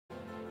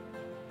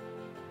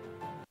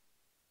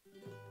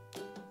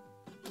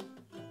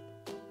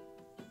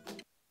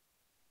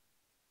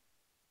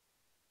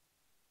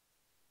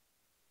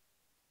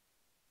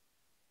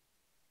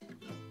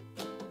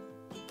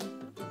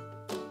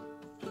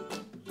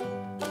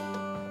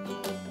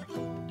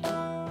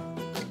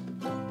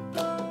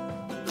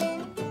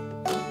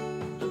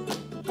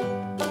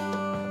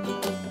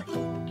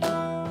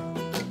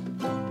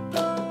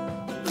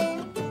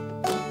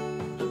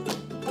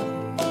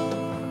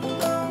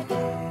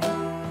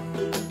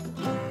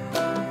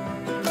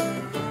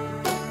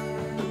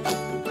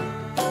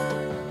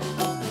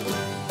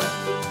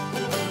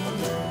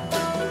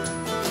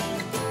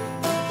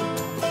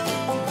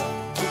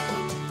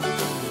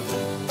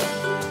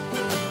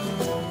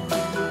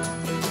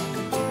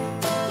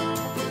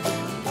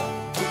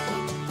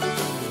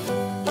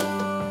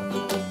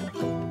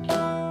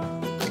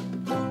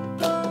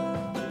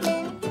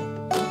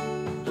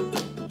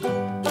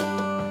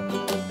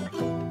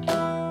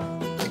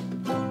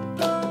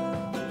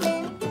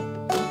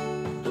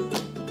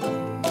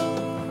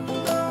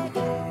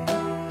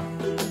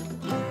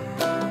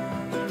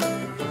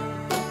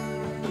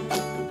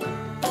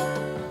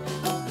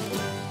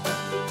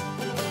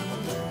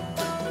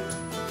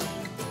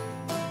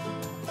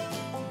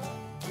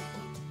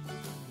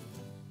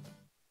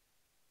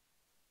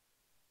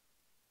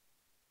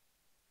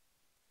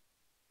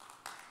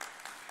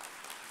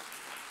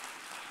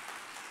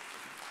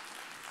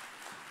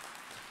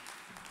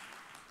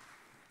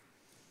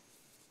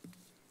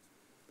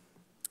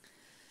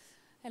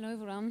Hello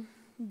everyone.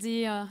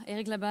 Dear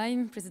Eric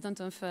Labaye, President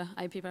of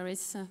IP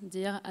Paris,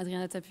 dear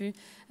Adriana Tapu,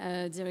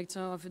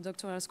 Director of the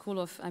Doctoral School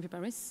of IP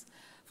Paris,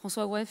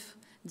 François Ouef,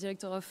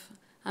 Director of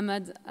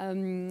Ahmad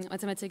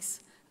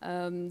Mathematics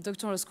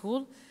Doctoral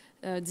School,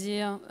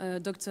 dear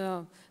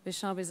Dr.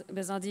 Béchar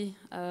Bezardi,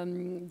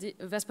 the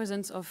Vice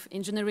President of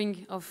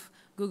Engineering of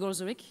Google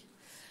Zurich,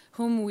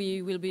 whom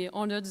we will be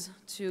honored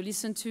to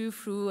listen to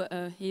through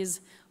his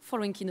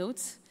following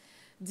keynote,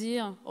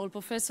 dear all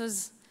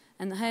professors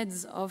and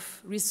heads of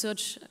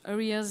research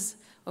areas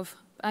of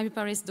IP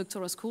Paris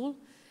Doctoral School,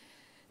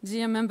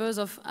 dear members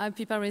of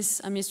IP Paris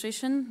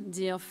administration,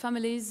 dear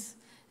families,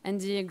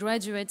 and dear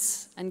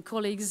graduates and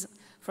colleagues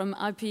from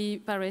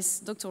IP Paris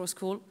Doctoral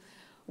School,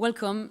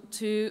 welcome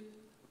to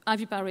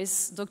IP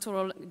Paris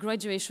Doctoral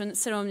Graduation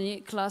Ceremony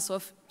Class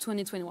of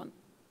 2021.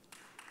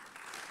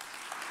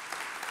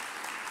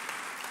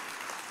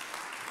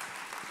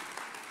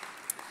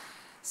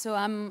 So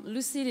I'm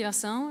Lucie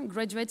Liversin,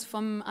 graduate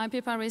from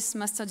IP Paris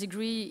Master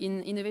Degree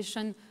in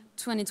Innovation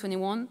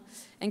 2021,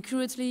 and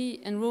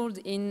currently enrolled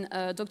in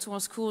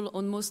doctoral school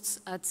almost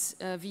at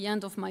the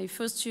end of my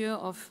first year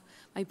of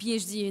my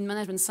PhD in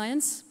Management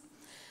Science.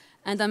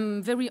 And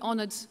I'm very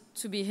honored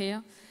to be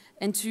here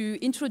and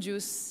to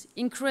introduce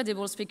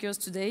incredible speakers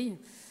today.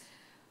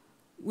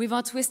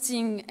 Without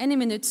wasting any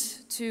minute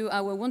to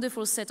our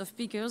wonderful set of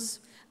speakers,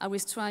 I will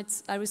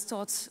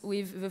start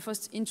with the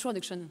first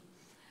introduction.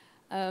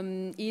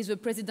 He is the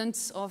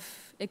president of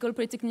Ecole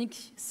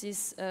Polytechnique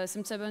since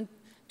September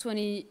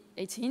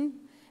 2018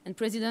 and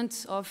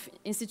president of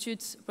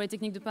Institut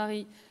Polytechnique de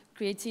Paris,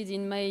 created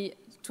in May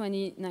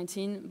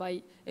 2019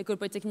 by Ecole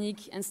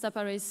Polytechnique, ENSTA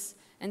Paris,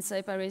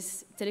 ENSA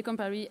Paris, Télécom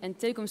Paris, and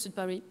Télécom Sud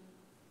Paris.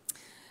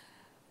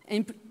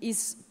 In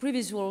his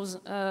previous roles,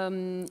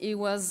 he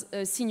was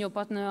a senior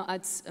partner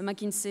at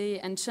McKinsey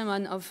and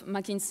chairman of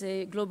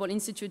McKinsey Global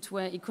Institute,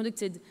 where he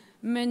conducted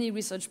many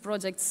research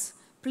projects.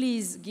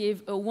 Please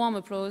give a warm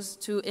applause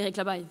to Eric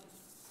Labaye.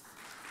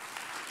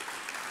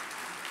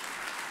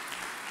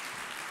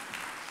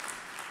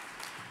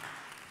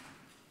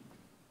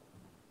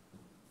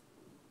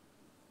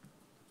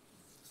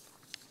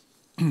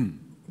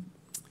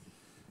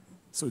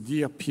 So,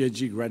 dear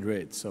PhD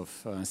graduates of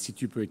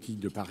Institut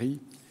Polytechnique de Paris,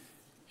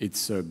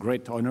 it's a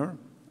great honor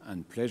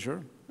and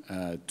pleasure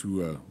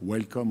to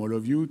welcome all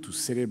of you, to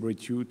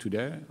celebrate you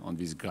today on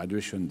this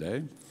graduation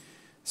day,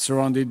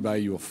 surrounded by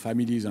your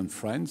families and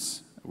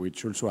friends,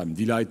 which also I'm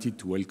delighted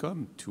to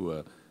welcome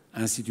to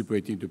Institut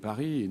Polytechnique de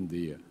Paris in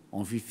the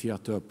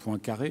amphitheater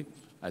Poincaré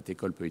at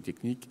Ecole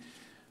Polytechnique,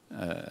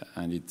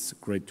 and it's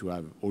great to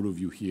have all of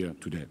you here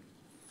today.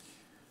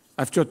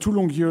 After 2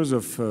 long years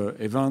of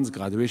events,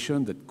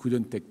 graduation that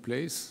couldn't take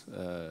place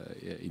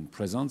in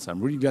presence, I'm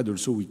really glad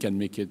also we can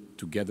make it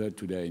together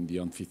today in the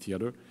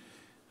amphitheater,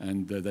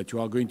 and that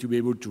you are going to be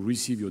able to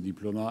receive your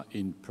diploma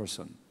in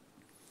person.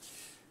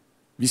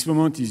 This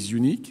moment is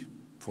unique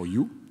for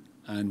you,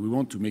 and we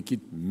want to make it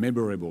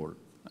memorable.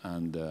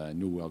 And I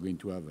know we are going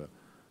to have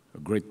a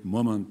great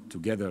moment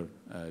together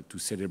to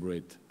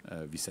celebrate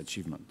this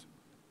achievement.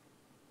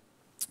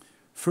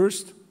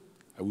 First,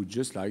 I would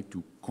just like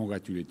to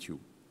congratulate you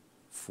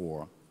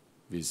for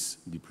this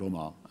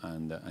diploma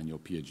and your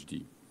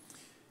PhD.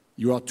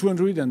 You are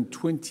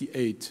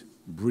 228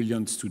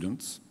 brilliant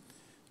students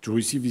to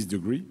receive this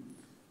degree,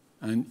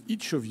 and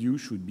each of you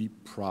should be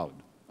proud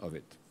of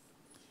it.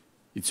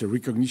 It's a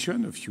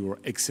recognition of your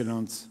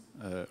excellent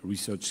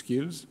research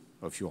skills,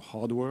 of your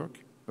hard work,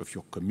 of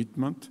your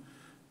commitment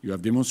you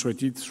have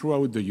demonstrated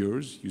throughout the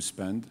years you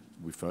spent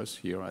with us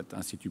here at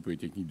Institut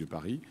Polytechnique de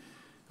Paris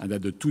and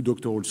at the 2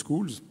 doctoral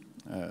schools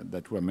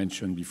that were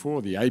mentioned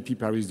before, the IP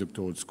Paris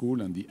Doctoral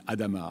School and the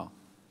Adamar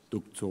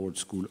Doctoral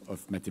School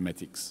of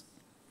Mathematics.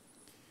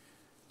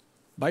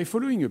 By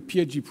following a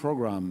PhD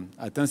program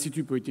at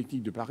Institut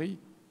Polytechnique de Paris,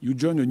 you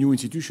join a new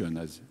institution,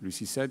 as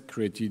Lucie said,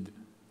 created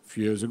a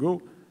few years ago,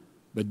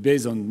 but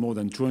based on more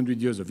than 200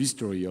 years of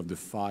history of the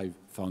 5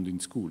 founding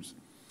schools.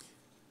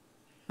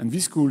 And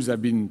these schools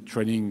have been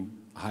training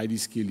highly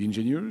skilled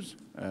engineers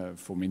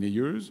for many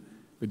years,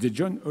 but they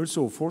join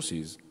also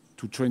forces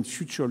to train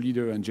future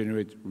leaders and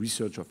generate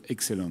research of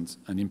excellence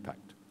and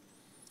impact.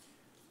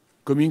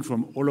 Coming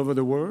from all over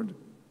the world,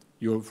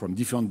 you're from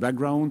different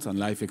backgrounds and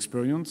life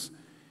experience,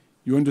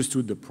 you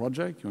understood the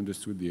project, you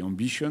understood the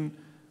ambition,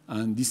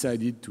 and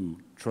decided to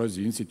trust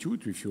the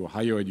Institute with your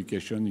higher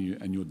education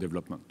and your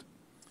development.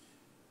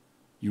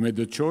 You made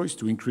the choice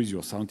to increase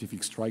your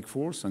scientific strike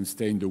force and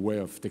stay in the way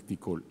of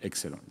technical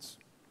excellence.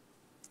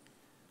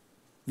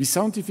 With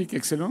scientific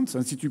excellence,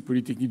 Institut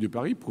Polytechnique de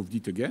Paris proved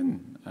it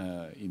again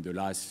in the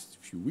last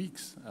few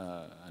weeks,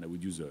 and I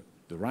would use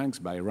the ranks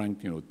by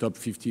rank, top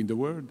 50 in the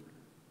world,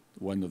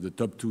 one of the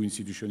top 2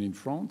 institutions in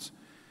France,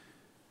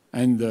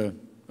 and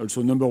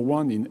also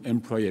 #1 in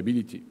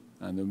employability,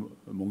 and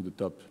among the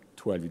top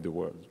 12 in the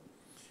world.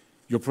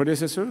 Your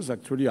predecessors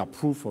actually are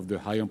proof of the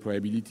high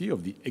employability,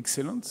 of the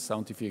excellence,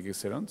 scientific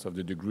excellence of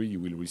the degree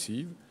you will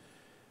receive.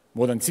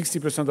 More than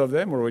 60% of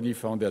them already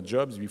found their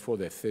jobs before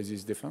their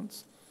thesis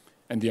defense,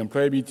 and the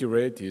employability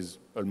rate is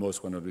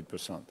almost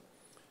 100%.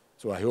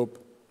 So I hope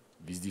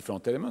these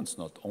different elements,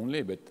 not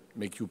only, but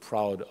make you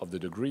proud of the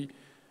degree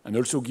and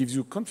also gives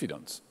you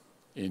confidence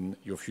in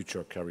your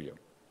future career.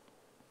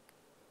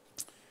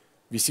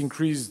 This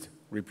increased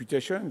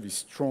reputation, this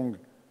strong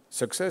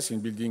success in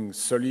building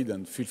solid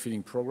and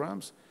fulfilling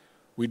programs,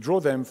 we draw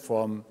them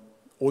from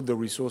all the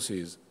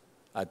resources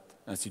at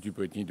Institut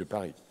Polytechnique de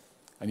Paris,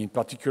 and in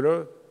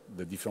particular,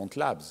 the different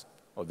labs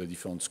of the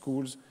different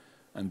schools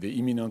and the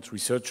eminent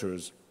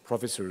researchers,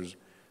 professors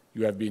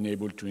you have been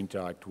able to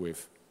interact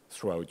with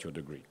throughout your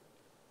degree.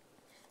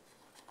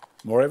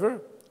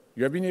 Moreover,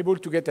 you have been able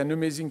to get an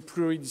amazing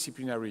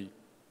pluridisciplinary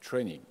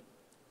training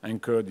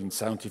anchored in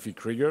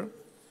scientific rigor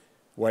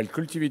while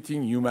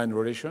cultivating human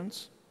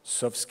relations,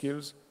 soft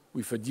skills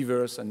with a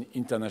diverse and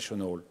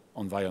international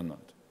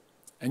environment.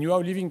 And you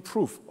are living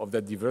proof of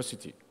that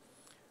diversity.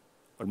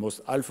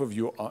 Almost half of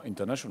you are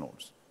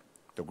internationals,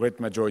 the great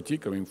majority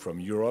coming from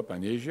Europe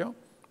and Asia,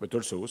 but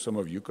also some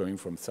of you coming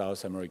from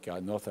South America,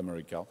 North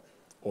America,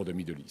 or the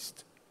Middle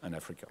East and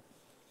Africa.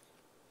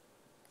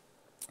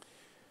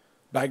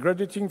 By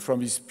graduating from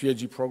these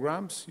PhD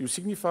programs, you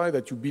signify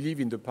that you believe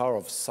in the power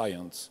of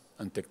science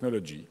and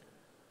technology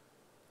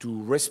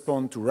to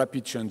respond to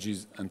rapid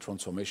changes and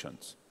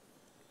transformations.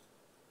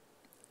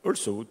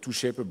 Also, to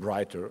shape a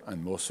brighter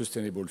and more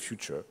sustainable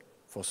future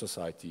for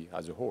society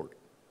as a whole.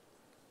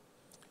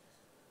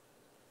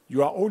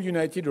 You are all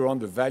united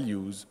around the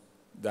values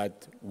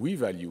that we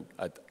value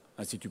at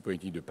Institut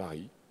Polytechnique de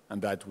Paris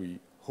and that we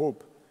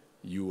hope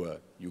you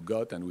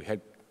got and we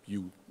help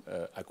you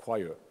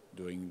acquire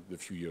during the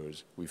few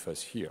years with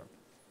us here.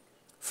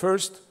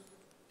 First,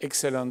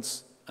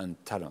 excellence and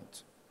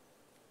talent.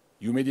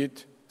 You made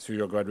it through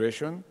your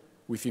graduation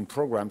within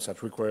programs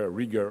that require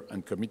rigor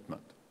and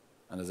commitment.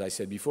 And as I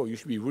said before, you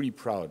should be really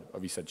proud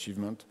of this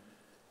achievement,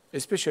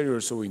 especially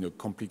also in a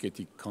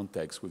complicated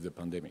context with the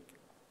pandemic.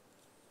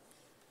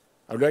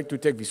 I would like to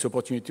take this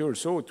opportunity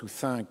also to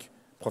thank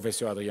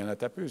Professor Adriana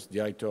Tapus,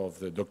 Director of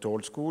the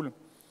Doctoral School,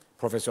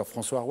 Professor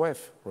François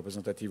Rueff,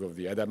 representative of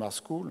the Adamar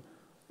School,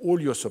 all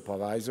your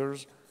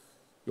supervisors,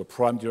 your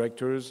program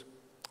directors,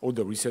 all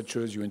the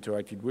researchers you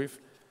interacted with,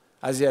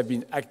 as they have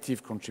been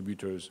active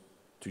contributors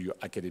to your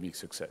academic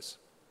success.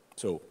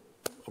 So,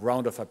 a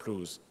round of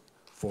applause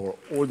for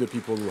all the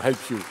people who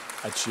helped you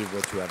achieve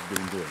what you have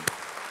been doing.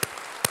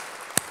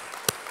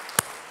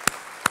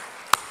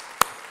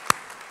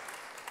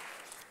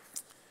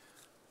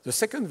 The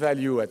second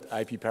value at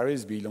IP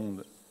Paris,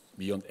 beyond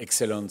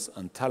excellence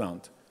and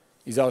talent,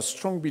 is our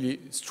strong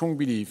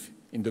belief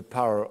in the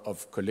power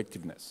of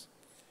collectiveness,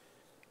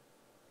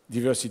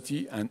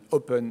 diversity, and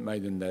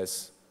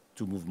open-mindedness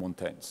to move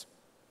mountains.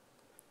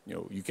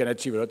 You can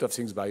achieve a lot of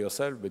things by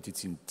yourself, but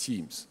it's in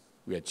teams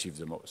we achieve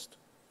the most.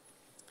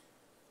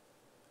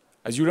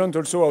 As you learned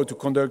also how to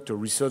conduct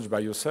research by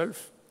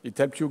yourself, it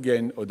helped you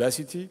gain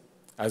audacity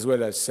as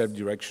well as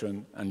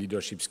self-direction and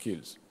leadership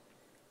skills.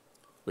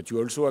 But you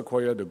also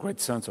acquired a great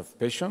sense of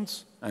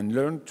patience and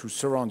learned to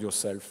surround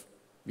yourself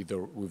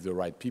with the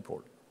right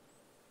people.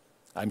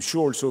 I'm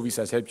sure also this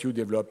has helped you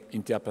develop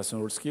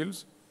interpersonal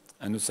skills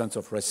and a sense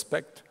of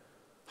respect,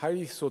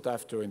 highly sought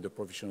after in the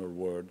professional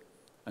world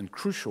and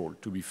crucial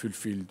to be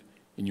fulfilled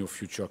in your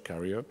future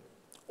career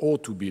or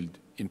to build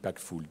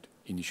impactful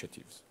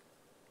initiatives.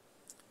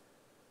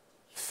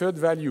 Third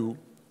value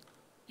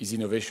is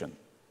innovation,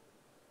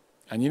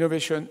 and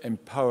innovation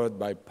empowered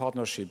by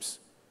partnerships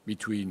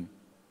between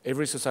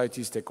every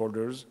society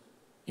stakeholders,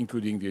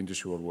 including the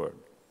industrial world.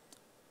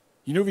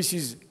 This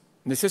is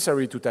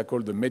necessary to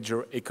tackle the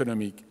major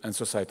economic and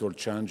societal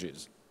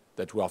challenges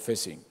that we are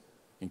facing,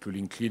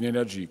 including clean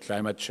energy,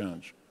 climate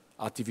change,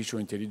 artificial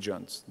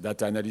intelligence,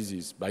 data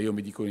analysis,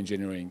 biomedical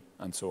engineering,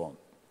 and so on.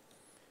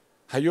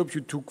 I hope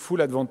you took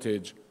full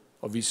advantage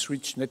of these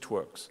rich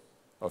networks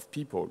of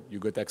people you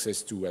got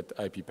access to at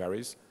IP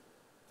Paris,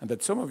 and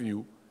that some of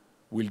you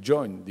will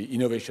join the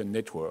innovation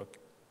network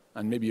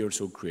and maybe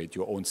also create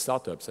your own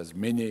startups, as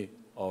many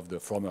of the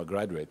former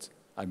graduates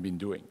have been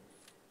doing.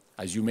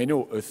 As you may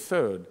know, a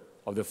third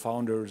of the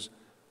founders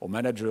or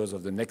managers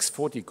of the next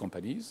 40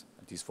 companies,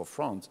 that is for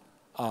France,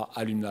 are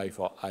alumni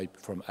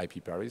from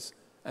IP Paris,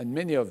 and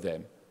many of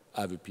them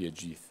have a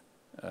PhD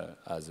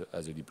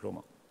as a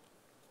diploma.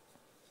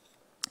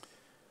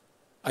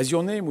 As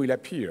your name will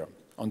appear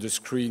on the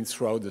screen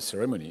throughout the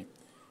ceremony,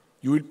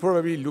 you will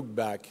probably look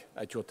back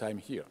at your time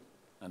here,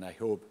 and I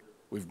hope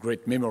with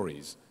great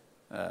memories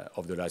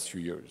of the last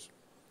few years.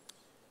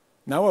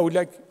 Now I would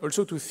like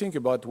also to think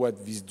about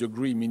what this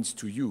degree means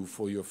to you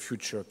for your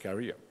future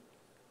career.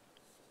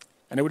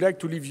 And I would like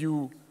to leave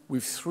you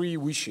with 3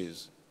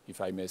 wishes, if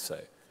I may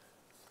say,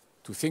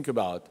 to think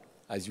about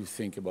as you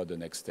think about the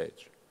next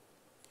stage.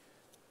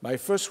 My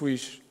first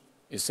wish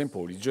is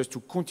simple. It's just to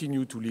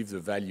continue to live the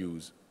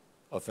values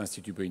of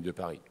Institut Polytechnique de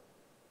Paris: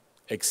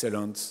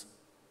 excellence,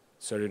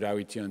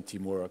 solidarity and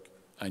teamwork,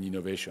 and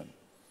innovation.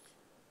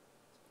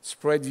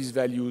 Spread these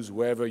values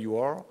wherever you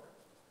are,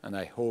 and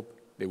I hope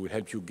they will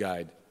help you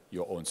guide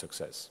your own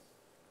success.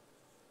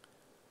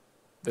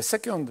 The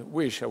second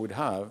wish I would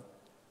have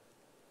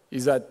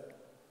is that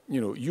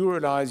you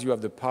realize you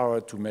have the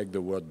power to make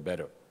the world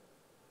better.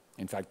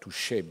 in fact, to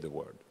shape the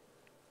world.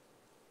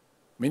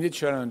 Many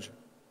challenges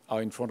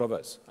are in front of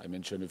us. I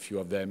mentioned a few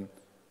of them: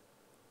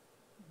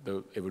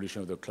 the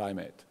evolution of the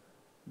climate,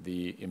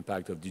 the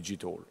impact of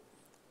digital,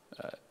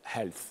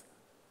 health,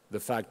 the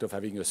fact of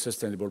having a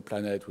sustainable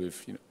planet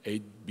with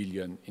 8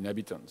 billion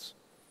inhabitants,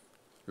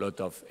 a lot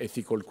of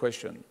ethical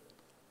questions,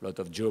 a lot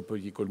of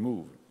geopolitical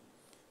move.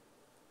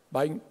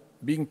 By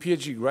being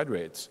PhD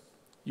graduates,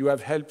 you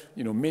have helped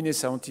many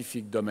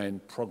scientific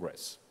domain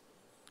progress.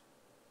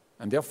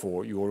 And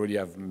therefore, you already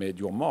have made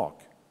your mark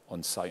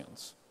on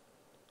science.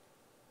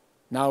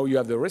 Now you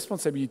have the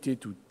responsibility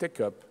to take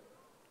up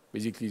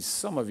basically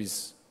some of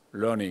his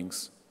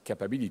learnings,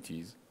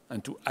 capabilities,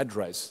 and to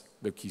address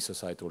the key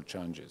societal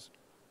challenges.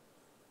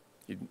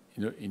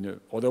 In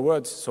other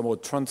words, somehow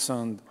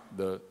transcend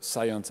the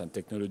science and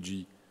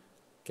technology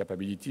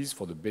capabilities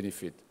for the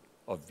benefit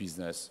of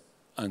business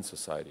and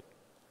society.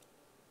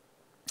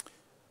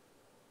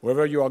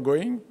 Wherever you are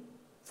going,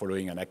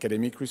 following an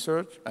academic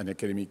research, an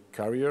academic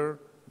career,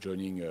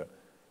 joining an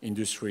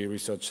industry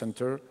research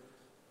center,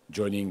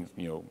 joining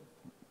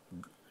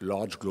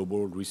large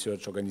global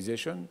research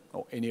organization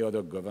or any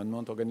other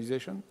government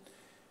organization,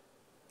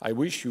 I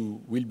wish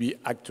you will be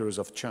actors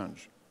of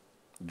change,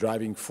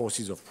 driving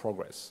forces of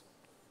progress,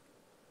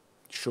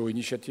 show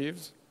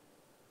initiatives,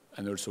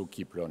 and also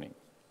keep learning.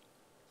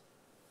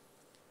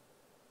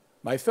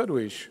 My third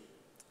wish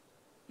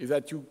is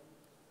that you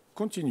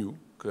continue,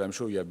 because I'm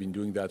sure you have been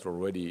doing that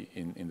already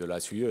in the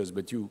last few years,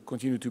 but you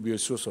continue to be a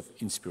source of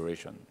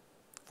inspiration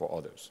for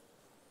others.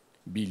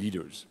 Be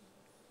leaders.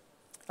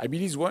 I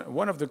believe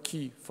one of the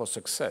key for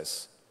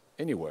success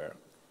anywhere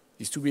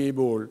is to be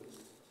able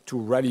to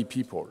rally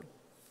people,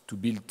 to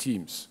build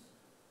teams,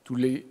 to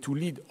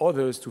lead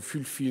others to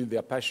fulfill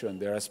their passion,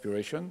 their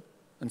aspiration,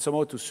 and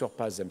somehow to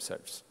surpass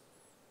themselves.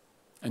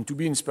 And to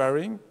be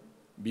inspiring,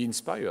 be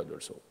inspired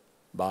also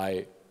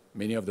by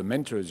many of the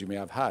mentors you may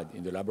have had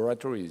in the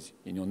laboratories,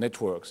 in your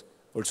networks,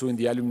 also in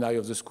the alumni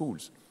of the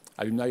schools,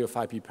 alumni of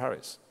IP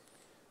Paris.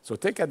 So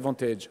take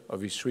advantage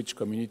of this rich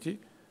community,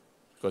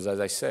 because as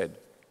I said,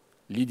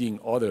 leading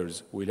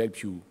others will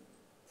help you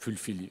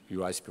fulfill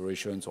your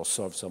aspirations or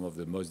solve some of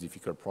the most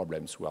difficult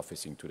problems we are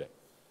facing today.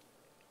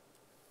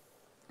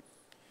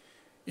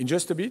 In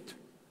just a bit,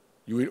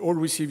 you will all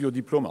receive your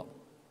diploma,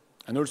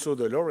 and also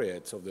the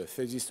laureates of the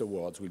Thesis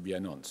Awards will be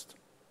announced.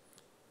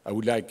 I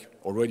would like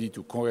already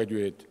to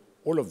congratulate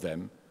all of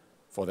them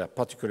for their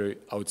particularly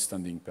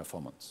outstanding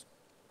performance.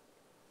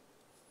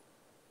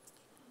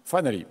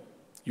 Finally,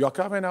 you are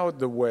carving out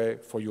the way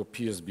for your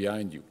peers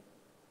behind you.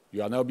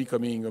 You are now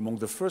becoming among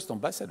the first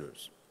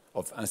ambassadors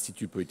of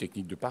Institut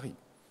Polytechnique de Paris,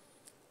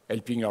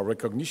 helping our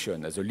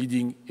recognition as a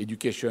leading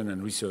education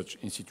and research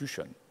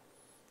institution,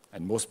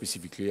 and more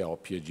specifically our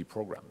PhD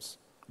programs,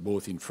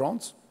 both in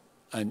France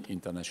and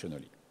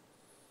internationally.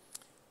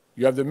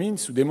 You have the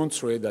means to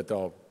demonstrate that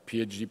our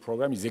PhD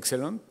program is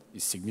excellent,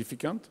 is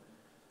significant,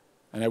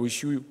 and I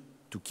wish you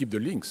to keep the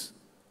links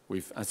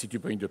with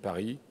Institut Polytechnique de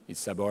Paris,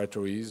 its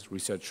laboratories,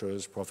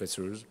 researchers,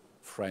 professors,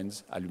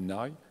 friends,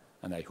 alumni,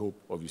 and I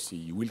hope, obviously,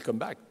 you will come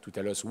back to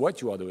tell us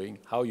what you are doing,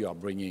 how you are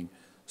bringing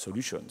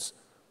solutions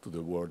to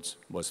the world's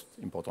most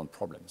important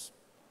problems.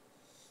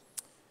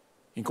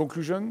 In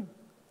conclusion,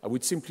 I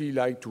would simply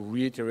like to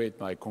reiterate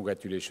my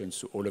congratulations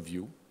to all of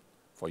you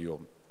for your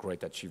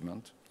great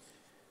achievement,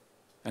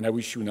 and I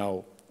wish you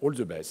now all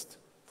the best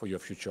for your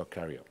future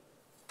career.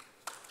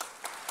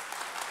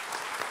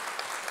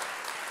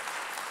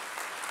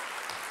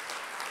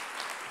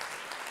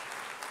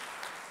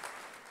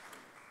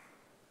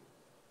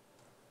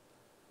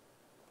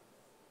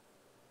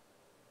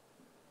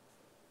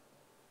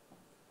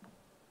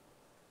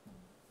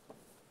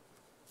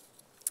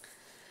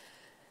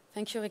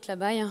 Thank you, Rick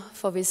Labaye,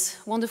 for this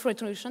wonderful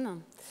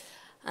introduction.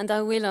 And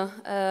I will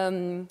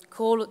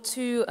call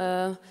two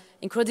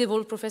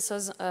incredible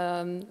professors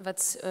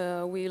that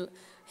we'll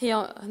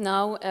hear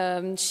now.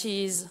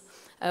 She's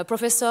a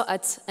professor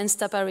at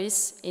Institut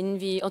Paris in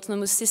the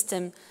Autonomous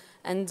System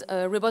and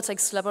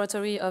Robotics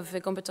Laboratory of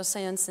Computer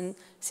Science and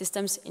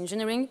Systems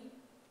Engineering.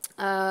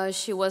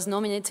 She was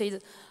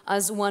nominated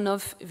as one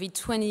of the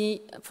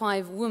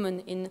 25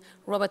 women in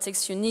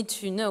robotics you need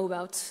to know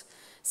about.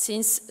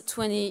 Since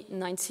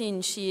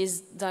 2019, she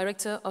is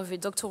director of the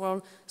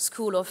Doctoral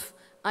School of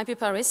IP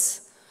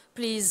Paris.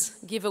 Please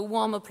give a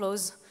warm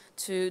applause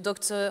to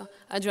Dr.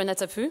 Adriana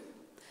Tapu.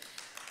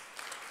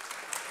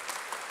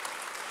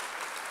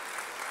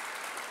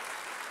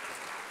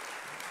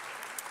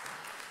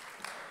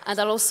 And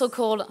I'll also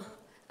call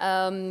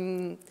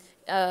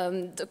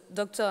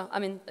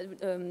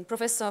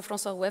Professor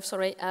François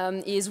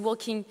Rouef, is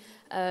working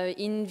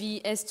in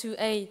the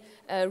S2A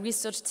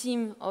research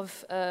team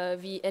of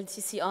the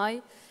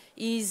LTCI.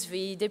 He is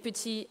the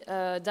deputy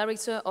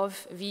director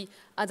of the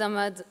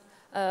Adama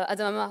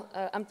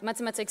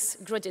Mathematics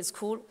Graduate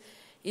School.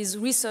 His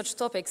research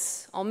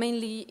topics are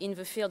mainly in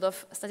the field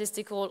of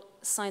statistical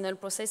signal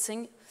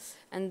processing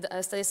and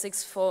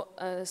statistics for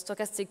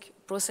stochastic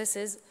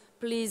processes.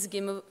 Please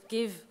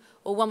give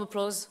a warm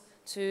applause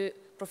to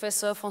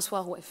Professor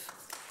François Rouef.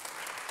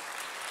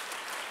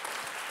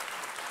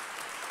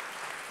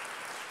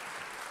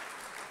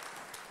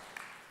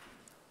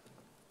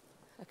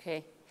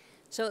 Okay.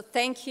 So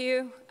thank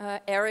you,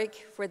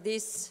 Eric, for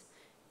this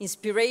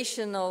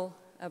inspirational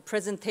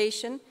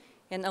presentation,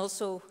 and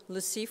also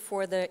Lucy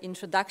for the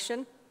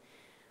introduction.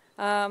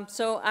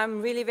 So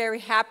I'm really very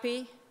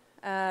happy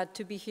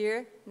to be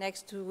here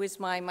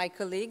with my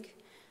colleague,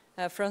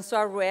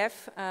 François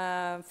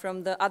Rueff,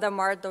 from the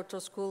Adamar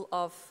Doctoral School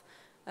of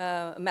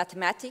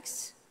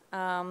Mathematics.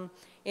 And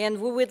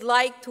we would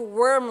like to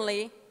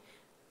warmly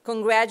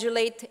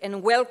congratulate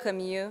and welcome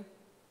you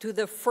to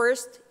the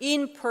first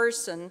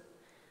in-person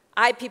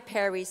IP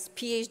Paris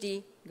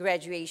PhD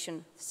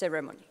graduation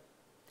ceremony.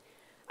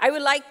 I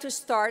would like to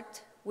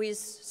start with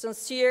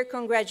sincere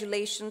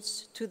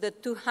congratulations to the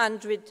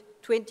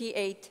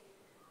 228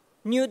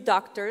 new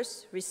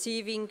doctors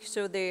receiving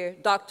their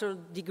doctoral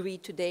degree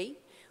today.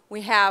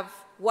 We have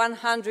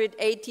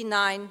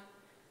 189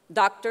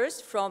 doctors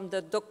from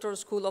the Doctoral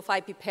School of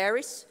IP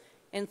Paris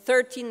and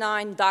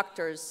 39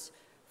 doctors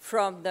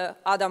from the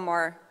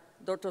Adamar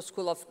Doctoral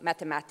School of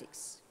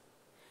Mathematics.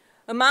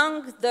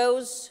 Among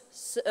those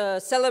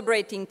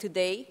celebrating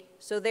today,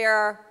 there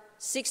are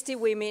 60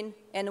 women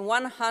and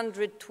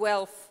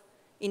 112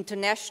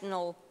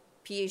 international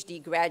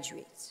PhD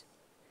graduates.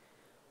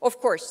 Of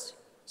course,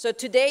 so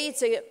today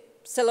it's a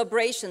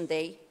celebration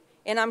day,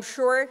 and I'm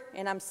sure,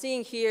 and I'm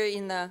seeing here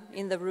in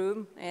the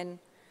room, and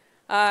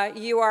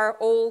you are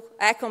all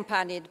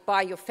accompanied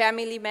by your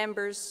family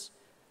members,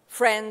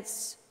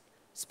 friends,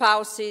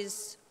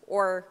 spouses,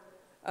 or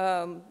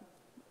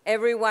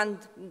everyone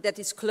that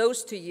is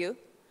close to you.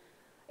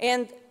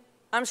 And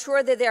I'm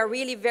sure that they are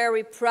really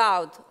very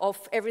proud of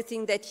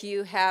everything that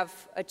you have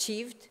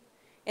achieved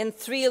and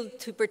thrilled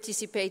to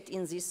participate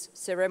in this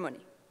ceremony.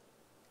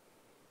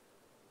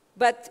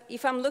 But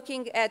if I'm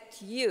looking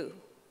at you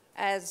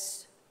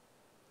as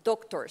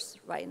doctors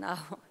right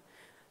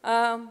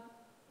now,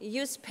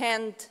 you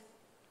spent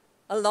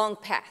a long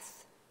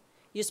path.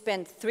 You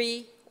spent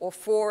 3 or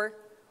 4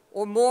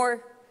 or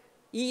more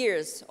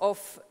years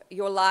of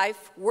your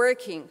life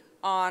working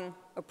on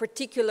a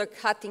particular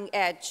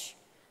cutting-edge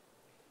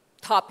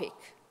topic.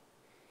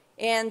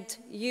 And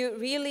you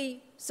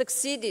really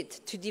succeeded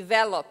to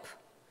develop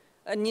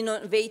an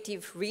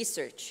innovative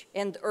research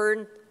and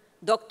earn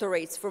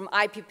doctorates from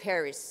IP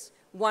Paris,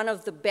 one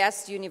of the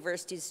best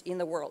universities in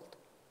the world.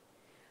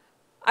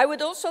 I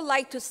would also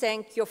like to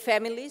thank your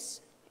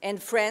families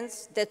and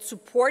friends that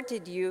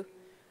supported you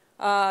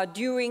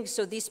during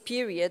this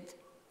period.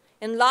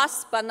 And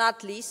last but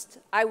not least,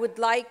 I would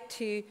like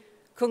to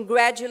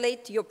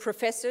congratulate your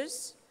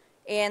professors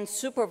and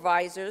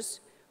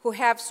supervisors who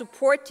have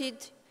supported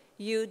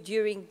you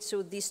during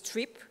this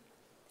trip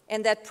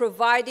and that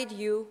provided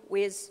you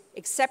with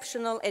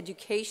exceptional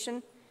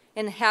education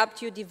and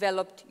helped you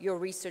develop your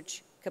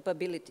research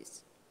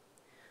capabilities.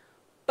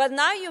 But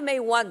now you may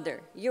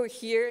wonder, you're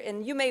here,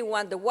 and you may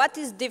wonder what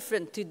is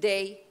different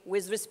today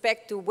with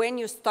respect to when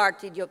you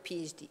started your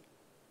PhD.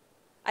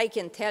 I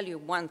can tell you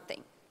one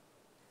thing.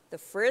 The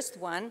first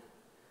one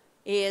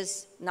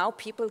is now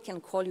people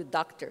can call you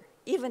doctor,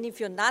 even if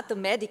you're not a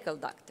medical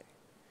doctor.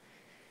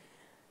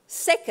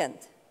 Second,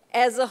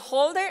 as a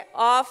holder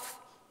of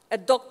a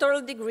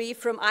doctoral degree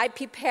from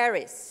IP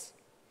Paris,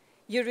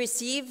 you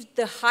received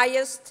the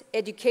highest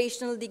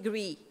educational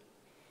degree,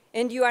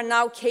 and you are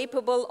now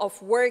capable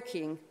of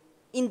working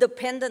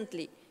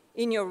independently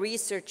in your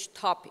research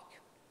topic.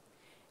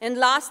 And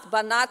last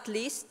but not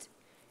least,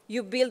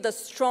 you build a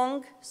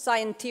strong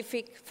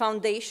scientific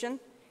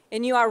foundation,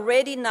 and you are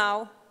ready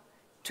now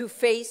to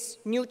face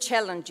new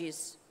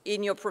challenges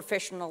in your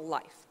professional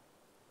life.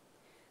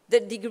 The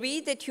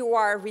degree that you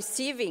are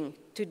receiving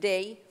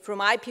today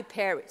from IP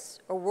Paris,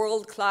 a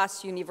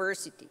world-class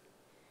university,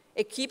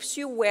 equips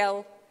you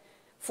well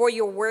for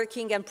your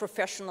working and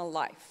professional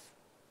life.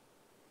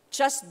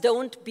 Just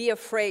don't be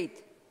afraid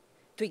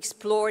to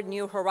explore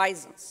new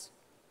horizons.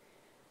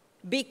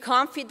 Be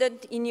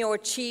confident in your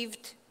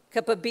achieved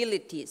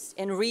capabilities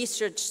and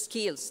research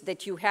skills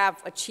that you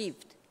have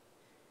achieved.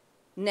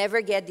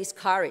 Never get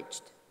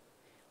discouraged.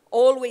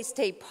 Always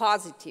stay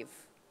positive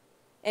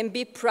and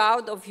be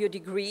proud of your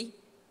degree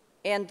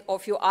and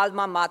of your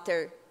alma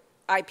mater,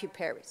 IP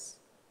Paris.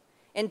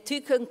 And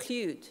to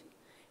conclude,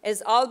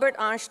 as Albert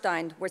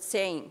Einstein was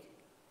saying,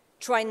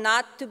 try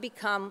not to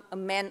become a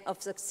man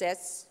of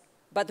success,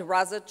 but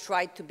rather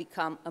try to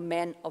become a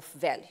man of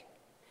value.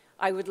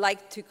 I would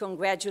like to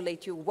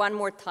congratulate you one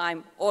more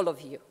time, all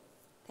of you.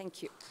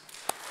 Thank you.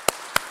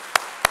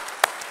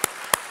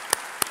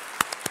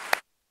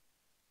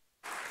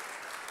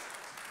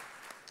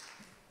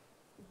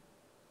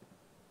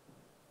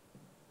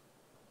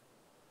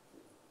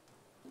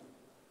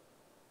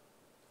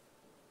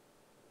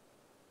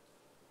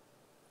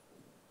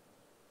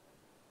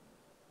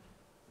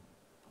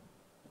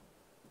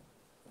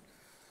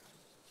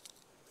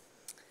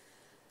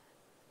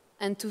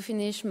 And to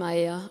finish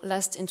my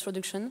last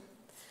introduction,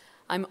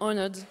 I'm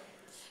honored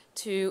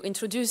to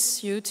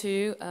introduce you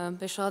to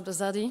Beshara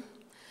Bazadi,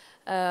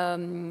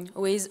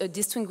 who is a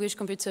distinguished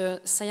computer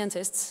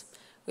scientist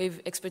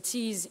with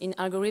expertise in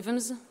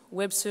algorithms,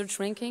 web search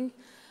ranking,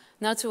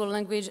 natural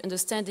language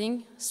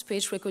understanding,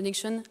 speech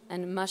recognition,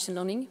 and machine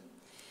learning.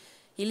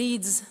 He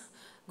leads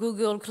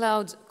Google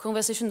Cloud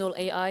Conversational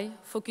AI,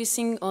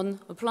 focusing on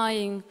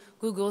applying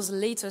Google's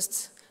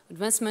latest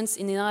advancements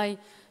in AI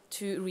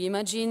to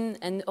reimagine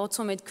and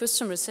automate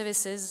customer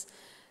services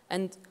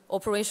and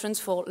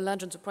operations for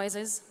large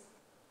enterprises.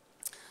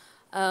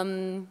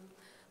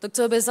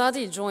 Dr.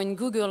 Bezardi joined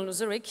Google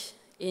Zurich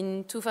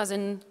in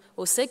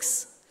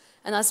 2006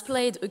 and has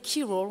played a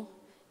key role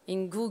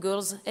in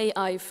Google's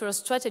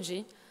AI-first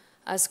strategy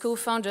as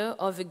co-founder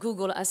of the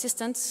Google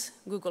Assistant,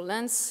 Google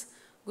Lens,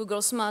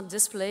 Google Smart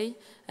Display,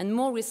 and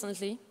more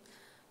recently,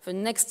 the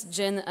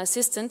Next-Gen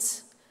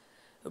Assistant,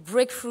 a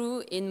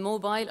breakthrough in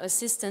mobile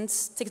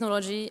assistant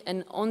technology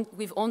and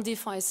with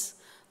on-device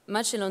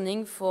machine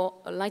learning for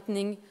a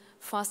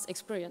lightning-fast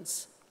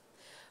experience.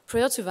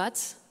 Prior to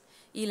that,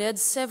 he led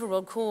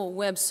several core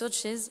web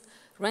searches,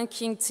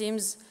 ranking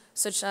teams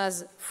such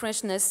as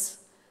Freshness,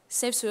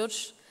 Safe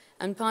Search,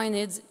 and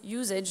pioneered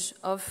usage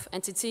of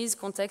entities,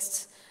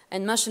 contexts,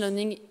 and machine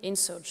learning in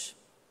search.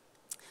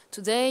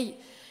 Today,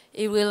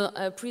 he will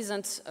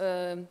present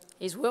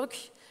his work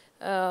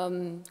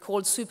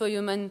called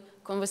Superhuman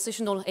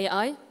Conversational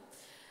AI.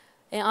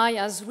 AI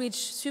has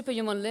reached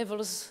superhuman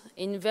levels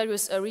in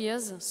various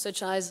areas,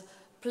 such as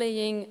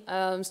playing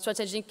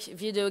strategic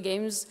video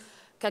games,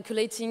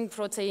 calculating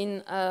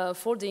protein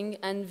folding,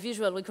 and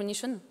visual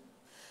recognition.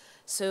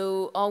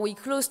 So are we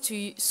close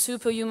to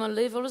superhuman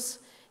levels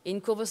in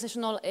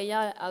conversational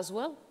AI as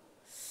well?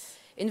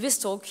 In this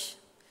talk,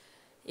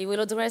 he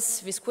will address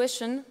this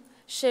question,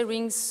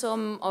 sharing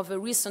some of the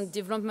recent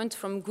development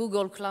from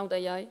Google Cloud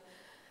AI,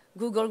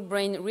 Google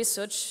Brain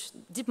Research,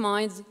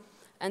 DeepMind,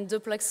 and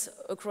duplex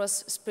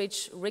across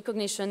speech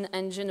recognition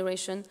and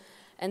generation,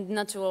 and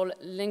natural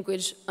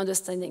language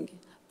understanding.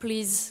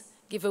 Please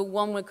give a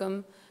warm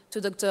welcome to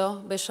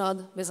Dr.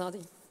 Beshad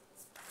Bezardi.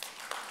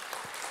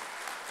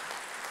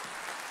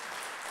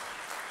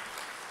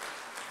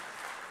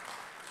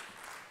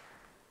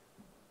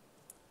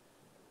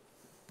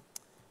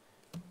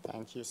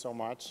 Thank you so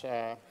much.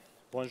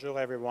 Bonjour,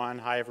 everyone.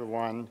 Hi,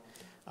 everyone.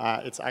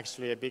 It's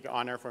actually a big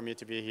honor for me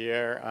to be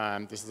here.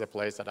 This is a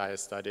place that I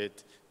studied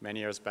many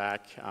years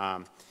back,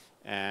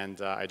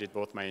 and I did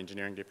both my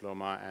engineering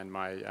diploma and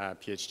my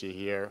PhD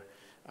here.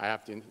 I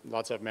have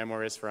lots of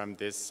memories from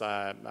this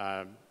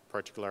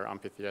particular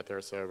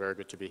amphitheater, so very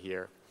good to be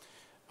here.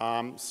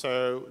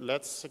 So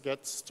let's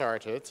get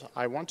started.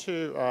 I want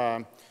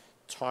to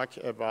talk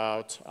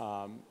about,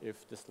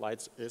 if the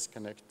slides is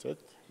connected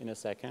in a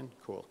second,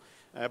 cool.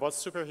 About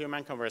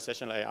superhuman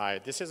conversational AI.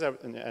 This is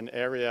an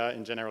area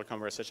in general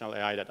conversational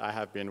AI that I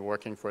have been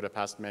working for the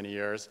past many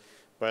years,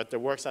 but the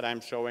works that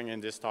I'm showing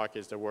in this talk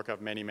is the work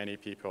of many, many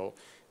people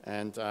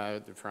and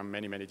from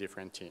many, many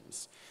different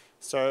teams.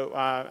 So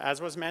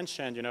as was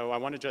mentioned, I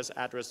want to just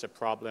address the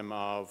problem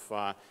of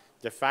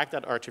the fact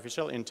that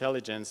artificial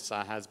intelligence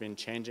has been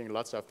changing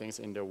lots of things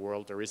in the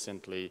world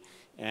recently,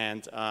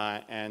 and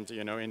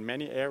in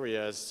many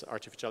areas,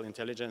 artificial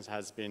intelligence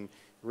has been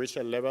reached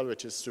a level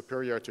which is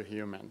superior to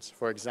humans.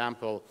 For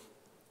example,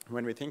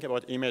 when we think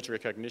about image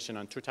recognition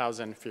in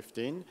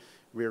 2015,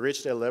 we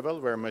reached a level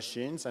where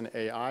machines and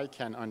AI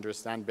can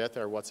understand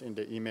better what's in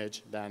the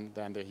image than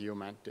the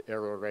human. The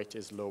error rate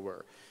is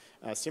lower.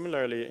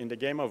 Similarly, in the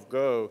game of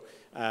Go,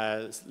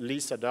 Lee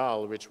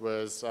Sedol, which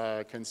was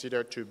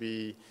considered to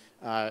be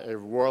a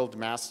world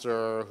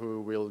master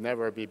who will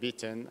never be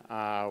beaten,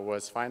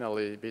 was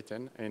finally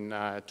beaten in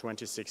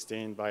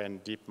 2016 by a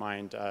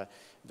DeepMind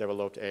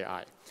developed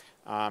AI.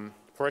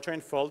 Protein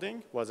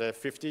folding was a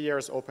 50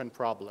 years open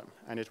problem,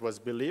 and it was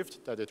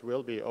believed that it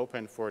will be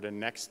open for the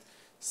next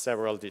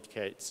several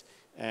decades.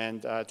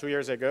 And 2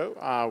 years ago,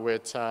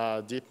 with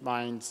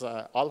DeepMind's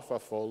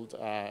AlphaFold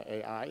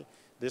AI,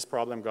 this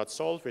problem got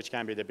solved, which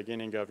can be the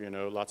beginning of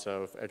lots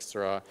of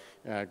extra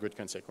good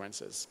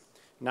consequences.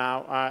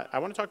 Now, I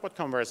want to talk about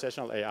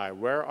conversational AI.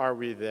 Where are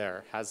we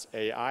there? Has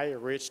AI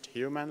reached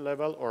human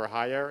level or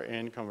higher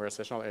in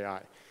conversational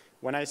AI?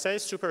 When I say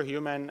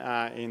superhuman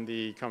in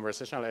the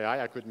conversational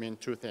AI, I could mean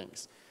two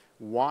things.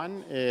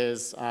 One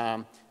is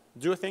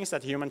do things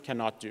that human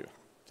cannot do.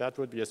 That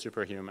would be a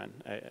superhuman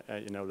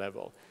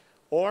level.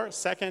 Or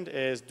second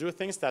is do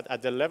things that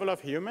at the level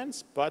of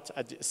humans, but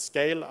at the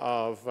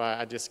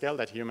scale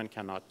that human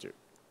cannot do.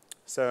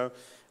 So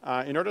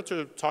in order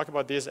to talk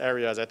about these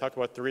areas, I talk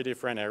about three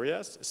different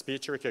areas: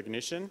 speech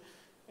recognition,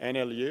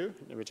 NLU,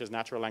 which is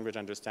natural language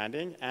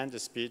understanding, and the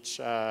speech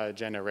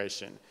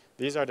generation.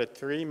 These are the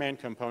three main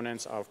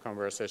components of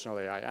conversational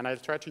AI. And I'll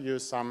try to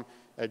use some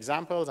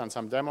examples and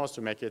some demos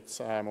to make it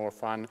more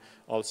fun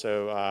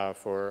also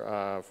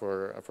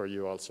for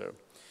you also.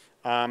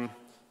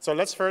 So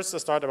let's first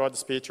start about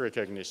speech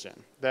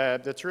recognition.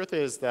 The truth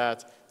is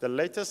that the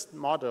latest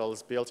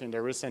models built in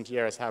the recent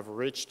years have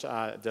reached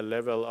the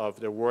level of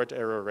the word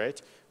error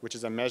rate, which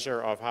is a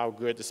measure of how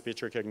good the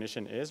speech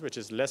recognition is, which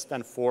is less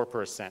than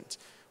 4%.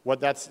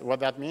 What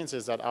that means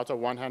is that out of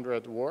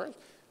 100 words,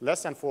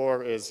 less than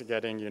 4 is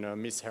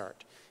getting misheard.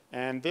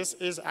 And this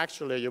is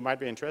actually, you might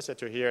be interested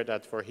to hear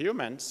that for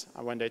humans,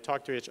 when they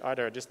talk to each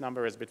other, this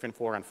number is between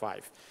 4 and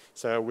 5.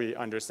 So we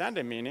understand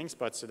the meanings,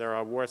 but there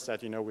are words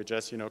that, we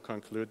just,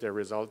 conclude the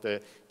result,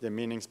 the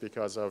meanings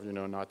because of,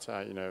 not,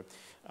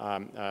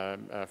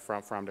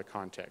 from the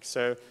context.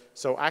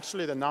 So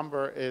actually the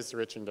number is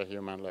reaching the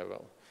human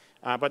level.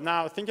 But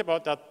now think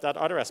about that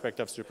other aspect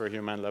of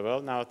superhuman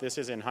level. Now this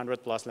is in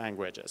 100+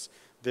 languages.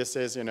 This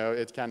is,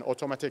 it can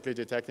automatically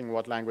detecting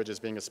what language is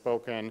being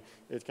spoken.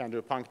 It can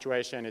do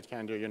punctuation. It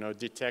can do,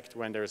 detect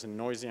when there's a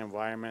noisy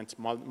environment,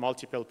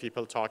 multiple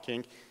people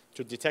talking,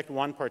 to detect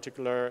one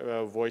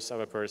particular voice of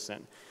a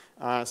person.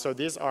 So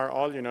these are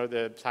all,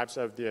 the types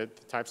of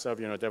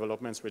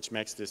developments which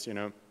makes this,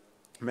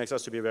 makes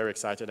us to be very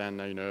excited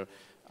and,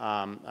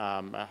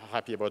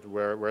 happy about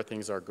where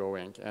things are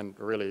going and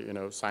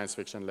really, science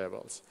fiction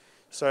levels.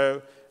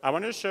 So I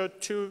want to show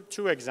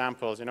two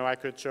examples. I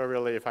could show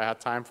really, if I had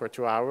time for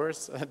 2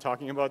 hours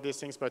talking about these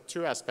things, but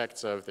 2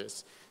 aspects of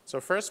this.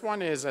 So first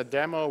one is a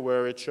demo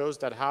where it shows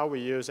that how we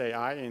use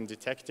AI in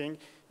detecting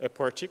a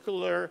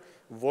particular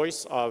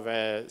voice of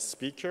a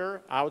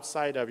speaker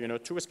outside of,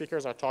 2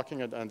 speakers are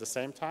talking at the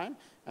same time,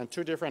 and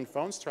 2 different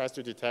phones tries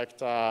to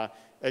detect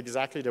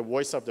exactly the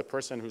voice of the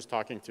person who's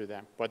talking to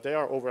them, but they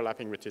are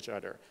overlapping with each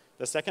other.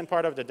 The second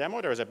part of the demo,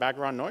 there is a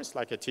background noise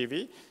like a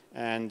TV,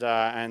 and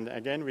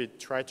again, we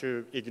try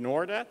to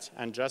ignore that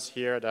and just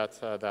hear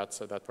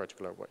that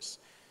particular voice.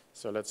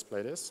 So let's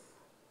play this.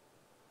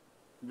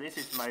 This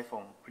is my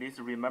phone. Please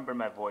remember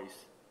my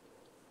voice.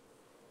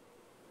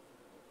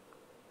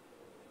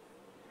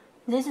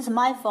 This is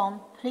my phone.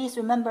 Please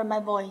remember my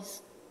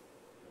voice.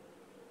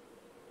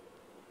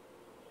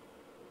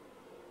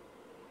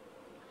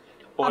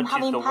 I'm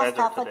having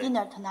pasta for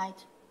dinner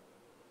tonight.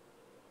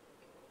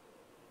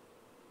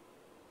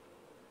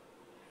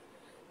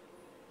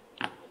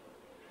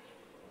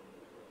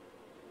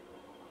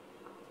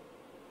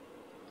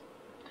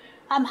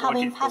 I'm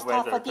having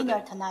pasta for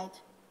dinner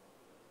tonight.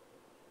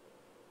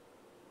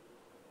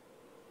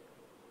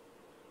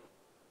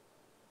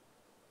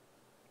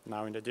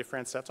 Now in the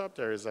different setup,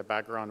 there is a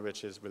background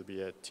which will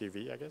be a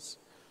TV, I guess.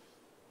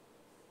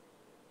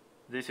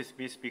 This is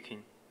me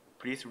speaking.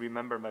 Please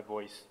remember my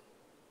voice.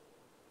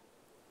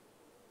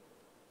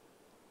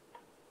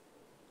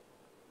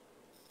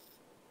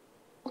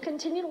 We'll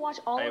continue to watch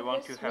all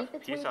of this sweep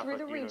its way through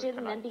the region,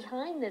 and then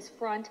behind this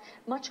front,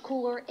 much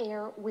cooler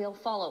air will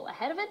follow.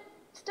 Ahead of it,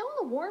 still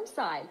on the warm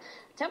side.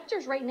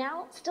 Temperatures right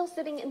now still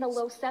sitting in the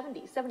low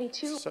 70s,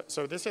 72.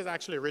 So this is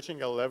actually reaching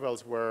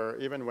levels where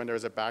even when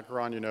there's a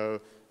background,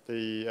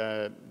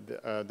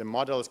 the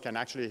models can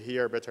actually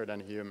hear better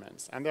than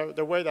humans. And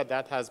the way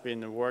that has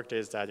been worked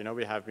is that,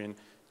 we have been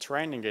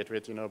training it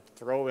with,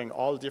 throwing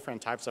all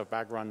different types of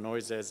background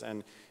noises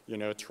and,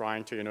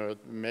 trying to,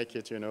 make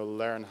it,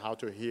 learn how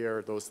to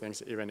hear those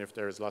things, even if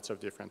there's lots of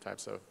different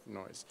types of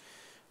noise.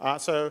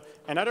 So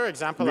another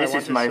example I want to show.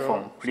 This is my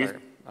phone, please.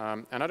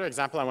 Another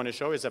example I want to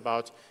show is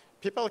about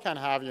people can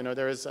have,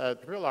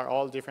 people are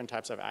all different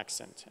types of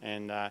accent.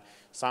 And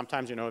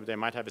sometimes, they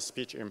might have a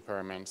speech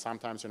impairment.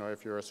 Sometimes,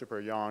 if you're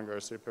super young or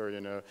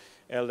super,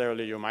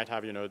 elderly, you might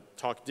have,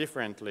 talk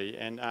differently.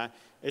 And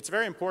it's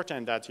very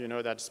important that,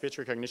 that speech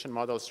recognition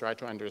models try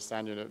to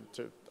understand,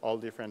 to all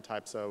different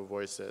types of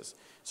voices.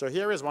 So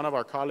here is one of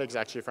our colleagues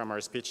actually from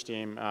our speech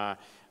team,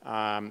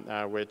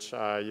 which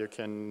you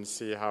can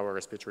see how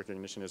our speech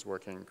recognition is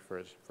working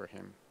for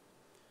him.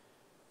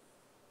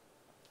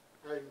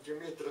 I'm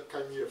Dmitry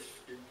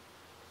Kanevsky.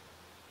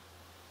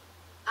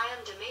 I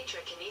am Dmitry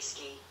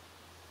Kanevsky.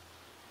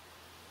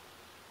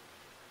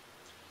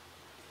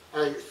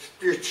 I'm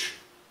speech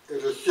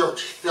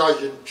research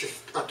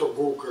scientist at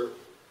Google.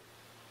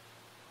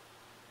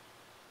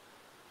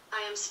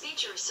 I am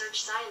speech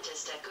research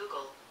scientist at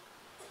Google.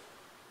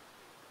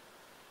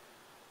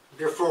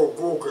 Before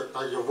Google,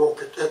 I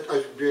worked at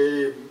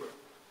IBM.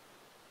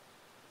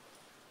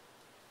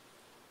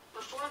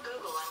 Before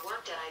Google, I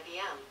worked at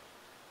IBM.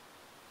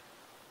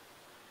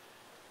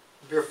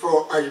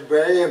 Before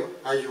IBM,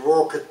 I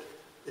worked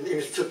in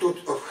Institut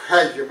of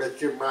Higher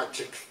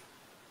Mathematics.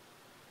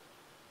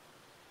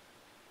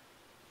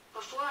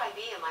 Before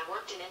IBM, I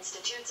worked in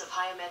institutes of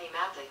higher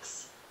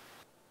mathematics.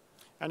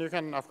 And you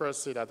can, of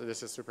course, see that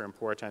this is super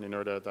important in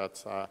order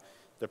that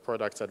the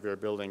products that we're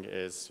building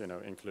is,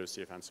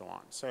 inclusive and so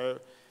on. So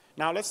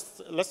now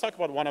let's talk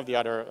about one of the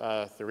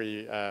other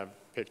three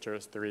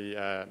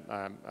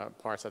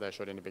parts that I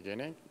showed in the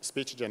beginning,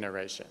 speech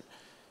generation.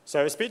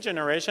 So speech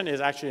generation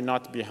is actually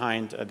not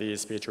behind the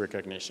speech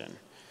recognition.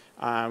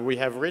 We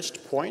have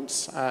reached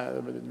points, we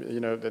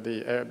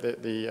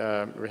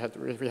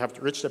have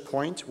reached a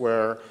point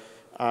where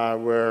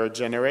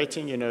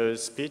generating,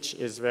 speech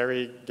is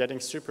getting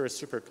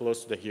super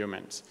close to the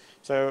humans.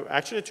 So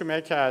actually,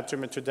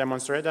 to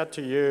demonstrate that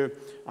to you,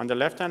 on the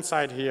left-hand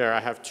side here,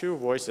 I have two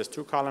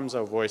columns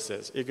of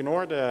voices.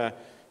 Ignore the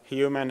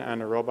human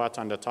and robot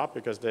on the top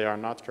because they are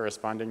not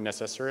corresponding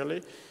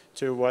necessarily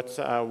to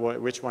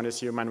which one is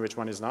human, which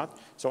one is not.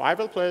 So I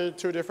will play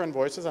two different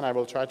voices, and I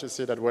will try to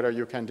see that whether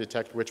you can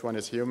detect which one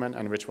is human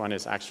and which one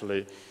is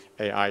actually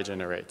AI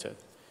generated.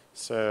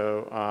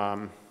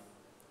 So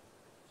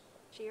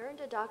she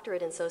earned a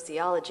doctorate in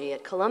sociology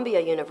at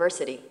Columbia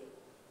University.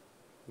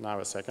 now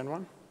a second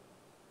one.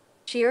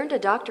 She earned a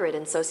doctorate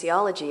in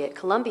sociology at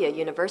Columbia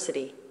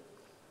University.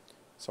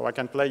 So I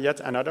can play yet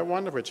another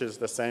one, which is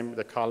the same,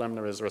 the column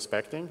is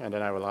respecting, and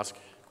then I will ask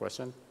a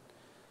question.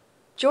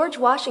 George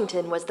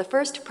Washington was the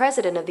first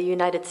president of the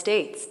United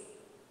States.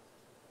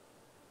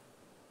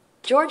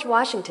 George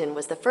Washington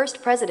was the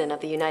first president of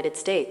the United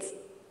States.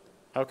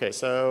 Okay,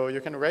 so you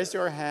can raise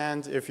your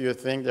hand if you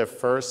think the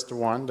first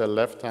one, the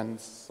left-hand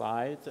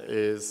side,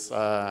 is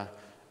the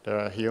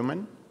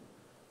human.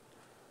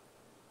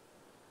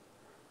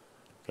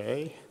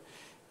 Okay,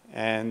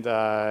 and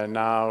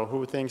now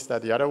who thinks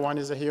that the other one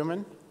is a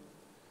human?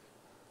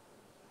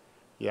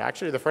 Yeah,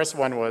 actually the first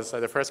one was,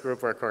 the first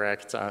group were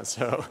correct,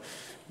 so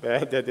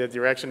the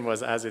direction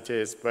was as it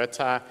is. But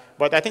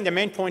I think the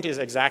main point is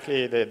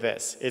exactly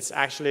this. It's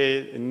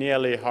actually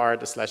nearly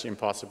hard /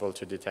 impossible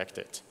to detect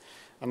it.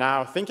 And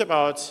now think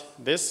about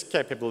this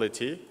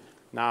capability,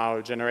 now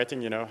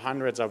generating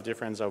hundreds of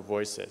different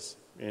voices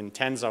in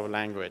tens of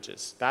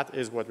languages. That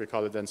is what we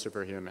call it then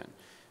superhuman.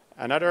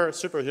 Another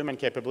superhuman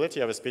capability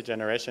of a speech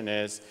generation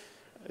is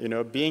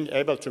being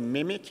able to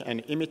mimic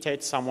and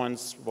imitate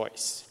someone's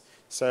voice.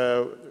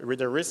 So with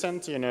the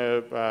recent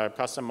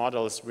custom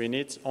models, we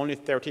need only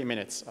 30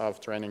 minutes of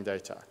training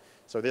data.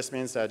 So this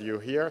means that you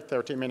hear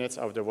 30 minutes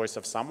of the voice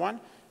of someone,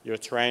 you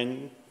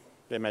train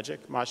the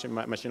magic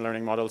machine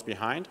learning models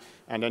behind,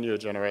 and then you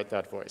generate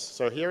that voice.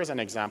 So here is an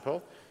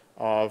example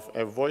of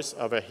a voice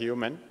of a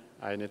human.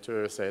 I need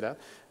to say that,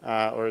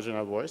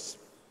 original voice.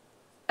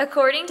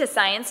 According to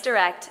Science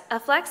Direct, a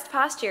flexed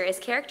posture is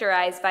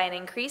characterized by an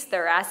increased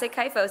thoracic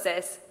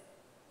kyphosis.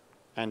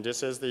 And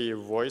this is the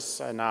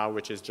voice now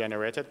which is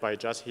generated by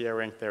just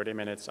hearing 30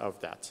 minutes of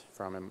that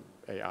from an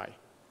AI.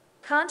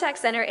 Contact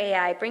Center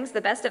AI brings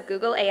the best of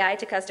Google AI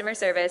to customer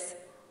service.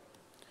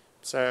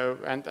 So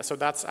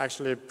that's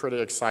actually pretty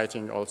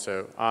exciting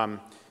also.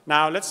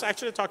 Now let's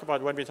actually talk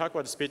about, when we talk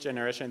about speech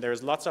generation,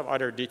 there's lots of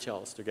other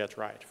details to get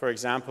right. For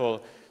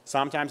example,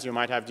 sometimes you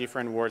might have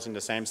different words in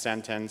the same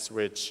sentence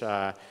which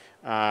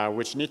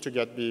need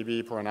to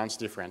be pronounced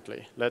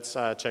differently. Let's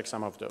check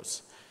some of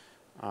those.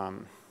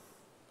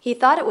 He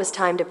thought it was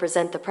time to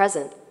present the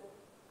present.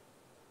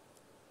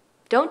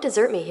 Don't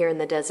desert me here in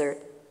the desert.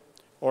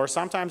 Or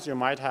sometimes you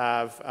might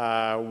have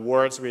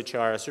words which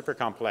are super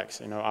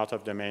complex, out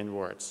of domain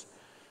words.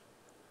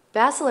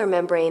 Basilar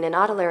membrane and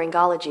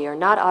otolaryngology are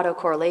not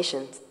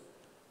autocorrelations.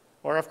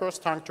 Or of course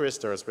tongue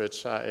twisters,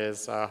 which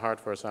is hard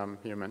for some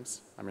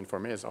humans. I mean, for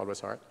me it's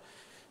always hard.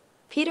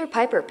 Peter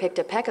Piper picked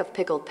a peck of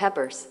pickled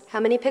peppers. How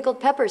many pickled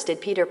peppers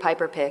did Peter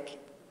Piper pick?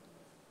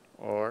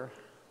 Or?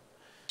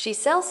 She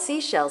sells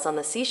seashells on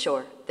the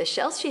seashore. The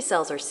shells she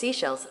sells are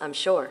seashells, I'm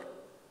sure.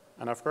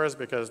 And of course,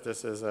 because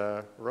this is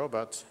a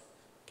robot,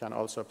 can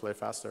also play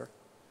faster.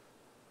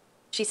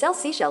 She sells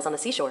seashells on the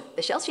seashore.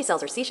 The shells she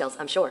sells are seashells,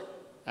 I'm sure.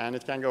 And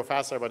it can go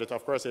faster, but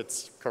of course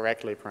it's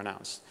correctly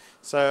pronounced.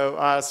 So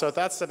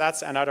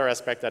that's another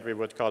aspect that we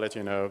would call it,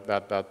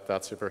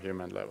 that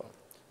superhuman level.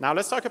 Now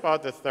let's talk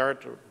about the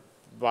third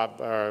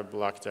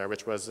block there,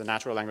 which was the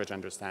natural language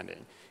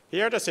understanding.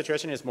 Here the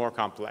situation is more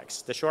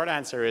complex. The short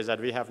answer is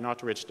that we have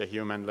not reached the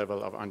human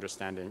level of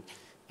understanding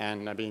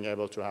and being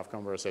able to have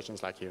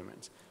conversations like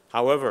humans.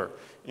 However,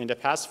 in the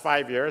past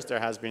 5 years, there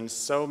has been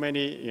so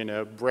many,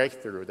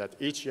 breakthrough that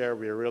each year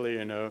we really,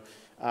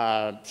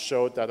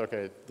 showed that,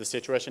 okay, the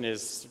situation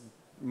is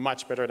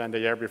much better than the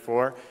year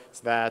before,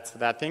 so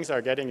that things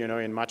are getting,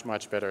 in much,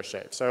 much better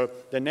shape. So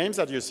the names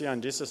that you see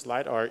on this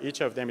slide are, each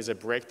of them is a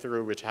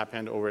breakthrough which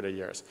happened over the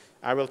years.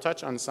 I will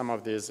touch on some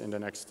of these in the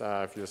next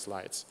few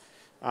slides.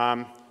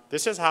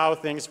 This is how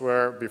things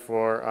were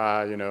before,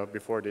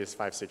 before these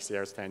 5, 6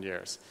 years, 10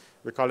 years.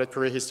 We call it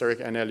prehistoric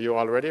NLU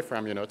already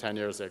from, 10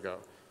 years ago.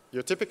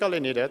 You typically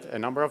needed a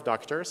number of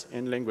doctors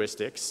in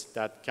linguistics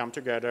that come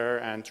together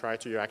and try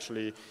to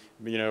actually,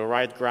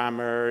 write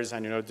grammars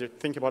and,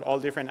 think about all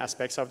different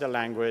aspects of the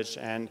language.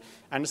 And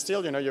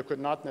still, you could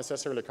not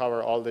necessarily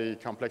cover all the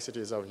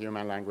complexities of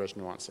human language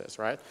nuances,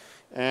 right?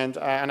 And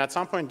at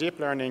some point, deep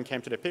learning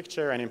came to the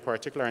picture. And in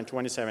particular, in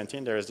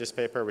 2017, there is this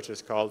paper which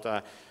is called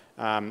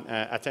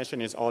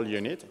Attention is All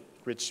You Need,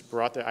 which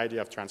brought the idea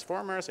of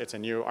transformers. It's a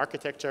new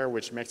architecture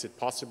which makes it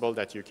possible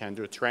that you can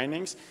do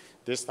trainings,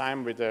 this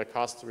time with a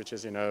cost which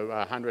is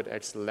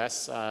 100x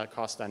less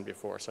cost than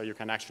before. So you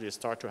can actually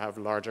start to have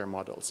larger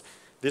models.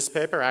 This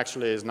paper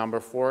actually is number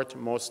 4th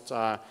most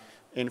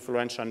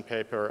influential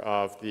paper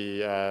of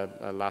the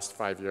last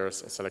 5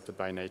 years selected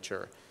by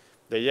Nature.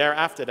 The year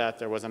after that,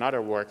 there was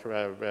another work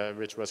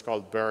which was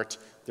called BERT,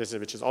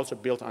 which is also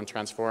built on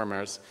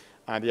transformers.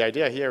 The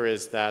idea here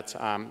is that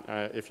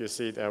if you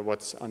see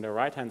what's on the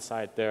right-hand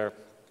side there,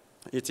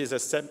 it is a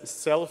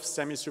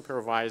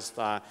self-semi-supervised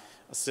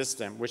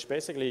system which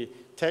basically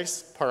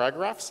takes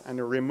paragraphs and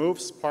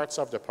removes parts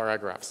of the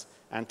paragraphs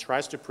and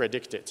tries to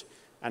predict it.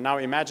 And now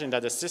imagine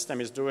that the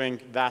system is doing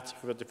that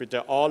with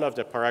all of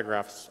the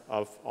paragraphs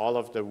of all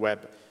of the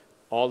web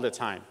all the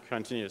time,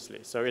 continuously.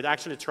 So it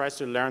actually tries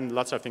to learn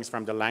lots of things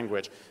from the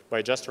language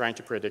by just trying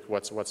to predict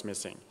what's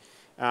missing.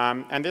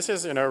 And this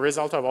is, a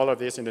result of all of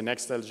this in the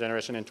next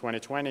generation in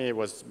 2020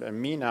 was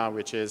MENA,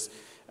 which is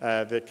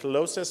the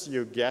closest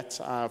you get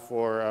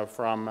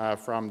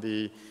from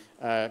the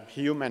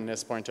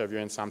humanness point of view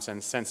in some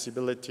sense,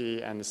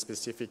 sensibility and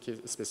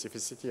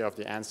specificity of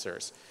the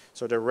answers.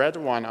 So the red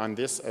one on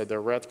this, the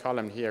red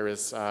column here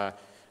is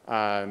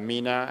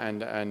MENA,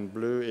 and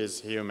blue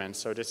is human.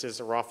 So this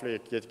is roughly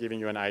giving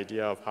you an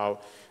idea of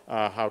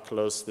how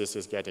close this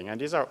is getting. And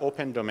these are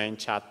open domain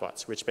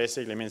chatbots, which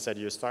basically means that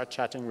you start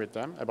chatting with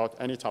them about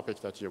any topic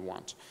that you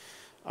want.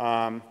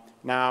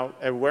 Now,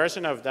 a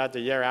version of that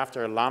the year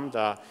after,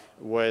 Lambda,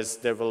 was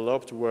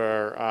developed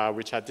where,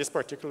 which had this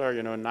particular,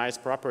 nice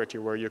property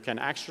where you can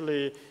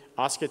actually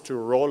ask it to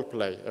role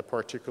play a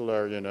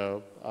particular,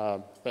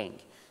 thing.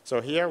 So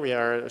here we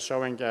are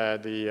showing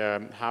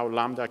how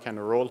Lambda can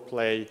role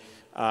play,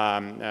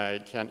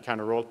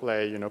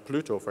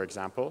 Pluto, for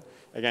example.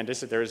 Again,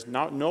 there is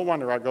no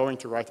one going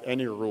to write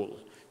any rule.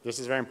 This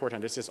is very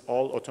important. This is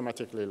all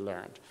automatically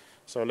learned.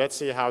 So let's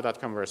see how that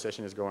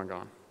conversation is going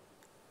on.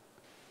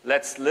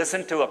 Let's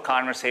listen to a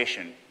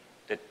conversation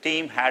the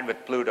team had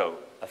with Pluto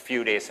a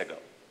few days ago.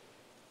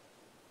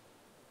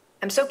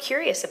 I'm so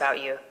curious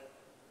about you.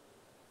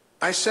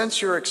 I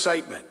sense your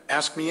excitement.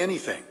 Ask me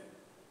anything.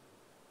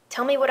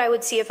 Tell me what I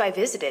would see if I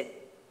visited.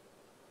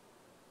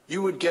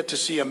 You would get to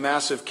see a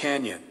massive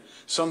canyon,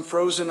 some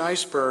frozen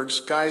icebergs,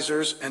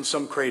 geysers, and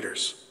some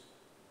craters.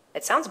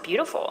 It sounds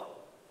beautiful.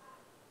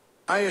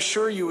 I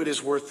assure you it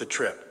is worth the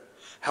trip.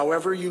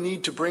 However, you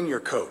need to bring your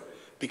coat,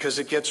 because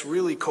it gets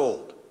really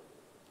cold.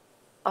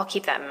 I'll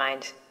keep that in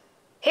mind.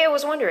 Hey, I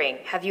was wondering,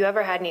 have you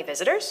ever had any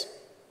visitors?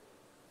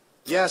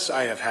 Yes,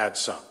 I have had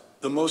some.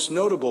 The most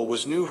notable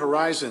was New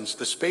Horizons,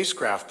 the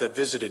spacecraft that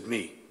visited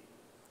me.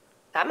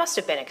 That must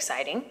have been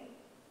exciting.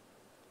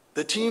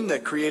 The team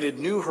that created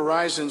New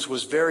Horizons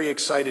was very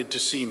excited to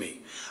see me.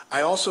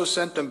 I also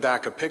sent them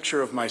back a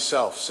picture of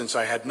myself since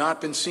I had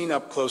not been seen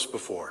up close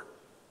before.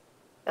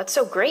 That's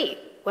so great.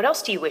 What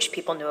else do you wish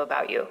people knew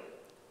about you?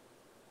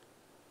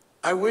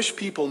 I wish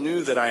people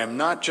knew that I am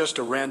not just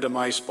a random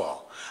ice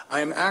ball.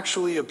 I am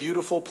actually a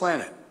beautiful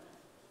planet.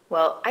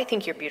 Well, I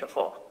think you're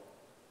beautiful.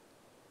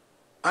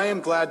 I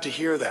am glad to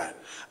hear that.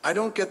 I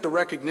don't get the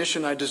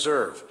recognition I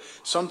deserve.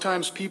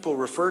 Sometimes people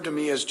refer to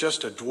me as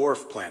just a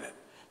dwarf planet.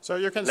 So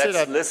you can see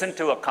that listen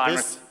to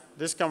a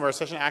this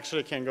conversation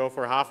actually can go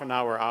for half an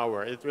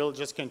hour. It will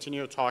just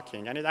continue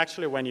talking. And it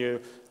actually, when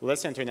you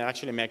listen to it, it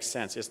actually makes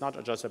sense. It's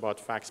not just about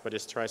facts, but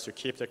it tries to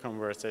keep the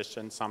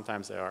conversation.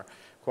 Sometimes they are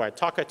quite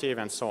talkative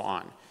and so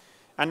on.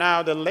 And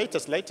now the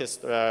latest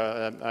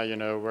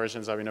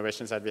versions of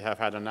innovations that we have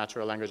had on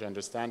natural language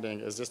understanding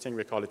is this thing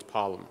we call it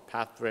PALM,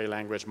 Pathway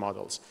Language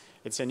Models.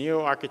 It's a new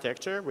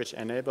architecture which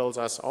enables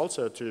us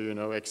also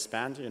to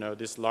expand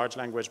these large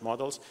language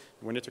models.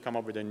 We need to come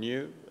up with a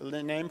new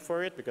name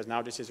for it because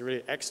now this is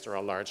really extra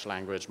large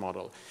language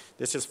model.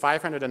 This is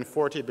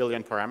 540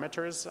 billion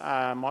parameters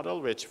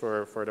model, which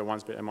for the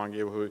ones among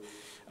you who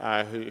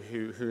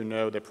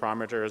know the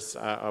parameters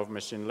of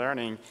machine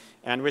learning,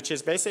 and which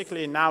is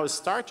basically now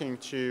starting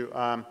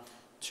to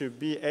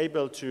be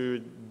able to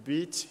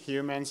beat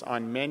humans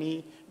on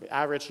many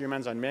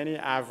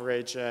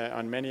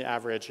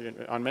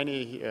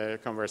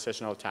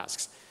conversational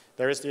tasks.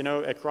 There is,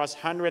 across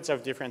hundreds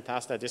of different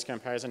tasks that this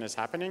comparison is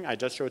happening. I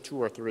just showed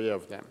 2 or 3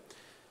 of them.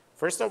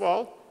 First of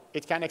all,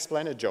 it can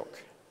explain a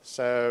joke.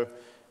 So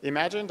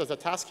imagine that the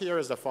task here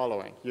is the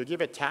following. You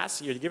give a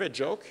task, you give a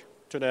joke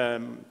to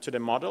the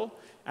model,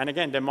 and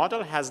again, the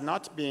model has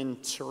not been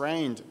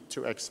trained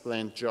to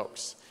explain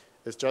jokes.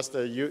 It's just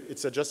a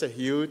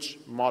huge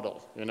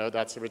model,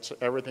 that's which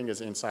everything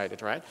is inside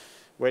it, right?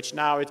 Which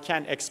now it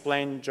can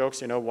explain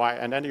jokes, why,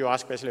 and then you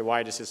ask basically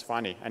why this is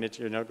funny, and it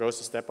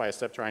goes step by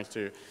step trying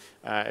to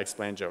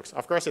explain jokes.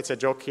 Of course, it's a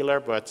joke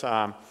killer, but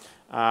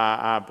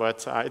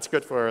it's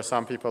good for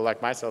some people like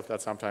myself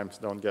that sometimes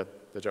don't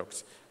get the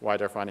jokes, why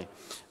they're funny.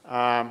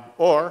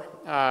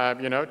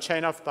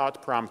 Chain of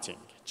thought prompting.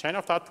 Chain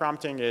of thought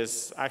prompting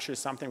is actually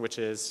something which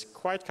is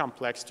quite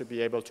complex to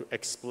be able to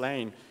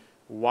explain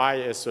why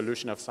a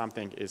solution of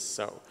something is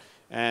so.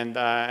 And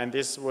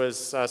this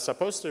was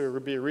supposed to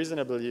be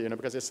reasonably,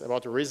 because it's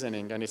about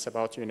reasoning and it's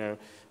about,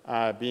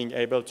 being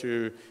able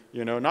to,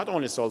 not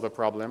only solve a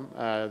problem,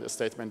 the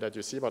statement that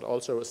you see, but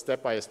also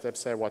step by step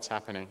say what's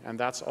happening. And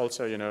that's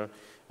also,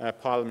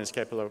 PALM is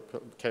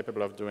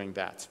capable of doing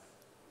that.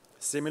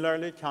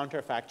 Similarly,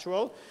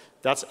 counterfactual,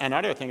 that's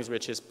another thing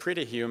which is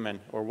pretty human,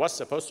 or was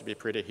supposed to be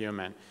pretty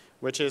human,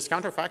 which is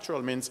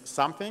counterfactual means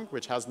something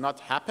which has not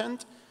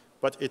happened,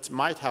 but it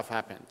might have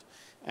happened.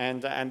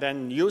 And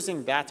then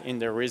using that in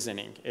the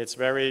reasoning. It's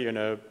very,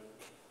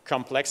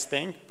 complex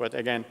thing, but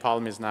again,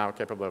 PALM is now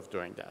capable of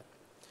doing that.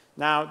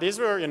 Now, these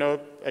were,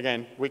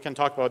 again, we can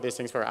talk about these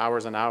things for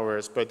hours and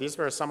hours, but these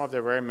were some of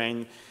the very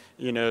main,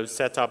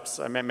 setups,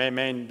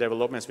 main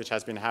developments which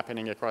has been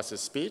happening across the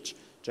speech.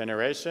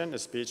 generation,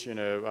 speech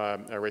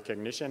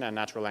recognition, and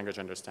natural language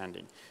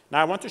understanding.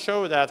 Now I want to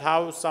show that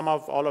how some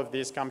of all of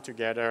these come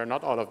together,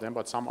 not all of them,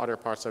 but some other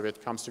parts of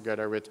it comes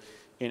together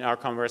in our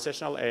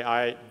conversational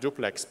AI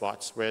duplex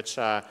bots,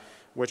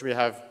 which we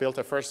have built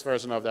a first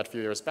version of that a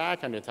few years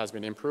back, and it has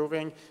been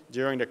improving.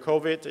 During the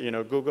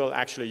COVID, Google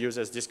actually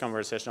uses this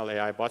conversational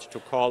AI bot to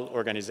call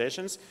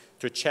organizations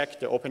to check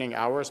the opening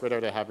hours, whether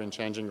they have been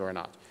changing or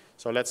not.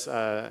 So let's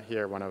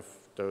hear one of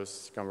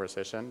those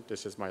conversations.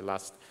 This is my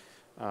last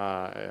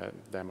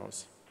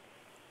demos.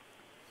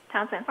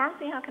 Townsend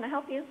Pharmacy, how can I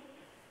help you?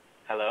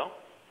 Hello?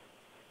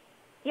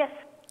 Yes.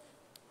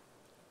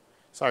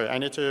 Sorry, I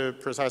need to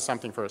precise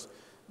something first.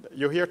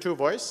 You hear two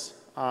voices,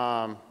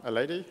 a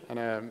lady and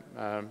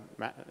a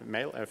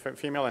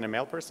female and a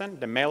male person.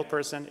 The male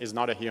person is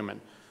not a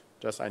human.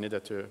 Just I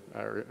needed to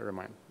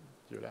remind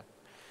you that.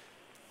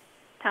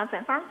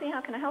 Townsend Pharmacy,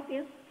 how can I help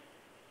you?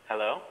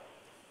 Hello?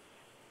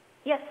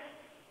 Yes.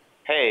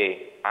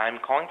 Hey, I'm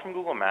calling from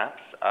Google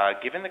Maps.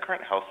 Given the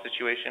current health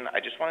situation, I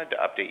just wanted to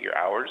update your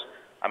hours.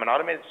 I'm an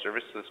automated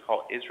service, so this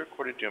call is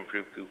recorded to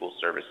improve Google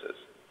services.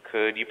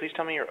 Could you please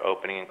tell me your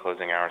opening and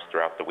closing hours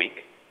throughout the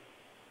week?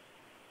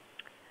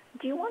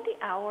 Do you want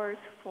the hours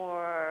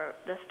for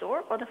the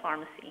store or the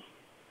pharmacy?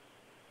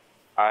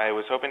 I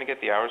was hoping to get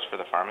the hours for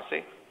the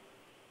pharmacy.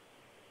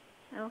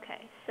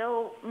 Okay,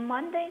 so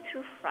Monday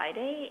through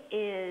Friday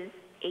is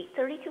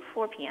 8:30 to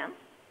 4 p.m.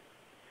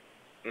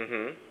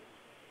 Mm-hmm.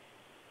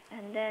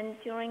 And then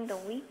during the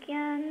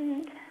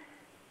weekend,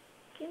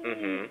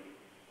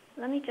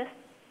 let me just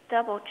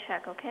double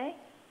check, okay?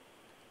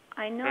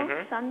 I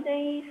know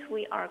Sundays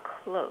we are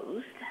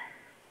closed.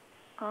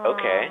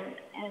 Okay.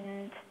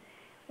 And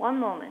one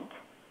moment.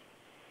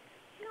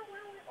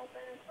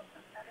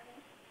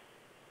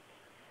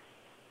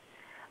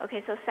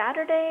 Okay, so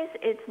Saturdays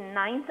it's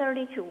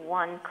 9:30 to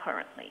 1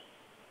 currently.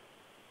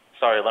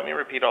 Sorry, let me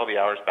repeat all the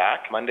hours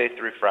back. Monday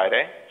through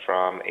Friday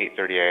from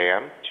 8:30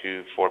 a.m.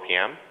 to 4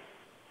 p.m.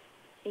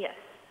 Yes.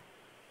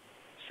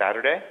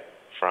 Saturday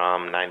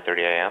from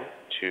 9:30 a.m.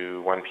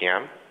 to 1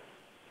 p.m.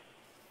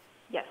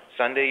 Yes.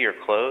 Sunday you're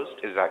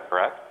closed, is that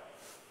correct?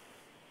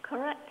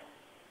 Correct.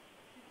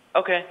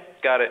 Okay,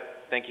 got it.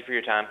 Thank you for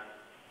your time.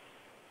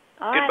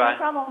 All right, Goodbye. no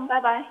problem.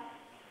 Bye-bye.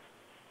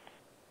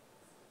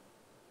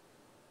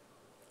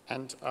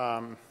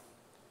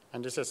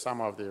 And this is some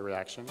of the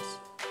reactions.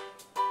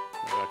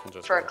 Maybe I can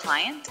just For a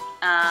client,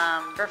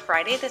 for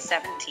Friday the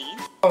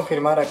 17th.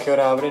 Confirmar a qué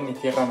hora abren y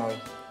cierran hoy.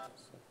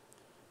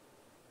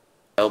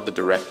 The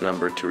direct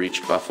number to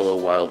reach Buffalo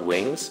Wild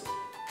Wings.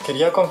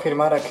 Quería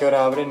confirmar a qué hora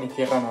abren y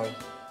cierran hoy.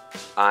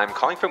 I'm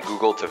calling from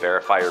Google to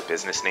verify your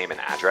business name and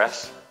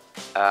address.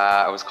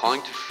 I was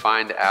calling to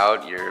find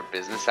out your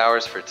business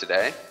hours for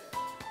today.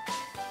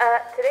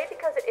 Today,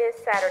 because it is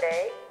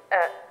Saturday,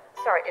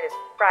 sorry, it is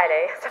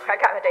Friday. Sorry, I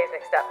got my days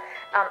mixed up.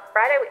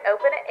 Friday we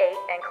open at 8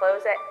 and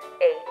close at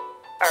 8,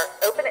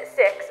 or open at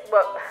 6.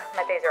 Well,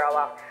 my days are all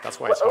off. That's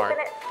why it's hard.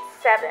 Open at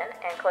 7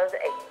 and close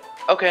at 8.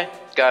 Okay,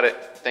 got it.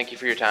 Thank you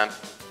for your time.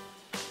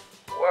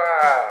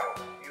 Wow,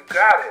 you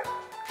got it.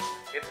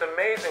 It's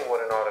amazing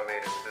what an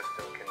automated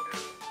system can do.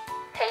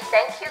 Hey,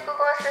 thank you,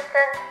 Google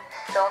Assistant.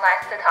 So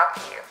nice to talk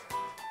to you.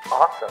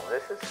 Awesome.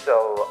 This is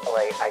so,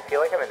 I feel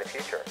like I'm in the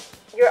future.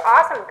 You're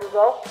awesome,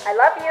 Google. I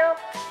love you.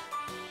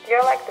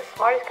 You're like the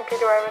smartest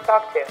computer I ever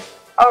talked to.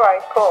 All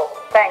right, cool.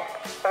 Thanks.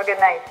 Have a good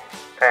night.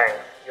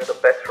 Thanks. You're the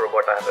best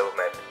robot I've ever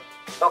met.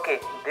 Okay,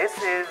 this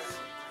is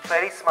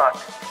very smart.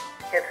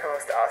 You're the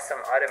most awesome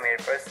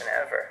automated person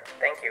ever.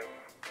 Thank you.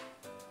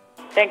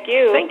 Thank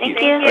you. Thank you.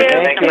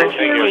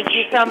 Thank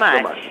you so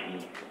much.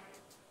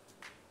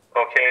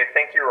 Okay,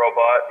 thank you,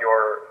 robot.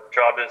 Your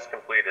job is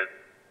completed.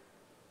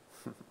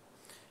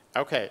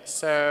 Okay,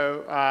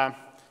 so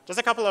just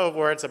a couple of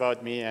words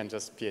about me and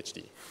just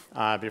PhD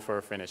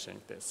before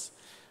finishing this.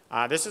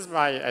 This is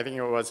I think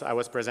I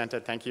was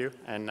presented, thank you,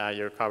 and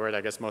you covered,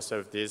 I guess, most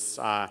of this.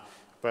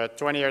 But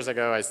 20 years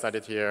ago, I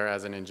studied here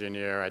as an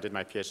engineer. I did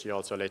my PhD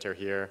also later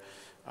here,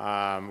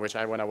 which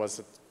when I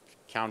was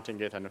counting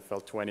it and it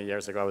felt 20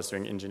 years ago I was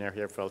doing engineer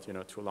here, felt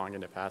too long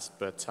in the past.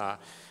 But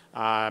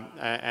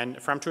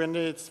and from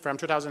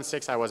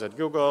 2006 I was at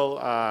Google,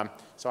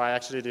 so I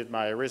actually did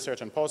my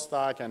research and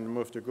postdoc and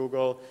moved to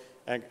Google.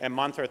 A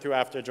month or two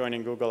after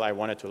joining Google, I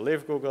wanted to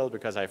leave Google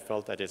because I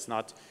felt that it's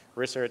not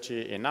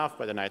researchy enough.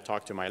 But then I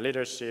talked to my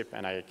leadership,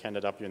 and I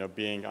ended up,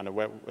 being on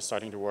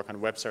starting to work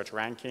on web search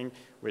ranking,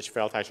 which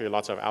felt actually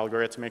lots of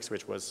algorithmics,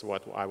 which was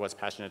what I was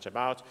passionate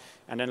about.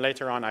 And then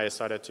later on, I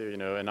started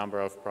to, a number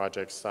of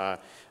projects,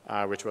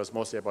 which was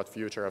mostly about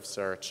future of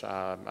search,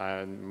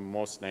 and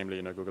most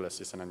namely, Google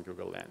Assistant and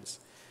Google Lens.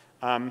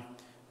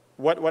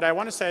 What I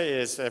want to say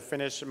is,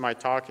 finish my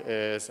talk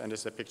is, and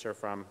this is a picture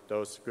from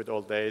those good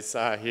old days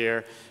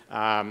here.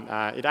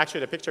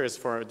 The picture is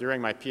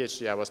during my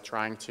PhD. I was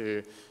trying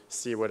to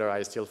see whether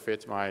I still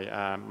fit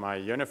my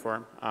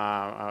uniform,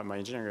 my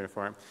engineering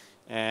uniform.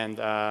 And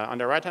on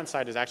the right-hand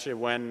side is actually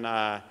when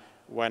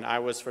I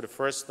was for the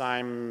first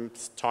time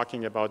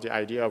talking about the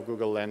idea of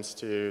Google Lens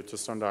to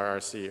Sundar, our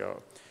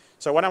CEO.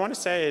 So what I want to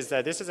say is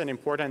that this is an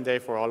important day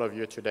for all of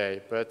you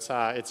today, but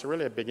it's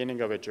really a beginning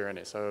of a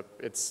journey. So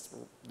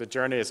the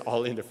journey is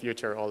all in the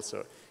future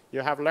also. You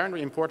have learned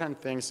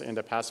important things in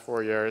the past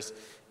 4 years,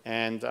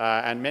 and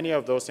many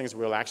of those things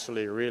will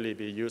actually really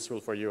be useful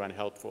for you and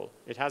helpful.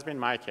 It has been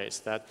my case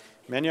that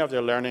many of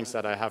the learnings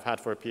that I have had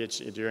for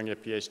PhD, during a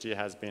PhD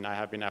I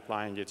have been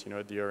applying it,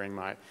 during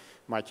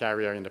my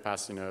career in the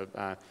past,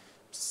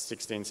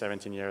 16,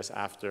 17 years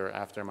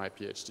after my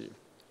PhD.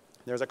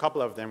 There's a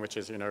couple of them which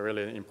is,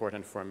 really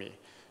important for me.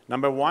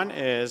 Number one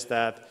is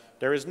that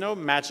there is no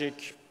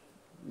magic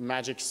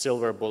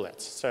silver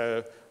bullet.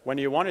 So when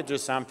you want to do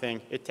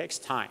something, it takes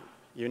time.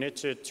 You need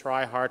to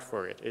try hard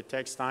for it. It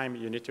takes time.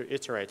 You need to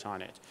iterate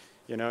on it.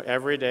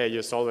 Every day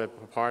you solve a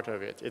part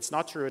of it. It's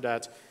not true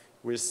that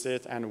we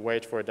sit and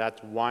wait for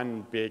that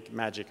one big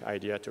magic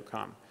idea to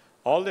come.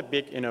 All the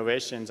big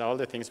innovations, all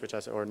the things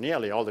or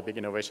nearly all the big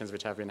innovations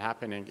which have been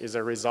happening is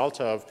a result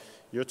of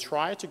you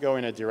try to go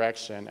in a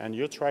direction and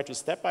you try to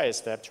step by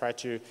step, try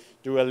to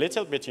do a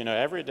little bit,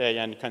 every day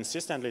and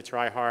consistently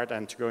try hard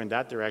and to go in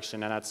that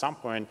direction. And at some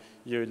point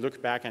you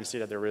look back and see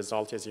that the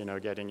result is, you're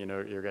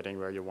getting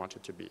where you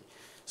wanted to be.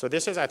 So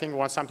this is, I think,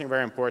 something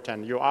very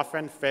important. You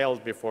often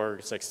failed before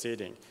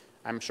succeeding.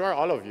 I'm sure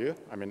all of you,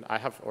 I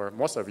have, or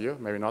most of you,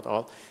 maybe not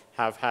all,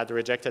 have had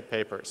rejected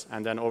papers.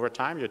 And then over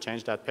time, you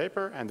change that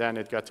paper, and then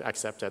it got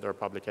accepted or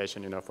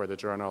publication, for the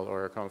journal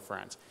or a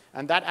conference.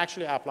 And that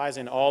actually applies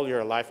in all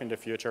your life in the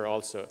future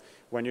also.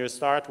 When you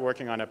start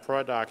working on a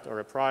product or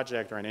a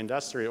project or an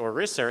industry or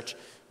research,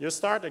 you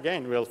start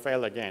again, will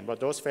fail again.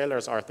 But those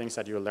failures are things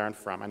that you learn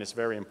from, and it's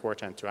very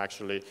important to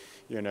actually,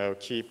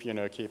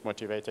 keep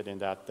motivated in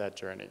that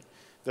journey.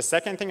 The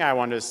second thing I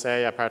want to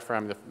say, apart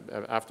from the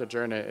after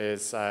journey,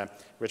 is,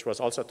 which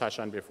was also touched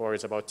on before,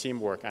 is about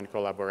teamwork and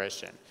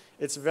collaboration.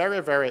 It's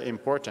very, very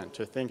important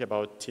to think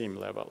about team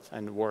levels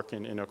and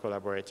working,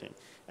 collaborating.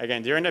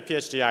 Again, during the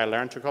PhD, I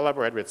learned to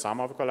collaborate with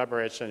some of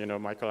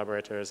collaboration, my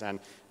collaborators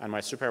and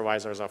my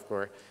supervisors, of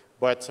course.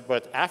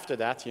 But after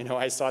that,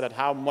 I saw that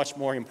how much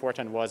more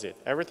important was it.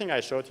 Everything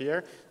I showed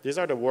here, these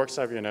are the works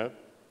of,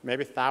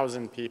 maybe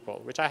 1,000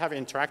 people, which I have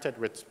interacted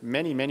with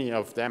many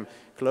of them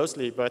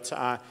closely,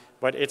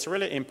 but it's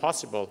really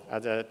impossible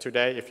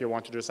today if you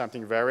want to do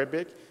something very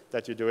big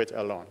that you do it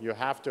alone. You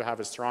have to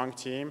have a strong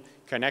team,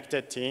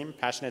 connected team,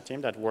 passionate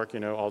team that work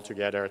all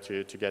together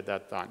to get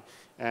that done.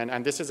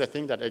 And this is a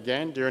thing that,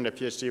 again, during the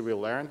PhD we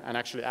learn, and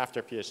actually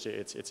after PhD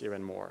it's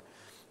even more.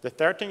 The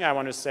third thing I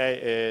want to say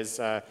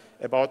is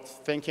about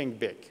thinking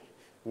big.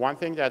 One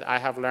thing that I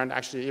have learned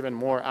actually even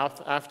more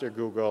after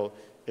Google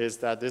is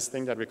that this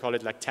thing that we call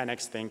it like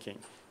 10x thinking.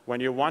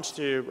 When you want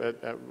to,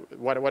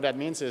 what that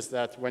means is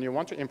that when you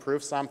want to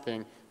improve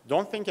something,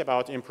 don't think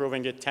about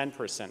improving it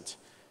 10%.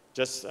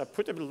 Just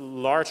put a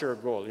larger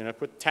goal,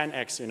 put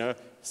 10x,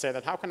 say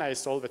that how can I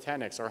solve a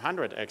 10x or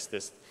 100x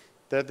this?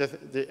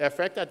 The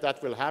effect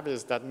that will have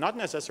is that not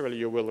necessarily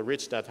you will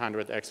reach that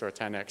 100x or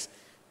 10x,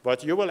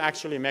 but you will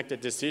actually make the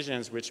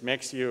decisions which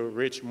makes you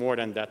reach more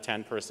than that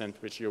 10%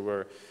 which you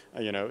were,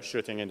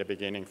 shooting in the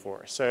beginning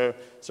for. So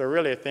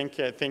really think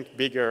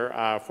bigger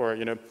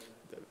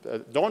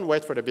don't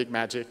wait for the big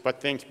magic, but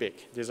think big.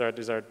 These are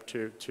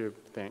two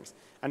things.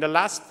 And the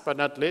last but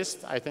not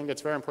least, I think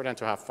it's very important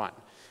to have fun.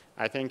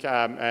 I think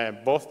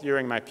both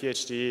during my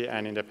PhD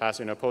and in the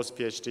past,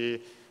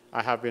 post-PhD,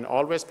 I have been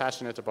always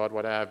passionate about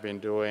what I have been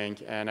doing,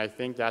 and I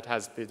think that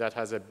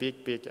has a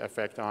big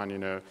effect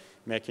on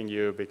making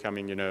you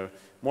becoming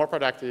more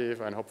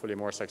productive and hopefully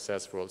more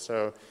successful.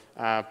 So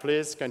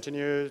please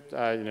continue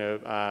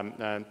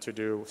to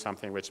do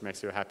something which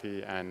makes you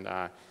happy and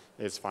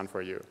is fun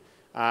for you.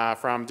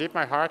 From deep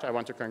my heart, I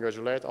want to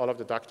congratulate all of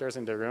the doctors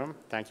in the room.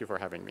 Thank you for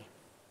having me.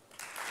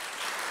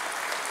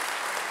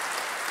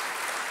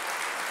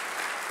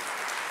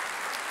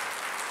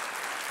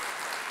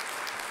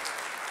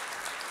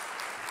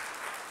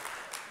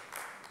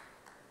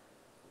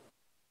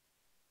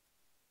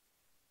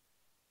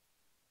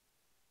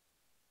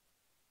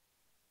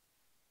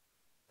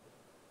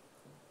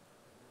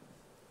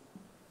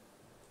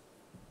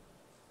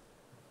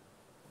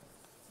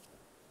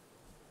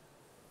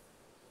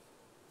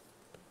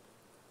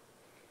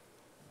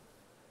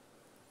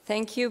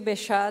 Thank you,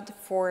 Behshad,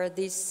 for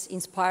this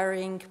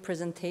inspiring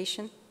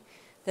presentation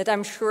that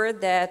I'm sure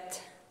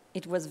that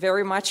it was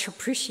very much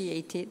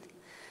appreciated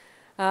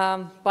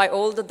by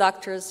all the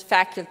doctors,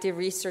 faculty,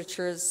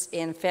 researchers,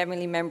 and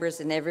family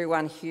members, and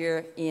everyone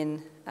here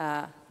in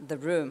the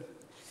room.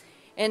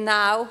 And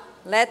now,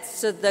 let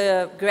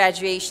the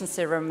graduation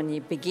ceremony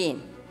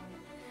begin.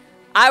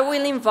 I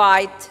will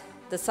invite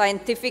the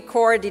scientific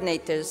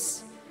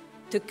coordinators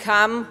to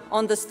come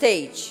on the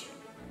stage.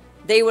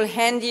 They will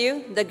hand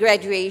you the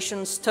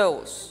graduation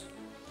stoles.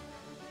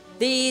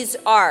 These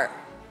are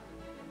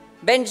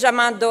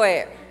Benjamin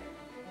Doer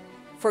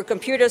for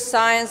computer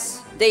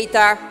science,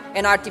 data,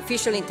 and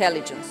artificial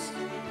intelligence.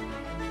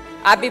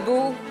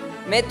 Abibou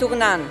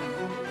Metournan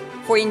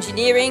for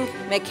engineering,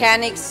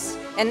 mechanics,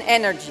 and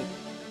energy.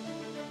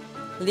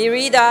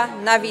 Lirida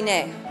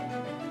Navine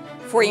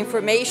for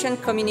information,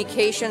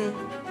 communication,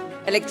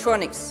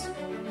 electronics.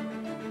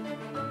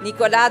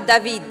 Nicolas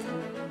David.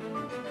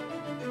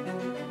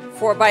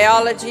 For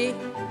biology,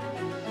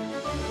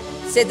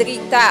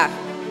 Cédric Tard.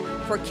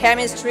 For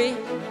chemistry,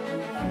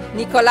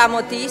 Nicolas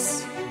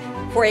Motis.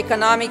 For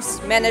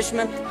economics,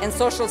 management, and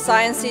social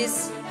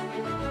sciences,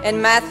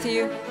 and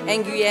Matthew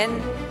Nguyen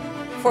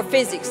for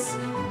physics.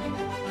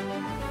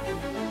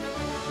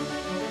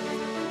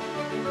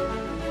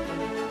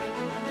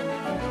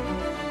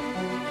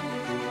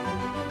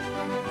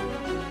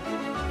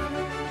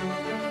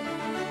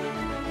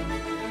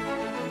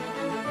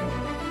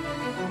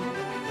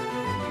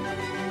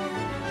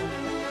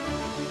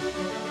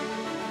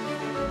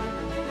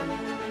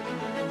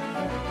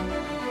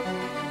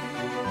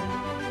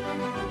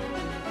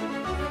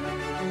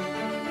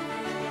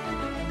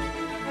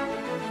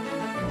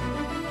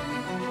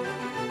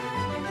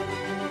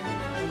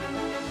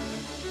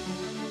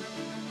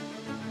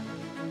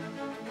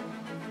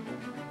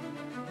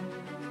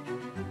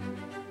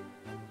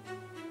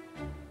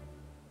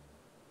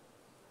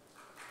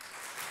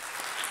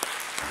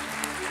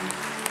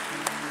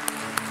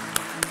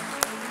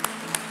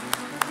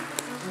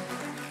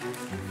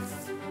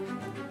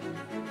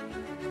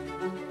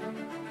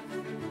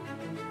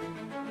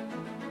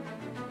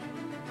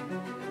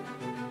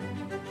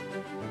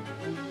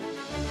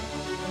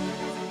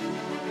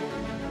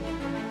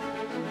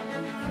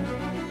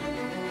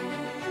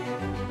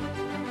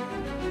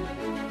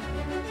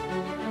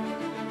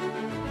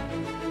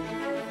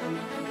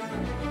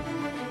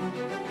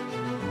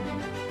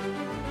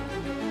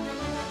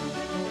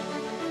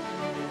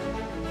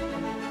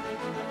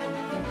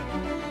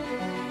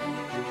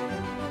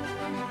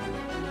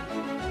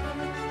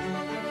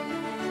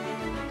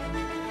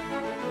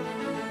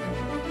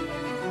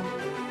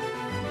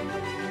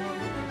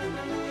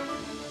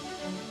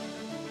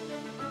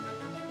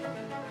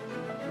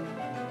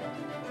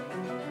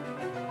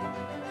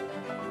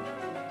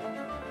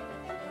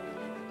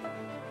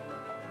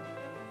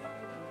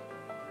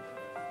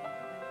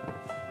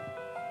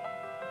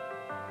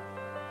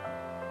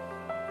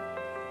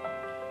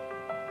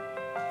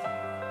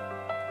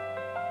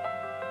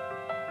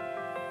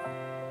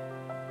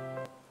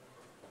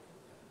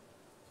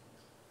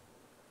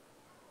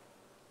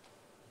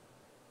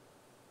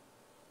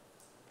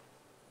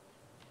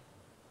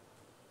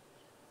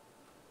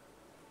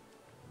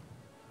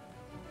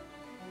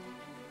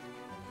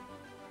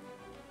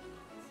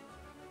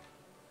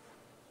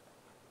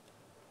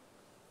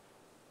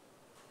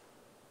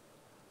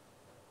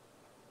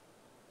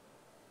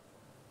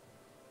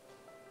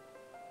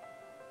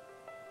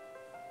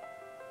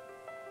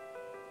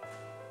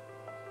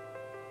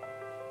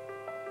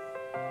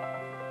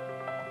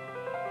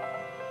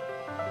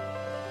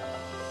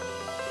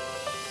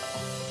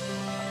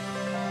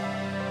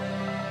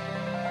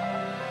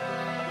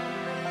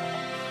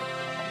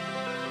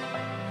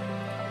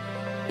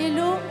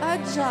 Hello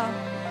Adja,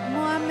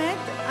 Mohamed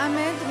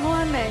Ahmed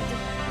Mohamed,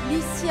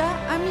 Licia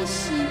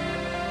Amichi,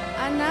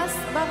 Anas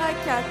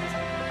Barakat,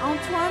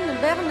 Antoine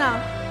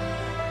Bernard.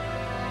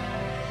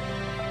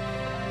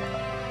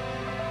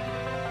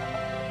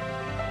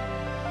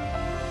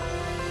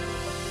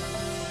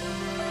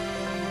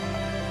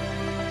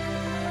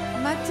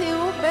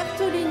 Matteo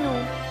Bertolino,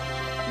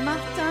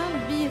 Martin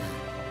Bir,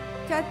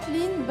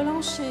 Kathleen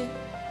Blanchet,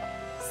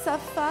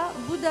 Safa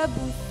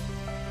Boudabou,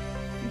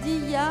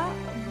 Dia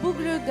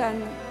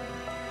Bouglegan.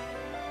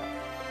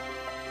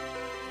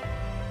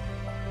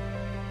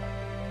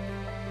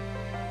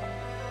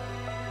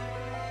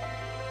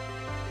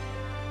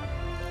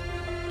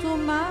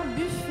 Thomas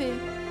Buffet,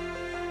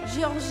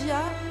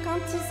 Georgia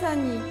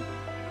Cantisani,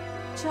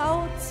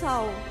 Chao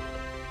Tsao,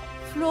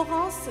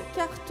 Florence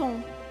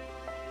Carton,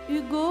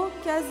 Hugo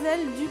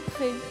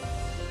Cazel-Dupré.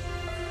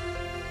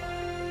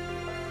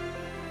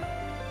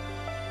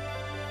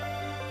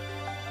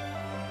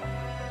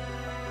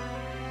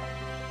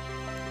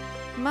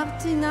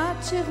 Martina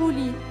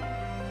Cherouli,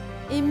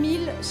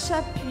 Émile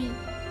Chapuis,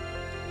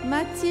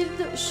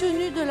 Mathilde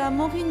Chenu de la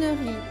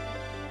Morinerie,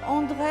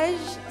 Andrej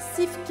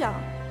Sivka,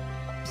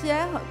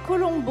 Pierre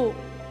Colombo.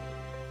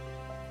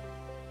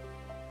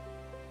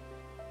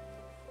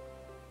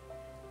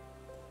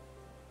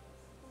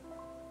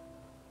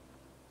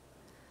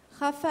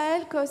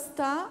 Raphaël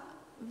Costa,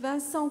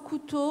 Vincent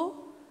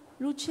Couteau,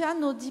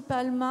 Luciano Di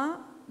Palma,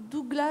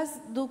 Douglas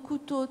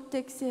Dokuto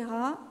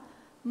Texera,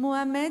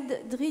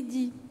 Mohamed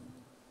Dridi.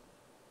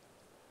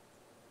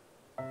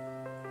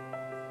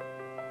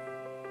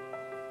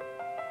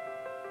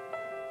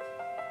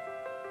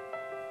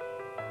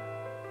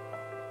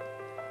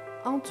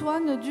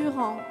 Antoine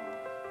Durand,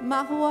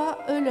 Marois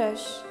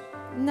Eulech,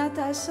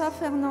 Natacha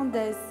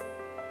Fernandez,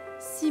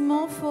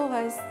 Simon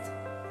Forest,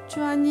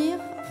 Tuanir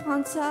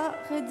Franza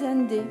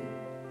Redende.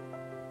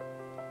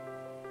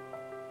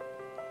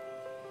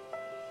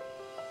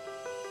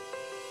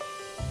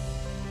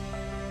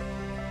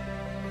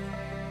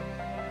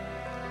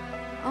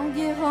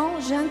 Enguerrand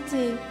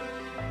Ginté,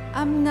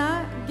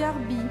 Amna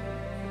Garbi,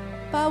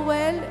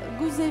 Pawel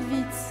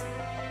Gouzevitz,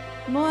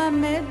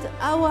 Mohamed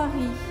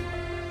Awari,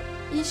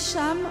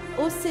 Hicham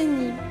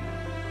Hosseini.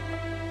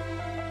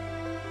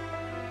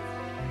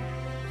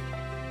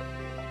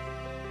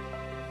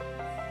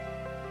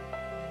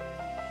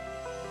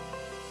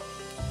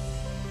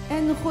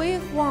 Henry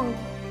Huang,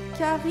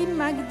 Karim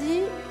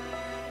Magdi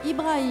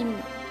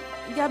Ibrahim,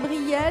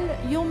 Gabriel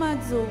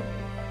Yomazo,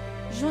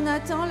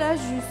 Jonathan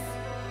Lajus,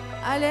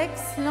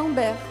 Alex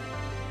Lambert.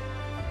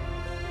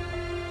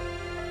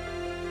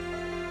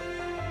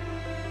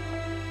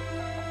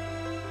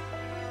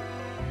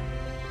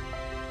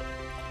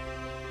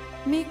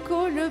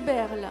 Meko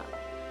Leberle,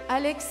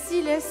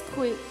 Alexis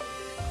Lescoué,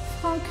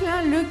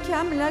 Franklin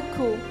Lecam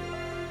Laco,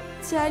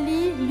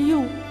 Tiali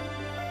Liu,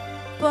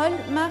 Paul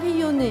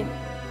Marionnet.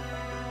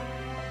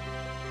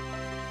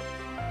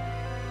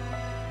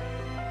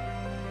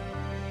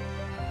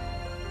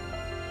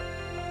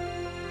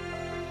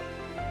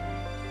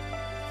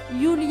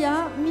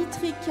 Yulia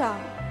Mitrika,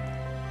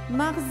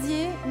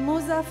 Marzier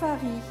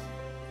Mozafari,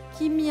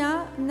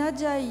 Kimia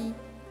Nadjaï,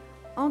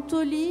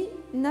 Antoli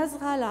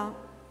Nasrallah,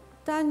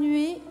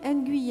 Tanue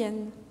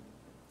Nguyen.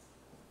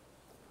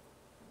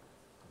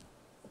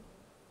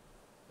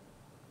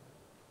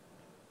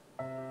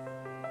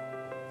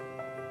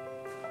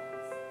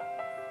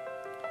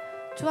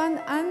 Tuan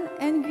An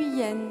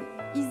Nguyen,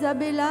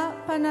 Isabella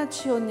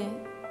Panaccione,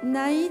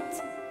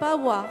 Naït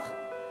Pawar,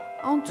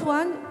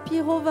 Antoine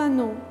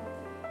Pirovano,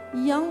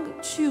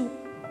 Yang Chu.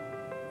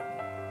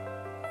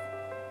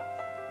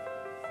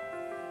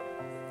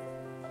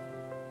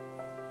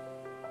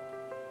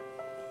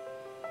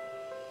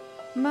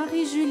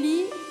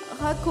 Marie-Julie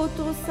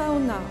Rakoto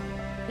Sauna,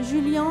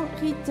 Julien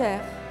Ritter,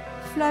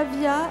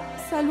 Flavia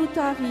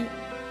Salutari,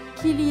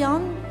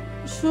 Kilian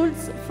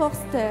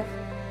Schulz-Forster,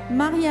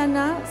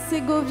 Mariana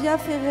Segovia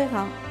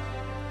Ferreira.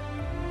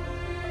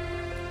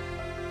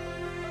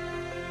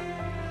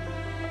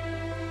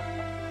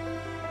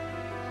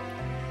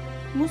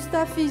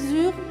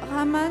 Mustafizur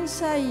Rahman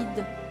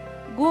Saïd,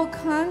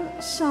 Gokran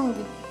Chang,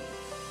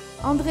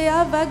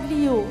 Andrea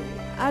Vaglio,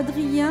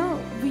 Adrien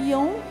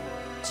Vion,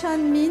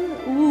 Chanmin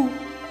Wu.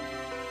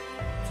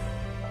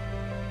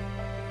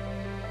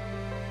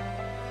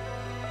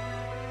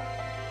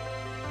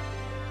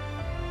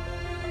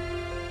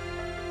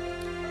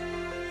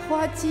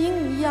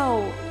 Huating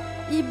Yao,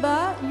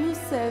 Iba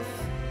Youssef,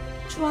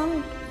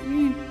 Chuang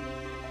Yu,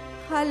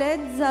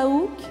 Khaled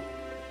Zaouk,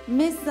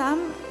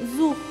 Messam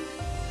Zouk.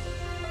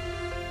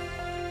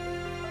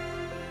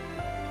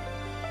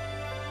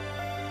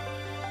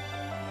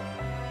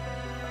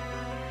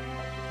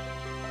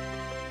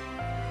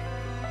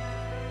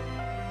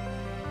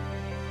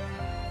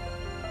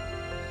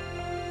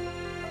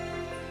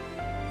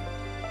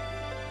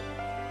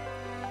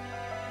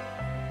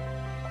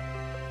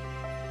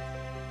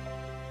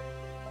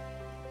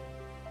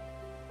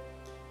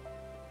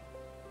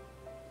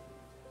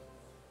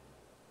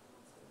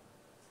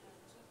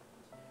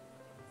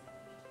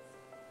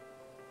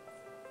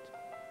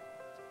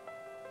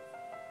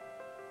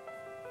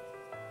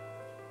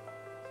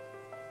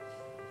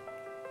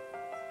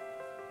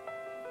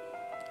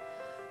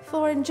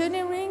 For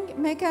Engineering,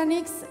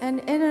 Mechanics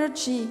and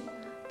Energy,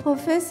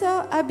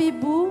 Professor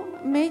Abibou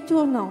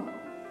Meitournan.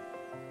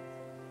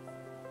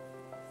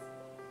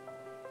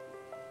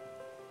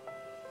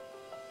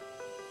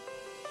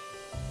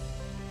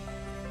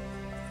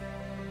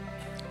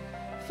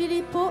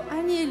 Filippo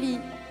Agnelli,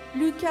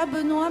 Lucas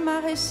Benoît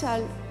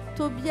Maréchal,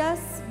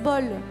 Tobias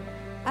Boll,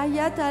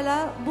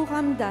 Ayatollah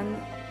Bouramdan,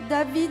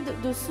 David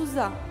de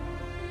Souza.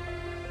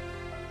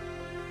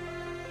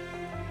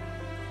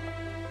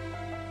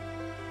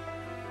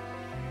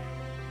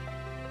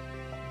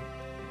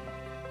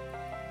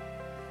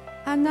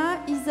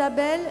 Anna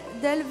Isabelle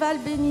Delval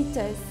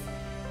Benitez,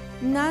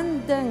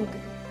 Nan Deng,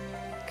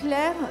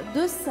 Claire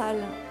De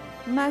Salle,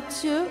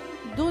 Mathieu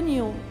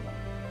Dognon,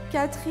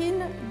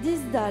 Catherine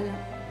Disdal.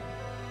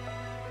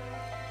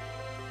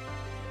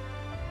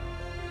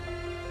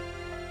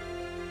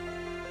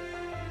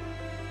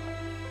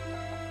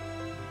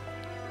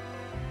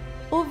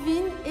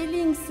 Ovin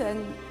Ellingsen,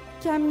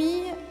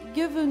 Camille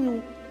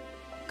Guevenou,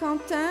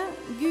 Quentin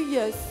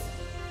Guyeux,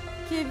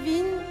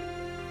 Kevin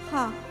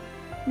Ha,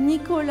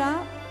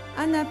 Nicolas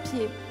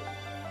Anapier.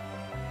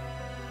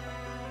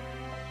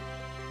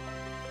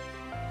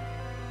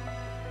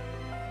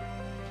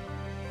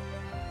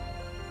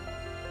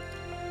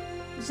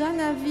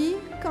 Janavi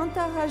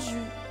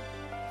Cantaraju,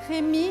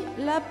 Rémi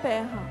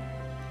Lapère,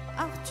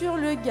 Arthur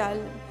Le Gall,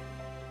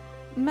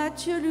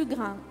 Mathieu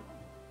Lugrin,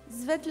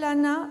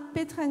 Svetlana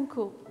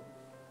Petrenko.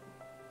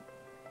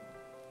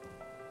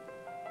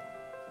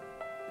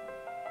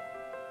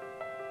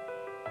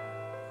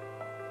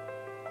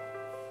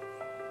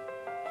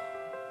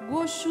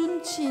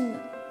 Guoshun Chin,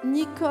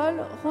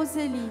 Nicole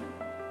Roselli,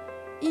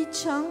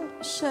 Yichang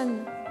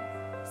Shen,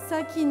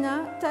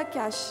 Sakina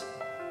Takash,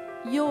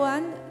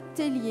 Johan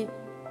Tellier.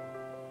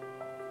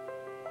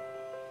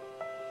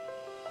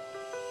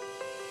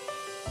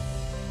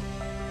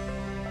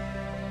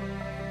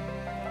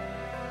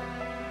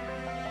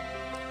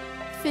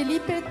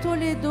 Felipe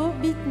Toledo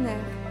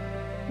Bittner,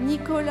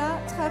 Nicolas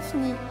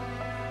Trafny,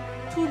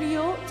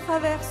 Tullio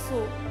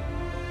Traverso,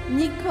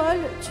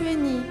 Nicole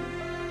Tueni,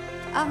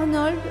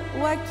 Arnold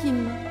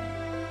Wakim.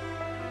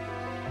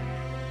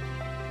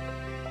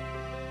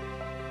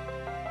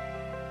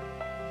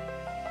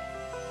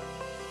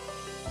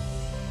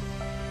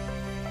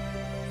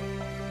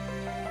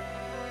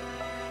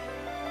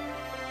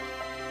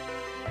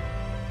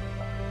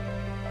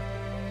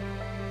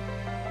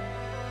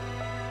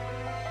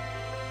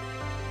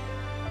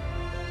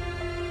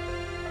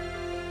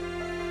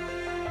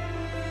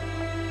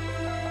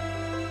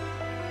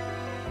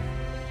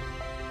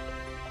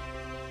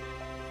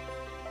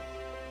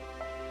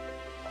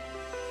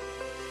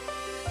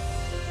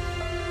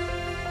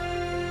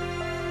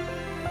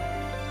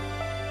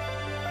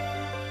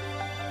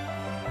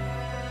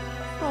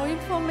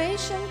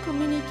 Information,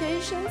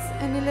 Communications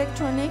and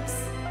Electronics,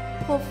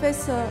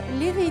 Professor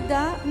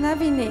Lyrida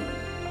Navinet.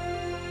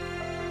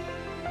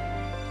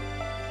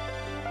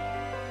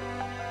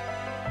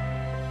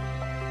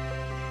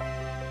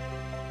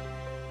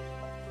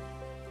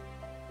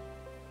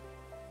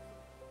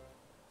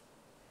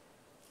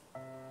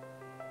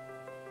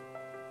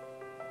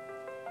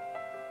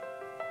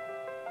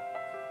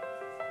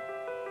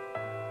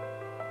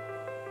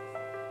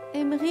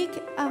 Emeric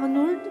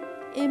Arnould,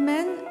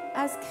 Emen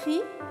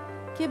Askri,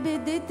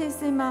 Kebede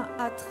Tezema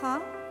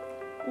Atra,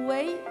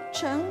 Wei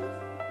Cheng,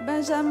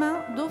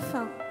 Benjamin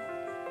Dauphin.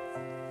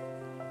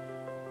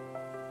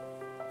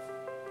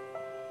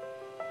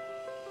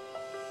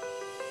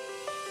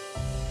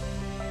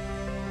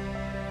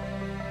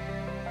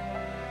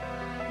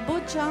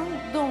 Bojang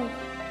Dong,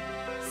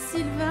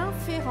 Sylvain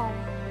Ferrand,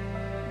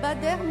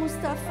 Bader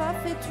Mustafa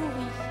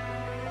Fetouri,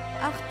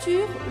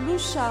 Arthur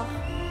Louchard,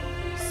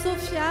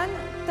 Sofiane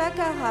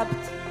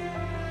Takarabt.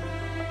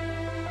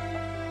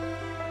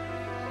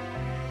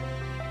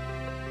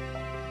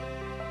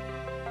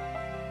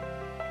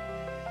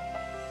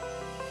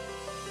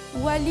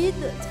 Walid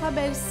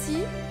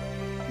Trabelsi,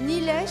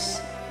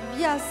 Nilesh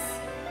Bias,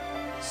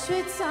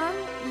 Xuetsan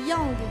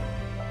Yang,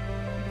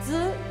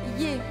 Zi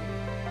Ye.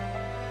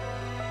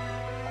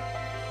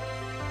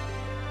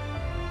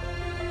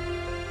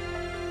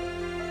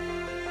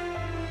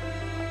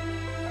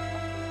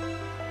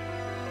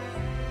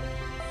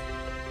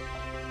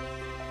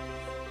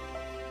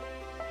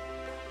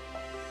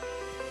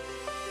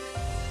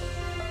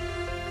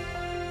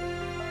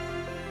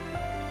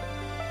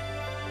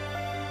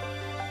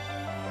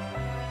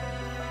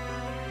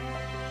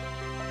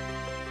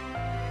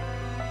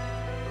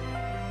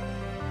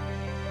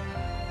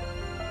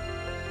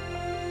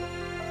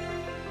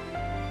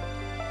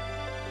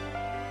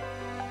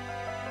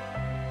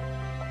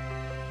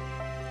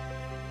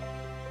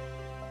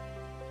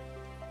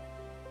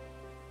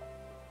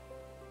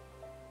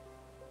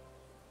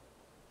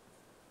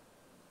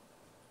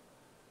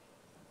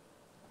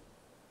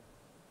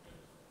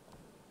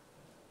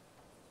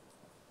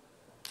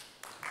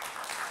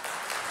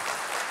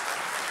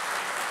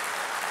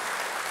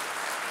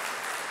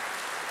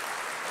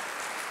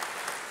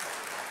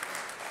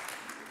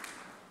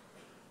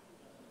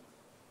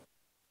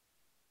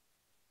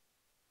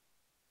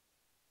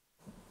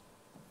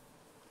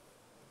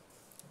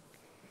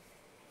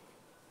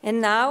 And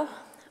now,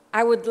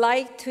 I would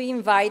like to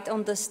invite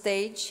on the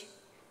stage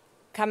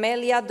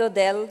Camélia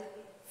Dodel,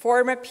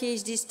 former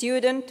PhD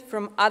student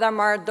from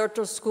Adamar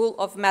Doctoral School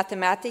of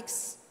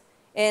Mathematics,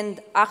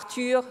 and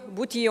Arthur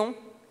Boutillon,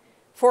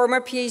 former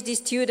PhD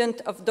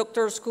student of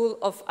Doctoral School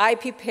of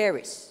IP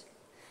Paris.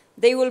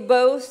 They will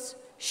both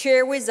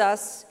share with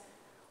us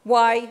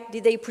why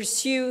did they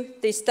pursue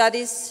their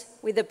studies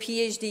with a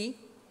PhD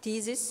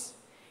thesis,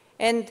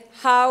 and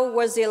how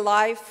was their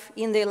life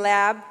in the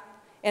lab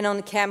and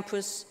on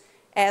campus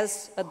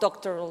as a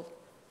doctoral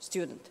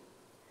student.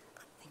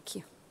 Thank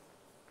you.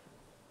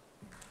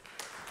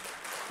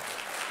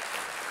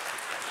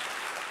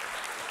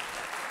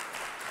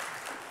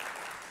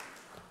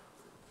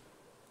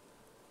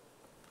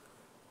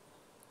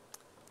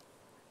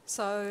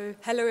 So,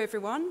 hello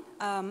everyone.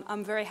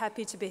 I'm very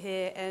happy to be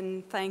here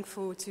and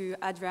thankful to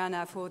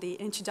Adriana for the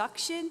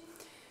introduction.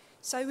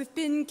 So we've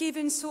been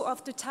given sort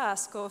of the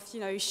task of,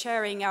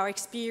 sharing our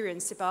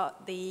experience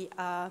about the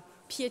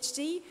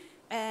PhD,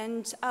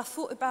 and I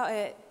thought about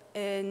it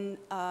in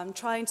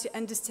trying to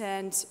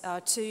understand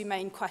two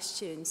main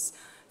questions.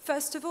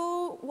 First of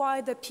all,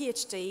 why the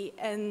PhD,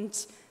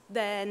 and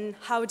then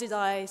how did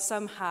I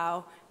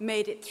somehow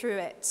made it through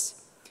it?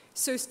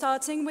 So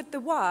starting with the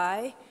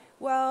why,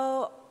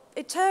 well,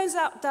 it turns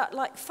out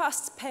that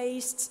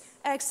fast-paced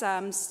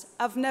exams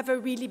have never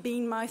really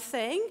been my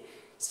thing.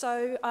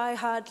 So I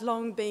had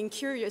long been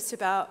curious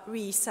about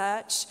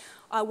research.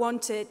 I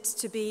wanted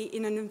to be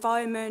in an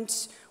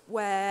environment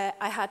where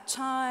I had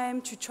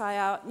time to try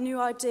out new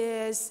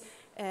ideas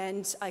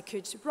and I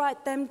could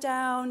write them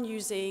down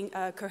using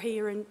a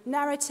coherent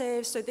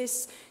narrative. So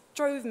this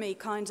drove me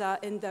kind of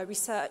in the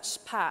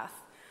research path.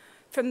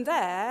 From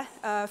there,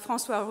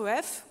 François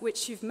Rueff,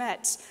 which you've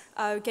met,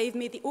 gave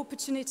me the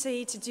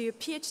opportunity to do a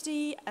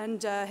PhD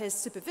under his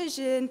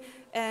supervision,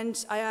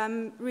 and I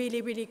am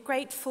really, really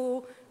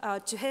grateful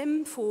to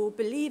him for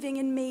believing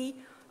in me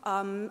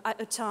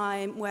at a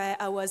time where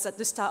I was at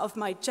the start of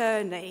my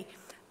journey.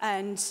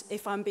 And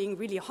if I'm being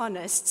really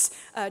honest,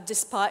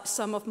 despite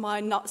some of my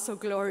not so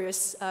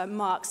glorious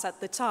marks at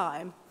the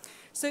time.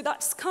 So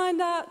that's kind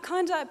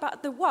of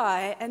about the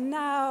why. And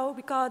now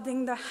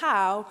regarding the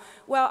how,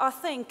 well, I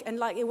think, and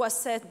like it was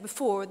said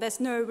before, there's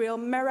no real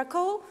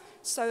miracle.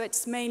 So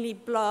it's mainly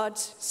blood,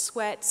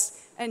 sweat,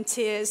 and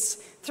tears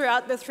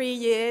throughout the 3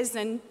 years.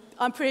 And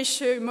I'm pretty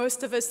sure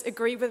most of us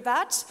agree with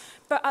that.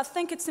 But I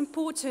think it's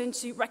important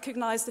to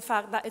recognize the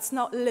fact that it's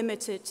not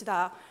limited to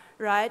that,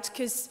 right?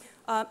 Because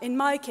In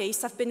my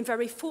case, I've been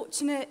very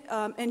fortunate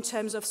in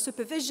terms of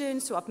supervision,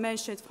 so I've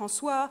mentioned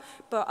François,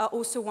 but I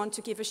also want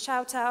to give a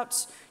shout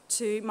out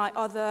to my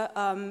other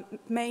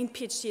main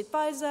PhD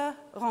advisor,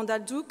 Randall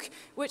Duc,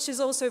 which is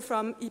also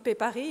from IP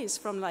Paris,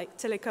 from like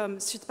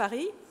Télécom Sud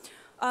Paris.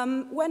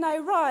 When I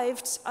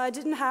arrived, I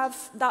didn't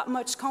have that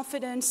much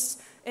confidence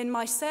in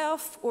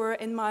myself or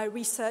in my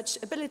research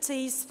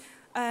abilities,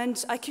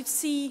 and I could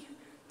see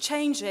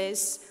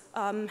changes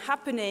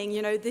happening,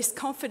 you know, this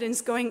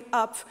confidence going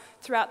up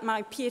throughout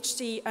my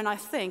PhD, and I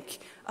think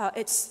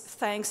it's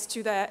thanks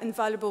to their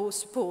invaluable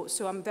support,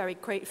 so I'm very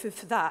grateful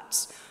for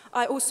that.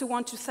 I also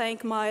want to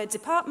thank my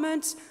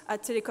department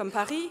at Télécom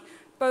Paris,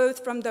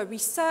 both from the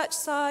research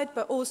side,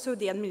 but also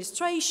the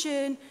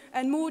administration,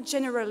 and more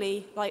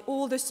generally, like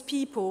all those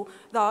people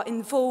that are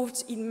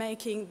involved in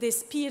making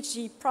this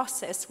PhD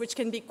process, which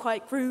can be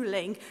quite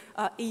grueling,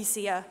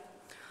 easier.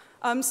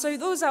 So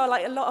those are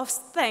like a lot of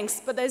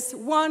thanks, but there's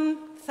one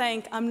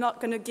thank I'm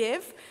not going to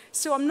give.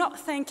 So I'm not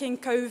thanking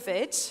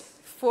COVID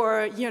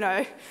for, you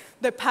know,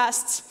 the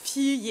past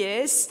few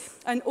years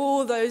and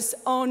all those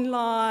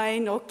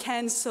online or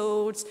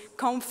cancelled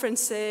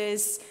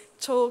conferences,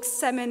 talks,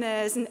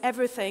 seminars, and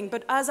everything.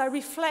 But as I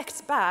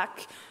reflect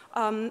back,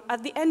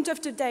 at the end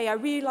of the day, I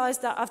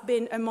realized that I've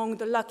been among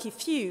the lucky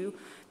few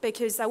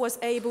because I was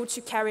able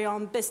to carry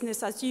on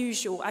business as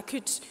usual. I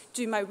could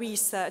do my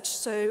research,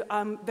 so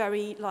I'm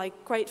very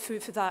grateful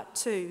for that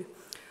too.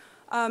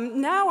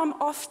 Now I'm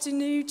off to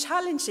new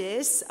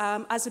challenges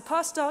as a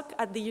postdoc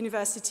at the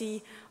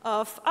University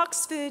of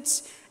Oxford,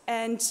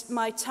 and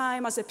my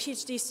time as a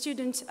PhD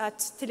student at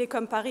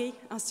Télécom Paris,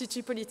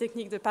 Institut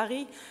Polytechnique de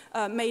Paris,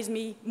 made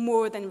me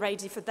more than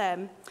ready for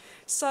them.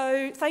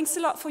 So thanks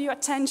a lot for your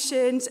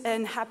attention,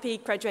 and happy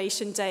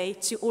graduation day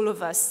to all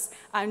of us.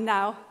 I'll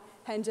now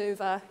hand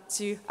over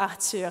to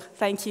Arthur.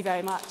 Thank you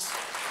very much.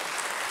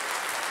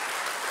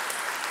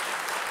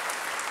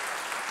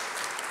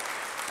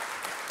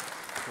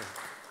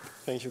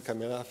 Thank you,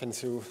 Camilla.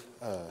 Thank you,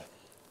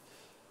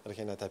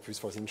 Adriana Tapus,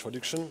 for the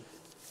introduction.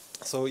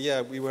 So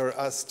yeah, we were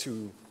asked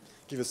to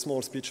give a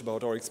small speech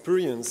about our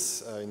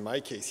experience, in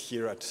my case,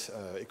 here at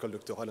Ecole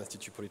Doctoral,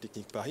 Institut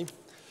Polytechnique Paris.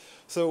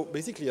 So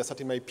basically, I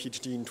started my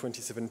PhD in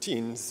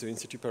 2017. The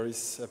Institut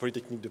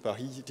Polytechnique de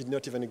Paris did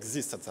not even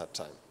exist at that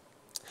time.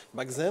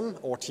 Back then,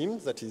 our team,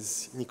 that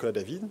is Nicolas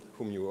David,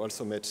 whom you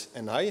also met,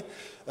 and I,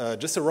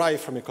 just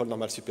arrived from École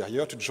Normale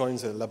Supérieure to join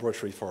the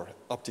Laboratory for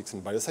Optics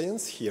and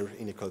Bioscience here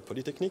in École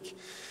Polytechnique.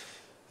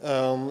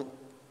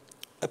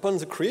 Upon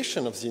the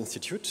creation of the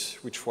institute,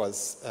 which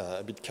was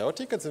a bit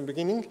chaotic at the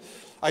beginning,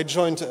 I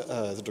joined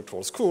the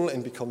doctoral school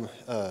and became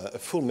a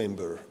full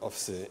member of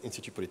the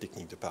Institut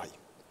Polytechnique de Paris.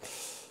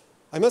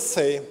 I must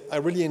say, I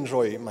really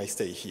enjoy my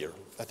stay here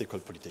at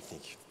École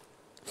Polytechnique.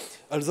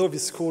 Although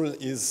this school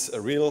is a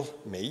real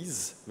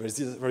maze,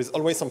 there is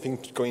always something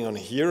going on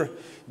here,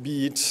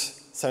 be it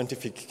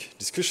scientific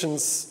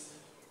discussions,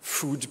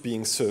 food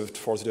being served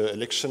for the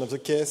election of the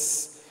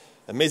case,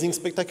 amazing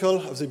spectacle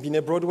of the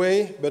Binet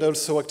Broadway, but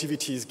also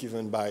activities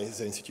given by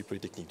the Institut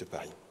Polytechnique de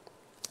Paris.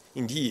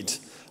 Indeed,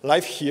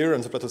 life here on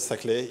the Plateau de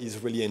Saclay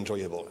is really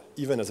enjoyable,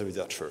 even as a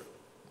researcher.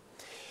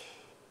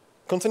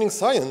 Concerning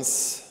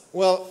science,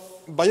 well,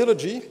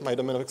 biology, my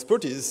domain of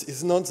expertise,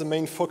 is not the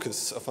main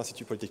focus of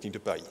Institut Polytechnique de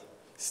Paris.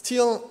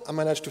 Still, I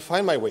managed to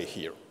find my way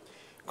here.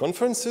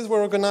 Conferences were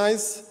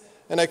organized,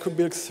 and I could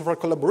build several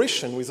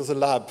collaborations with other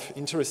labs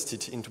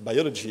interested into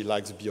biology,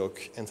 like the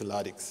BIOC and the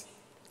LADIX.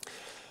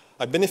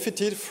 I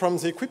benefited from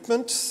the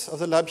equipment of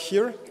the lab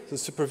here, the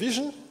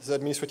supervision, the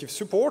administrative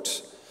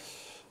support,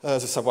 the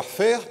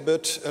savoir-faire,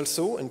 but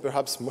also, and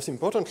perhaps most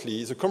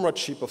importantly, the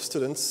comradeship of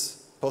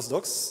students,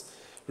 postdocs,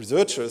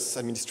 researchers,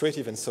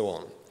 administrative, and so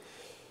on.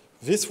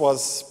 This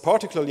was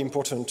particularly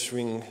important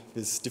during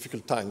these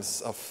difficult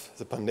times of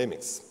the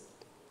pandemics.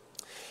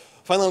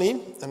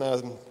 Finally, and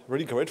I'm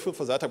really grateful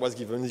for that, I was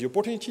given the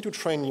opportunity to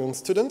train young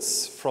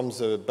students from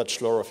the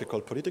Bachelor of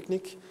Ecole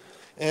Polytechnique.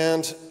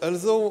 And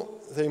although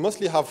they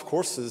mostly have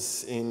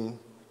courses in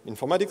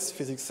informatics,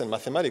 physics, and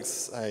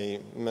mathematics,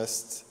 I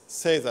must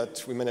say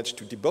that we managed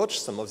to debauch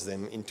some of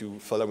them into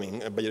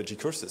following biology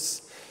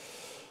courses.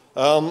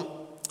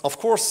 Of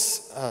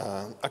course,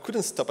 I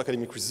couldn't stop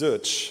academic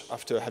research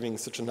after having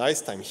such a nice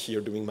time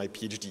here doing my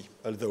PhD,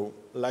 although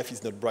life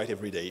is not bright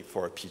every day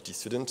for a PhD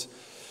student.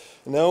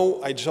 Now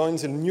I joined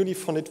the newly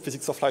founded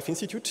Physics of Life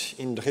Institute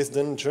in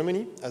Dresden,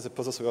 Germany, as a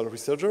postdoctoral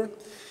researcher,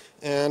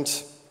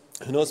 and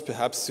who knows,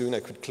 perhaps soon I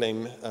could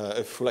claim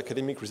a full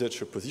academic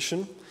researcher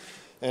position.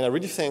 And I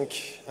really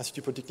thank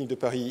Institut Polytechnique de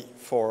Paris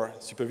for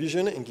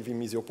supervision and giving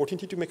me the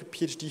opportunity to make a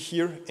PhD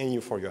here, and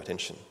you for your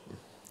attention.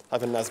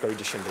 Have a nice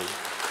graduation day.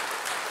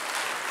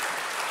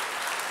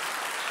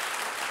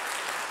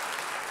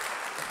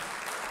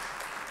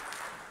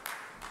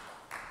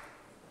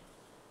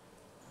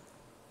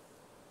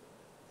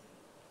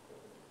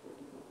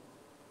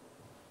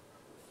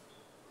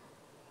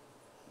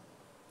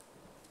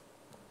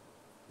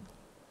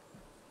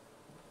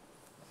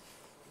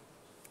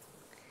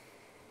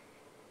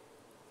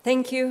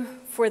 Thank you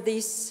for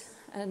this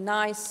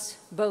nice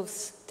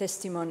both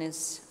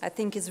testimonies. I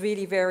think it's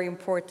really very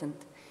important.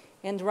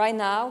 And right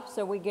now,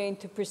 so we're going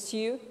to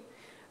pursue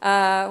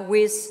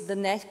with the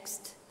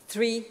next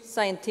 3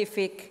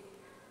 scientific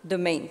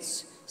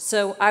domains.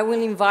 So I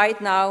will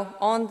invite now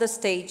on the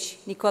stage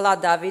Nicolas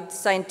David,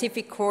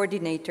 Scientific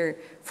Coordinator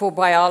for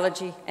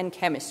Biology and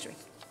Chemistry.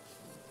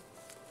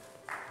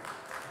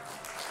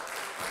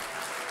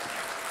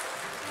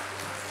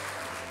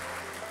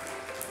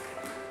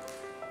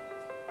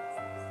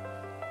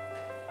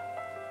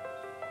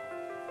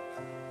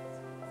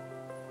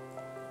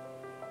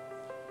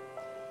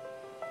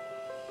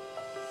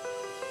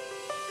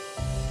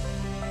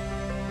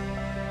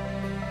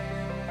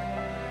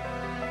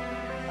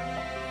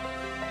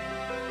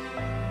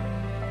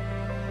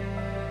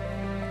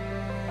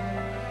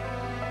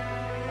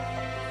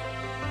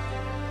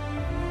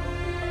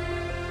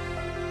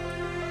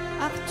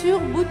 Arthur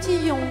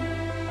Boutillon,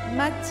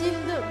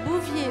 Mathilde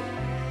Bouvier,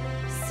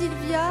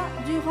 Sylvia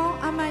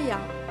Durand-Amaya,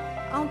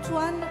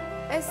 Antoine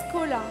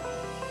Escola,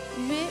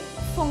 Yue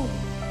Fong.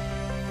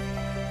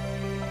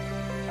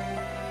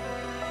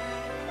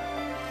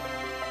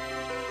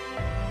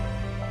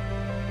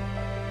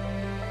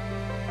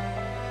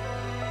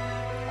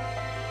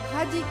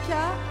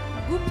 Radhika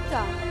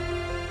Gupta,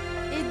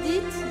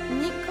 Edith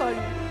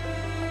Nicole,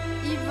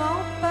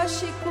 Ivan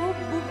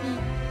Pacheco-Boubi,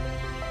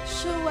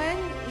 Shoen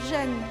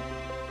Jeanne,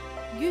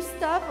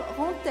 Gustave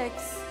Rontex,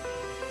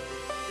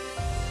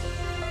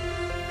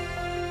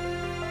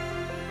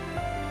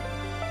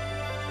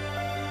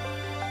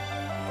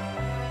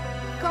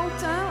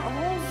 Quentin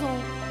Ronzon,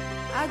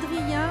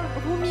 Adrien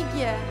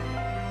Roumiguière,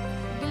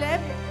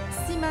 Gleb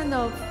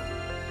Simanov,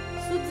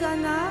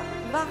 Susanna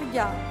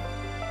Varga,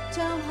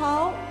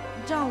 Chenhao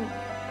Zhang.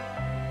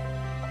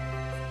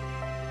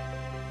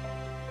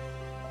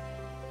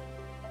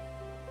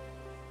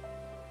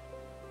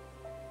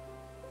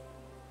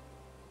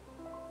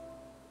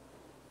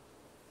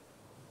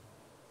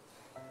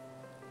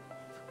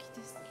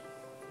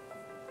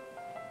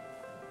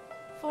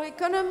 For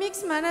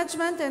Economics,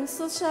 Management and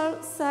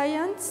Social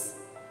Science,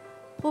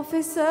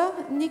 Professor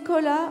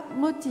Nicolas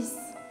Motis.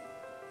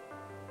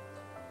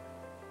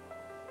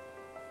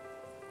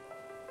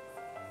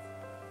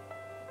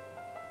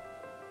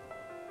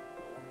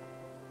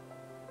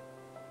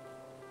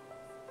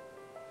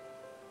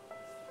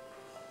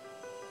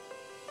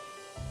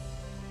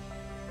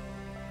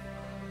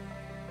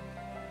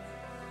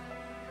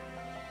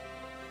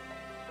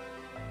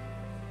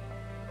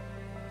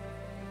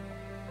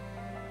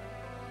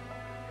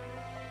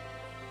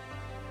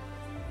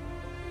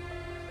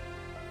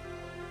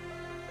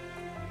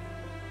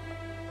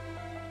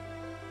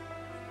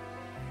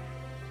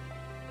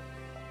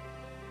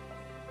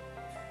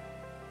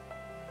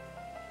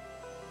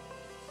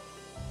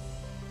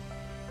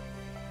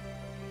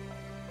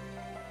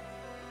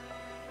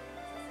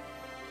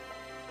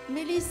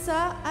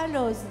 Mélissa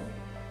Alloz,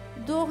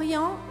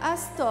 Dorian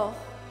Astor,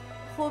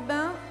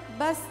 Robin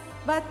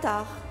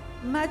Battard,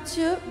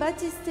 Mathieu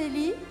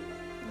Battistelli,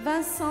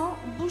 Vincent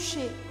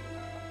Boucher.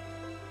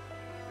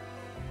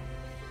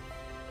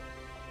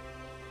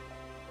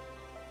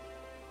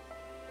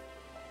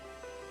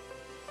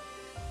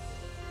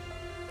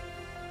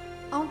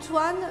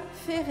 Antoine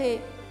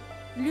Ferré,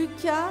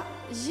 Lucas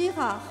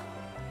Girard,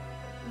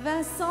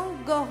 Vincent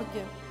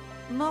Gorgue,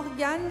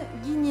 Morgane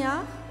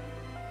Guignard,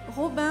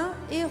 Robin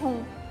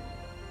Héron.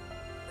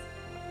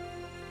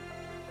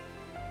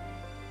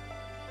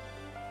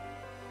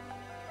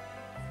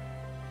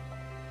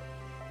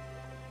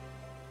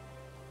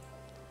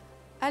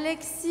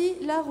 Alexis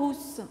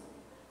Larousse,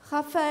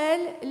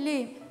 Raphaël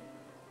Lé,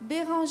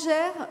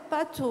 Bérangère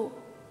Pateau,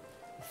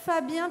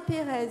 Fabien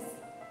Pérez,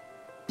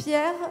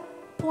 Pierre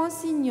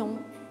Poinsignon.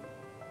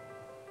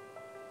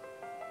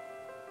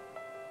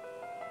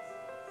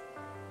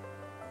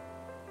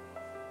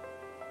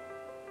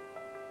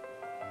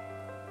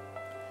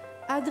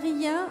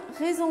 Adrien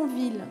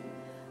Raisonville,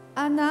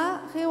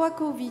 Anna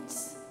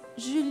Rewakovitz,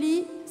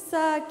 Julie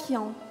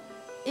Saakian,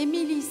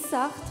 Émilie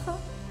Sartre,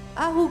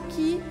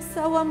 Haruki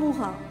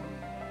Sawamura.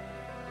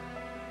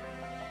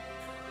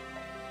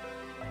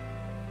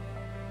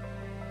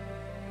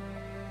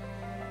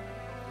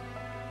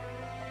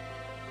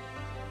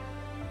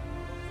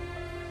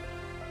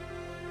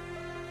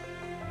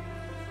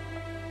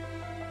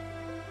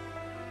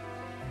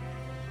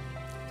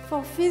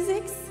 For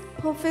physics,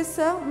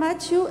 Professor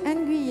Mathieu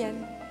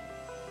Nguyen.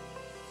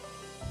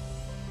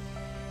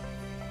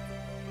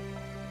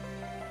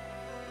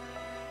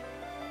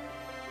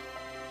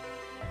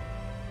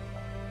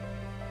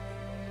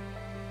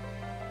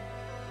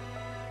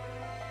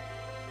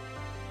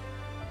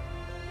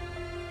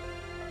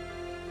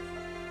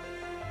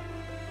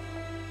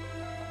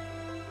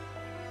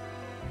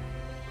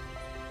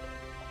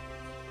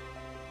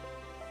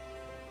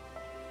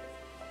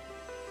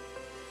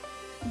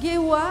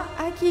 Gewa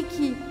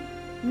Akiki,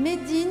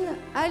 Medine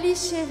Ali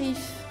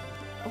Sherif,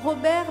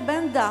 Robert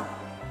Benda,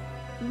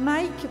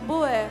 Mike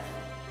Boer,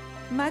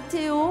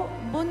 Matteo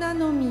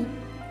Bonanomi.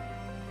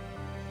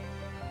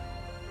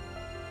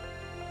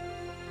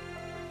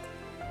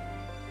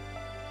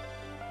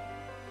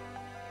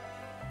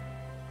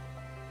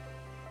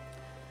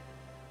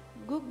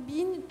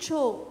 Bin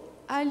Cho,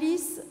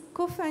 Alice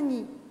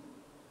Kofani,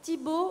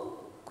 Thibaut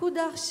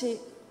Coudarcher,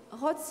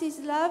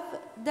 Rotsislav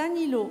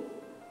Danilo,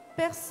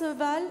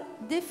 Perceval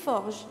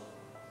Desforges.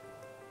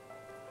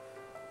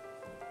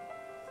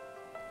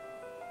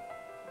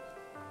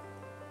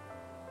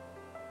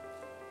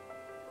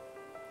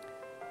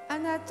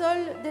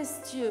 Anatole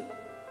Destieux,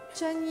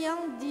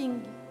 Chenyang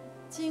Ding,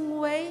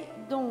 Tingwei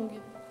Dong,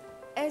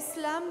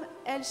 Eslam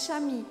El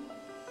Chami,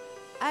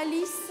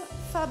 Alice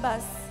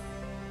Fabas.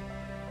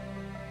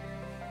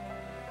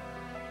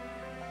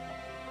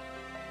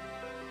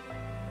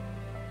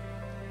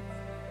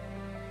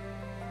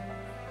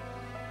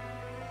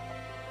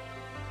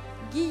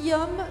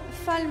 Guillaume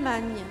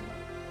Falmagne,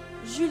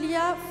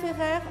 Julia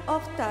Ferrer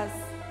Hortaz,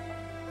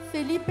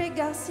 Felipe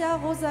Garcia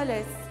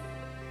Rosales,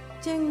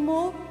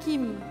 Tiengmo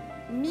Kim,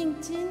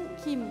 Mingtin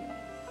Kim.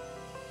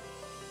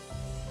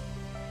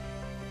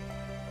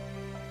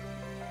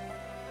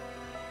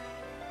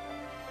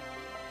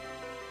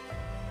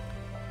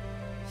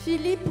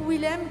 Philippe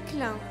Willem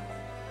Klein,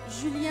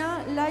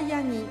 Julien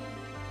Layani,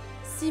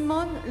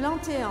 Simone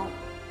Lantéan,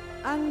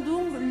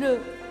 Andung Le,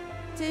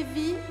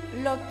 Tevi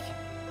Locke.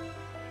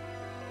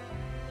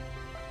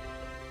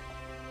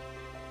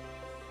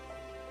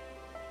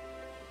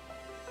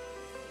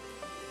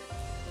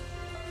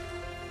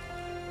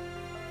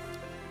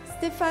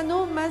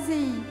 Stefano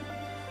Mazei,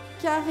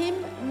 Karim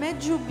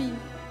Medjoubi,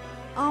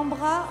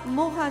 Ambra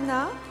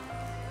Morana,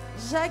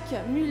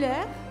 Jacques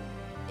Muller,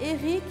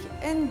 Eric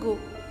Ngo.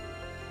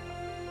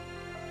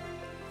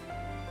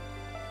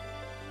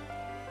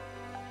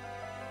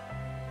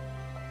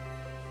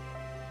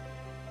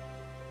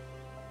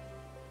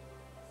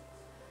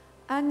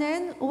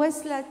 Anen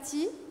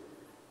Weslati,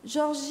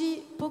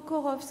 Georgie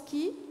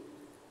Pokorovski,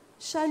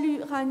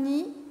 Chalu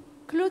Rani,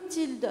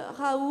 Clotilde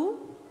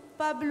Raoult,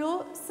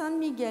 Pablo San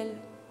Miguel.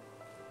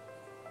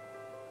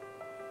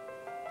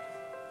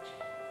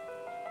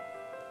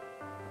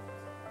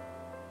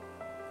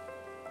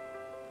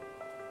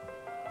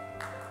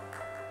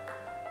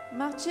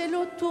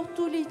 Marcello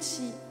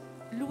Turtulici,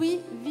 Louis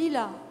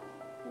Villa,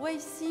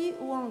 Weisi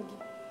Wang,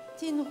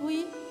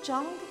 Tinrui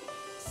Zhang,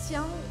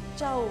 Xiang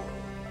Zhao.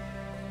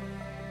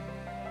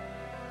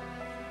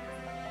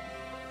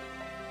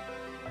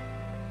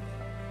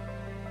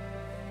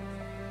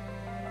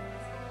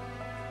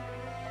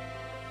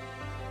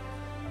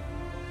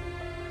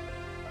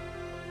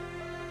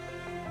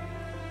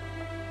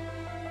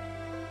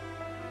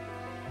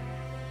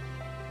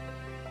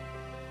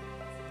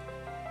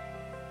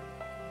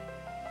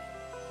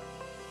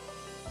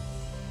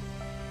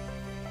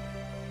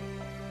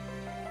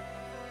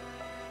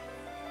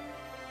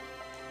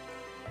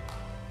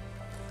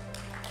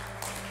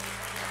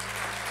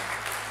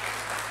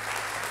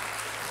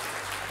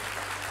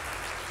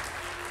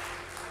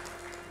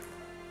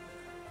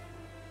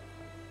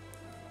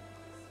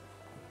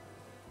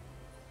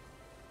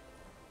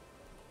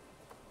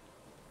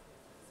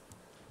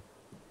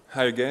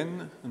 Hi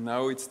again.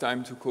 Now it's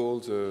time to call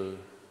the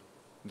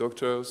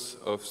doctors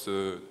of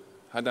the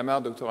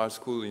Hadamard Doctoral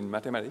School in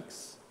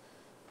Mathematics,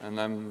 and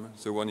I'm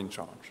the one in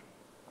charge.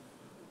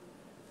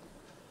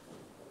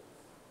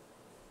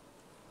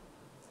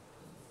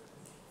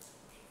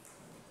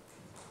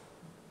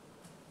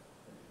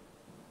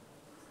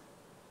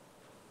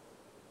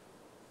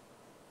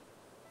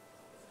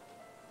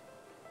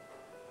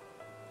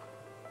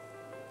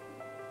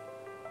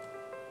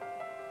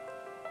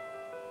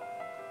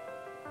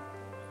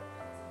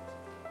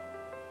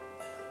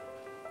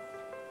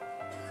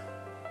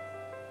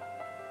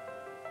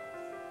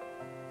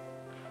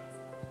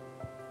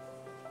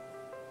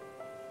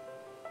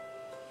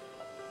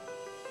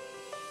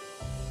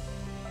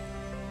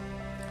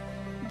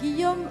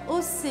 Guillaume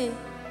Ossé,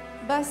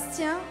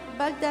 Bastien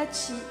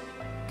Baldacci,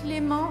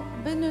 Clément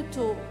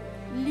Beneteau,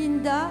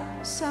 Linda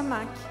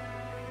Chamac,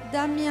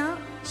 Damien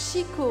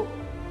Chicot.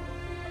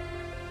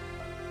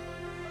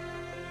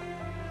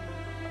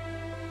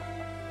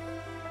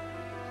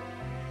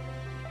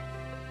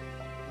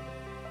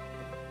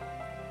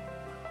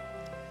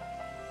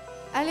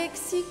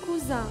 Alexis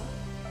Cousin,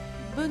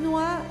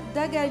 Benoît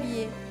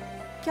Dagalier,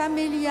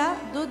 Camélia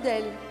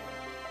Dodel,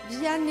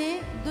 Vianney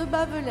de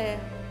Bavelaire,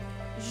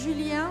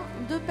 Julien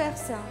de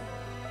Persin.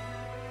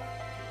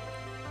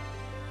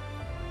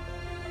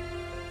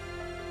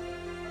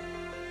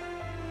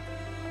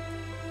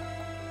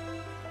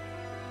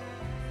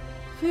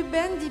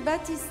 Ruben Di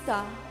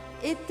Battista,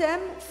 Etem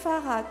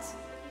Farhat,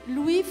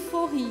 Louis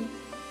Faury,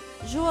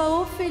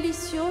 Joao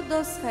Felicio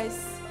Dosres,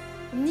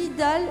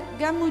 Nidal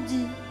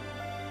Gamoudi.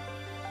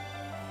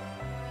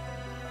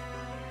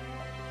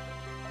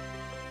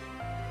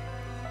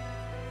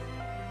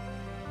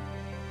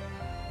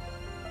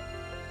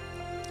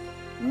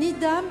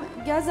 Nidam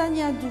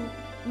Gazaniadou,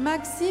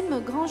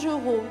 Maxime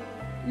Grangerot,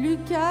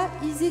 Lucas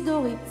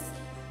Isidoritz,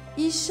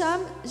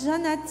 Hicham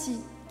Janati,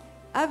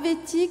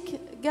 Avetik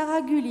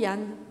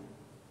Garagulian.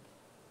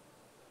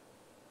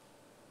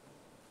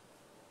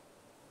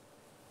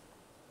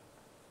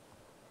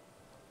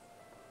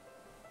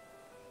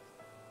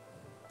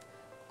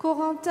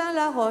 Corentin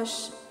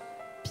Laroche,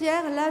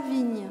 Pierre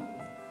Lavigne,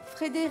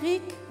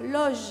 Frédéric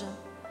Loge,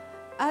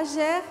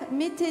 Ager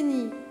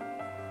Méteni,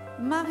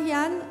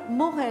 Marianne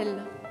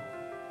Morel.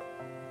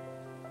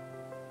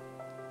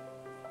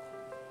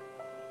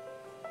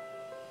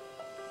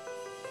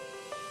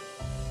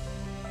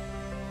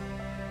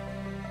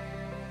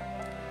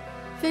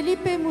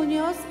 Felipe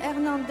Munoz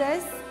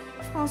Hernandez,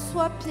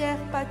 François-Pierre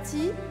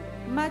Paty,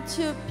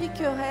 Mathieu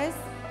Piquerez,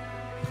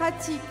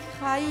 Pratik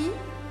Rai,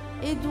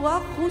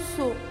 Édouard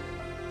Rousseau.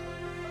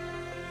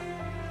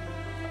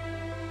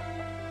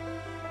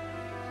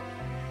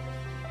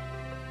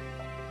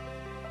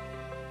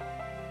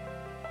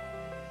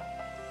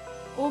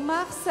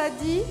 Omar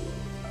Sadi,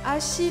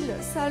 Achille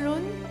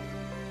Saloun,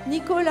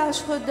 Nicolas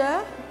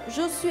Schröder,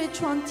 Josué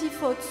Chuanti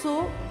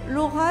Fotso,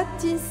 Laura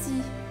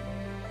Tinsi.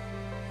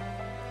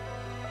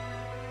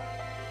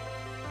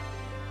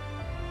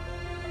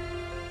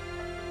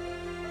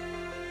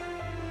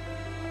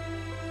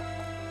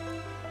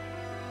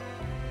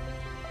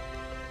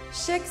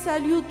 Cheikh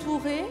Saliou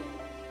Touré,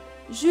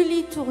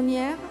 Julie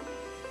Tournière,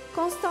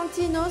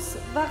 Constantinos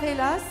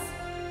Varela,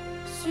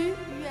 Su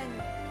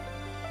Yuan.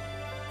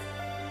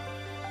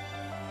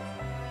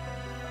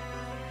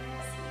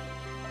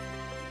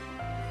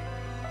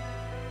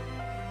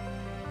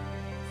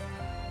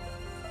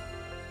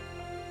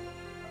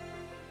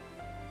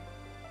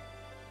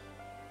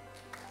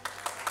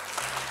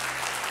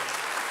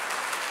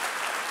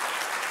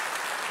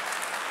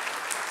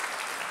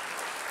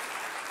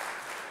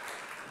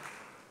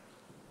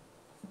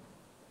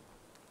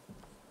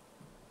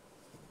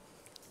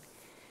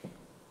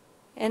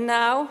 And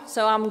now,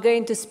 so I'm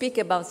going to speak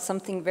about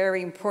something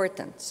very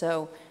important.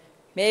 So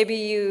maybe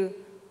you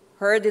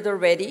heard it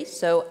already.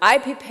 So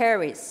IP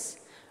Paris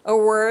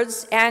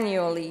awards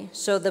annually,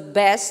 so the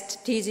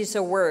best thesis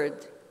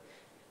award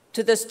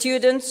to the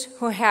students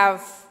who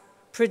have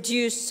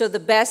produced so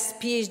the best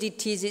PhD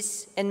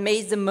thesis and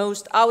made the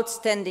most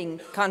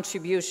outstanding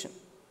contribution.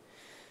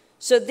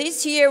 So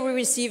this year we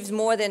received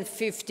more than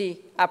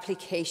 50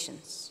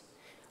 applications,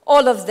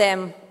 all of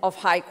them of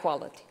high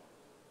quality.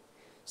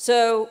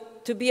 So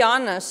to be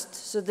honest,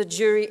 so the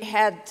jury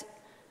had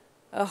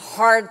a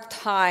hard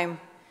time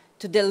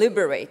to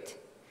deliberate.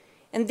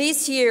 And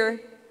this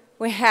year,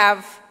 we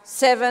have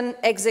 7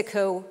 ex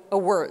aequo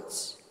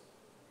awards.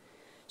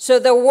 So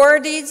the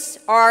awardees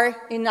are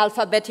in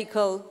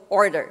alphabetical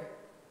order.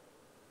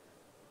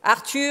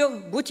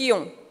 Arthur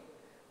Boutillon,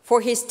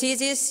 for his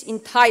thesis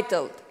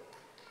entitled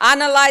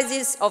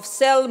Analysis of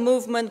Cell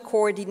Movement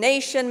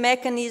Coordination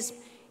Mechanism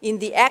in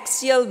the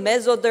Axial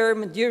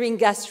Mesoderm During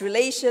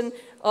Gastrulation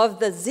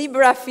of the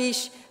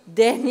zebrafish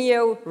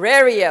Denio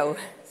rario.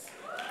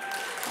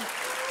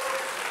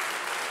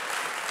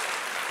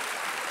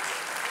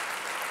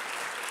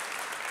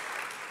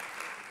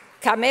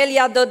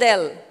 Camelia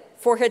Dodel,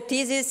 for her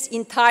thesis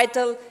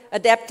entitled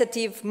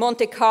Adaptative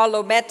Monte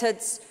Carlo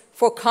Methods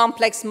for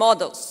Complex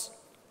Models.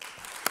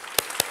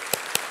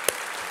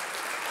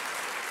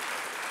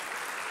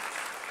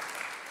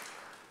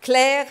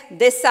 Claire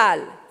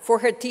Dessalles, for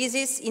her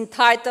thesis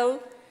entitled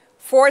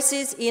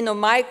Forces in a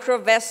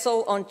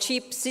Microvessel on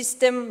Chip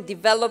System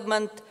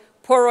Development,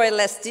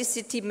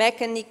 Poroelasticity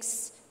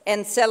Mechanics,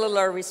 and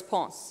Cellular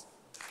Response.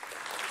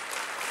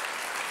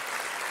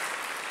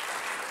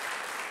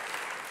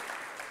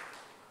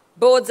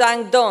 Bo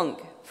Zhang Dong,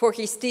 for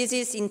his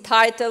thesis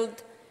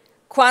entitled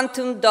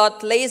Quantum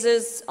Dot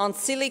Lasers on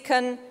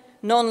Silicon,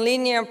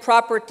 Nonlinear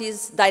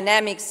Properties,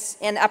 Dynamics,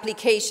 and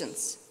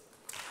Applications.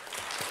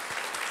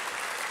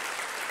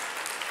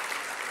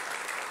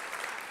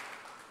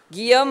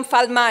 Guillaume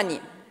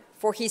Falmani,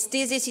 for his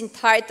thesis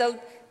entitled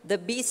The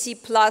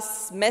BC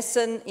Plus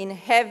Meson in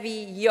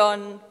Heavy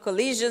Ion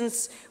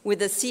Collisions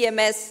with a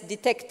CMS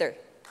Detector.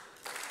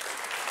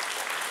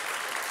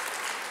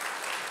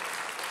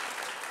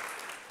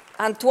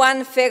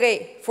 Antoine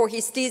Ferret, for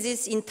his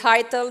thesis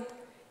entitled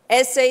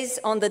Essays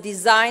on the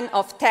Design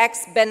of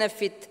Tax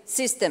Benefit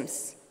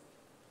Systems.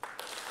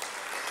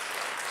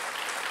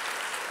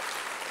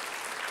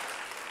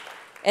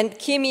 And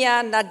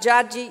Kimia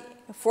Najaji,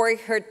 for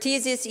her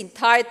thesis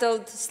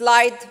entitled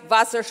Slide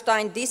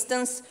Wasserstein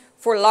Distance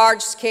for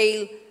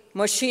Large-Scale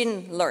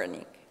Machine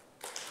Learning.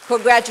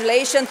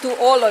 Congratulations to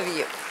all of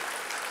you.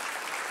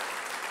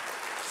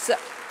 So,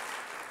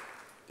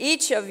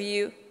 each of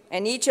you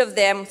and each of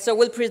them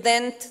will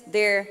present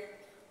their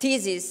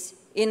thesis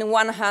in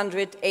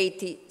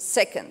 180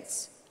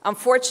 seconds.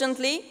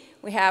 Unfortunately,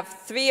 we have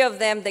 3 of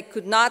them that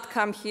could not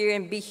come here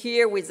and be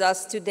here with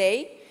us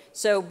today.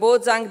 So Bo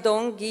Zhang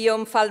Dong,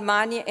 Guillaume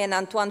Falmani, and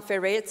Antoine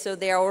Ferret, so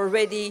they are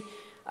already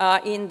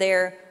in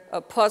their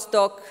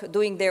postdoc,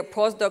 doing their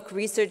postdoc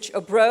research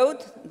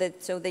abroad,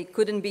 so they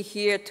couldn't be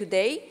here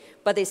today,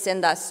 but they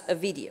send us a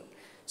video.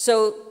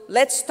 So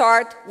let's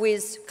start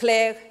with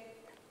Claire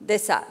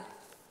Dessalles.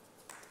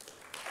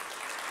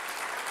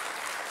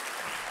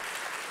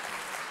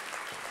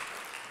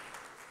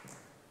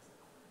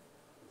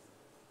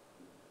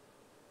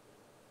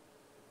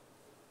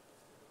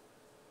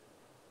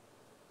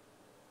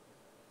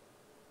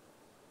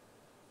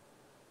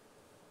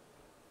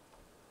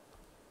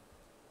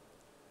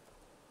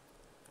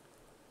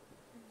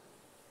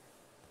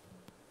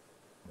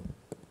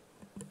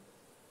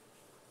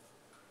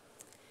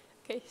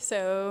 Okay,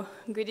 so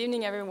good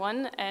evening,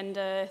 everyone, and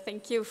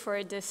thank you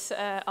for this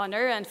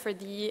honor and for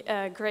the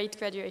great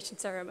graduation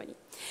ceremony.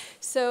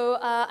 So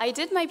I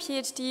did my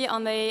PhD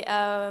on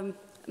a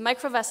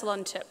microvessel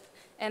on chip,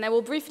 and I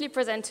will briefly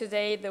present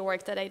today the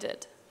work that I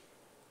did.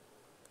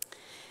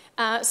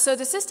 So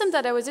the system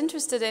that I was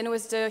interested in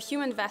was the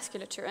human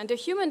vasculature, and the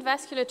human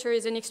vasculature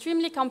is an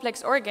extremely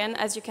complex organ,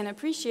 as you can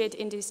appreciate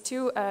in these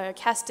two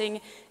casting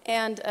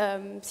and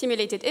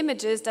simulated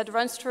images that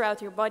runs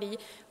throughout your body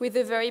with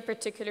a very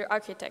particular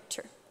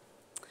architecture.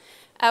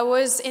 I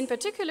was in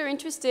particular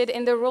interested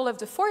in the role of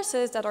the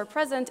forces that are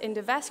present in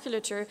the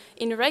vasculature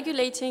in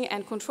regulating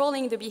and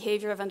controlling the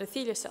behavior of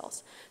endothelial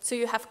cells. So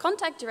you have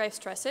contact-derived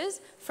stresses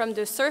from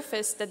the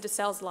surface that the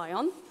cells lie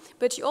on,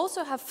 but you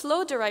also have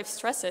flow-derived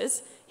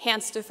stresses,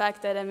 hence the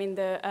fact that I'm in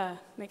the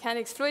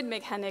fluid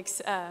mechanics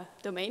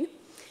domain.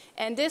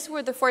 And these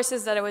were the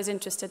forces that I was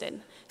interested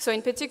in. So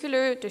in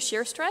particular, the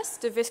shear stress,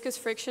 the viscous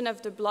friction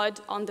of the blood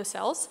on the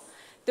cells,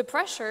 the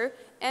pressure,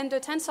 and the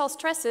tensile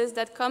stresses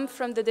that come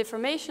from the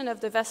deformation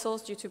of the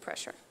vessels due to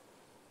pressure.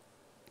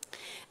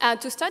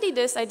 To study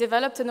this, I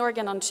developed an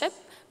organ on chip,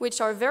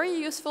 which are very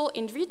useful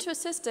in vitro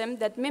system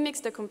that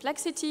mimics the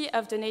complexity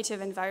of the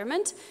native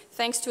environment,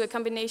 thanks to a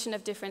combination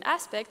of different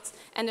aspects,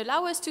 and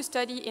allow us to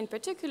study, in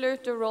particular,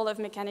 the role of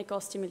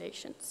mechanical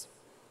stimulations.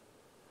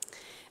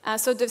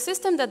 So the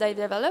system that I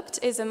developed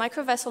is a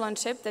microvessel on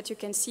chip that you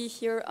can see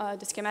here,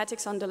 the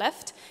schematics on the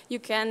left. You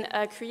can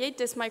create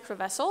this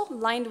microvessel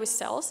lined with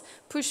cells,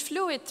 push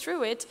fluid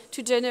through it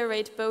to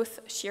generate both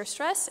shear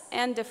stress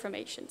and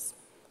deformations.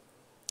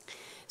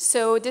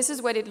 So this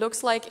is what it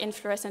looks like in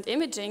fluorescent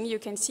imaging. You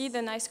can see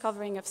the nice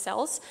covering of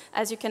cells,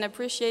 as you can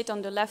appreciate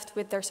on the left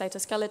with their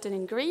cytoskeleton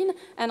in green,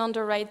 and on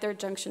the right their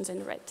junctions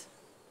in red.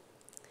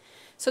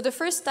 So the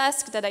first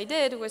task that I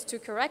did was to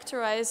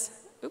characterize,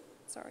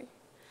 can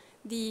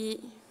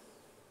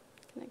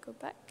I go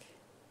back?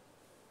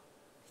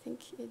 I think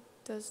it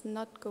does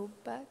not go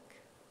back.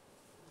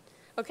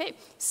 Okay,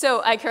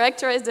 so I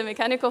characterized the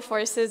mechanical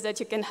forces that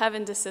you can have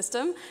in the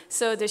system.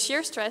 So the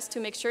shear stress to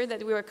make sure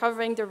that we were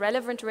covering the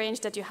relevant range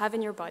that you have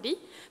in your body,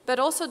 but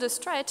also the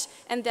stretch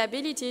and the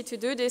ability to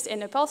do this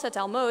in a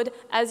pulsatile mode,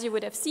 as you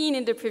would have seen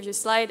in the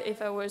previous slide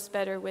if I was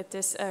better with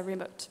this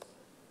remote.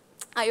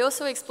 I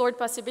also explored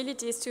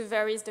possibilities to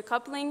vary the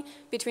coupling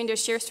between the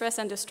shear stress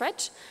and the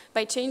stretch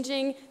by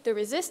changing the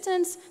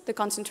resistance, the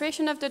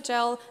concentration of the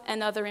gel,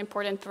 and other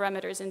important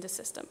parameters in the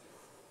system.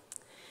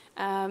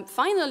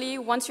 Finally,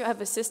 once you have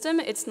a system,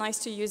 it's nice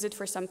to use it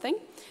for something.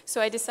 So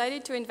I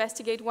decided to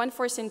investigate one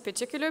force in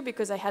particular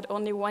because I had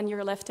only 1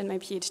 year left in my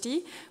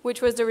PhD,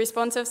 which was the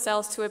response of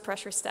cells to a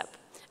pressure step,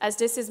 as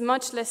this is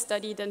much less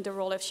studied than the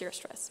role of shear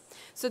stress.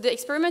 So the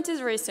experiment is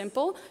very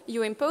simple.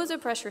 You impose a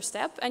pressure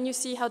step, and you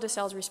see how the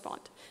cells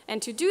respond.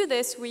 And to do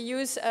this, we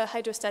use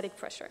hydrostatic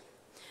pressure.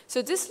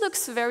 So this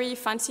looks very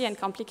fancy and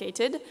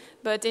complicated,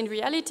 but in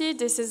reality,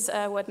 this is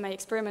what my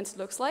experiment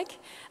looks like.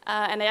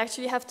 And I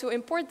actually have to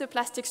import the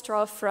plastic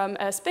straw from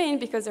Spain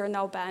because they're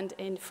now banned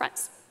in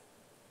France.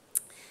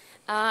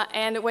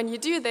 And when you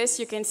do this,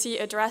 you can see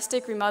a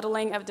drastic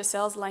remodeling of the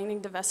cells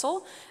lining the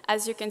vessel.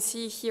 As you can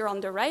see here on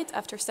the right,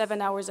 after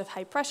 7 hours of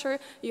high pressure,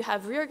 you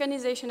have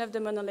reorganization of the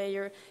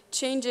monolayer,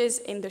 changes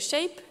in the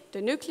shape,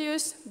 the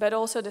nucleus, but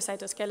also the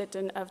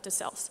cytoskeleton of the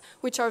cells,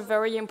 which are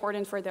very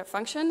important for their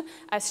function,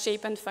 as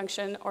shape and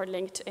function are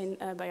linked in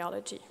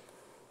biology.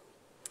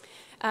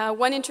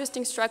 One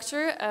interesting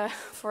structure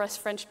for us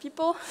French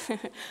people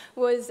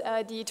was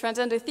the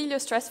transendothelial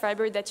stress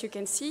fiber that you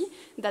can see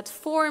that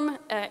form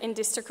in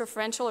this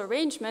circumferential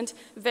arrangement,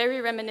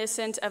 very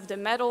reminiscent of the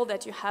metal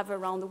that you have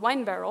around the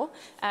wine barrel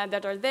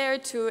that are there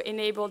to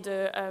enable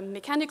the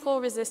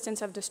mechanical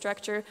resistance of the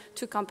structure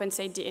to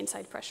compensate the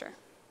inside pressure.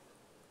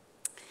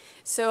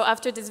 So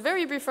after this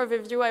very brief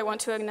overview, I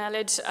want to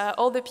acknowledge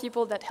all the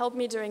people that helped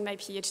me during my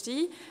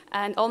PhD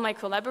and all my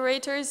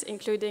collaborators,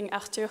 including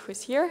Arthur,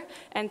 who's here,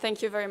 and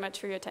thank you very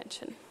much for your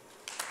attention.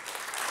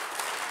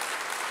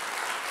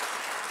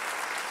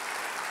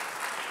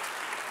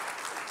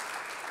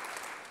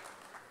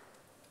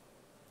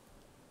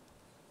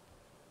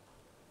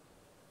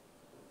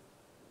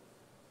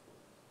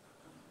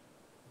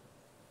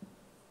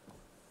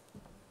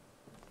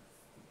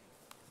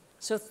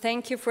 So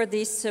thank you for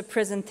this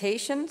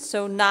presentation.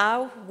 So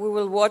now we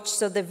will watch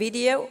the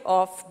video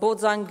of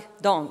Bozang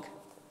Dong.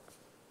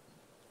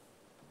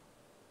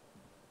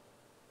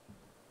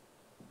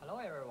 Hello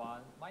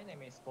everyone, my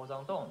name is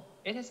Bozang Dong.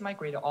 It is my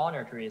great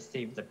honor to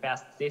receive the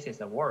Best Thesis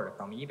Award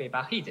from IB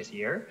Paris this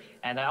year,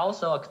 and I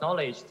also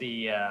acknowledge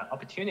the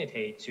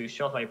opportunity to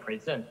shortly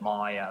present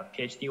my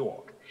PhD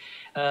work.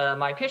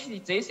 My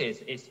PhD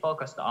thesis is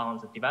focused on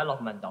the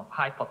development of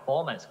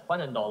high-performance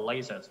quantum dot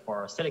lasers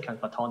for silicon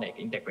photonic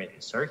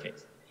integrated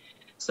circuits.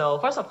 So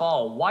first of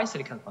all, why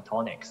silicon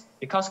photonics?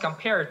 Because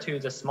compared to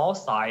the small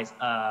size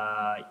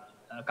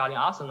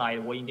gallium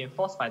arsenide or indium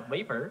phosphide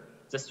wafer,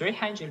 the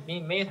 300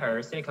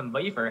 mm silicon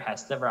wafer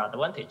has several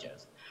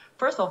advantages.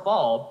 First of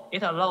all,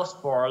 it allows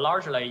for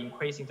largely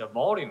increasing the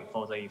volume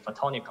for the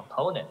photonic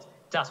component,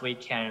 thus we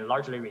can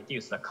largely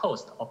reduce the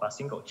cost of a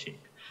single chip.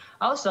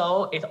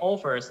 Also, it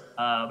offers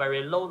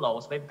very low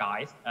loss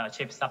waveguide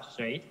chip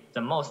substrate,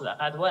 the most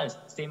advanced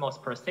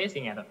CMOS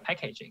processing and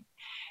packaging.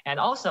 And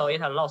also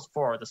it allows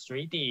for the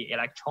 3D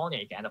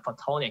electronic and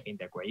photonic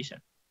integration.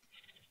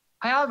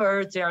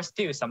 However, there are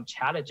still some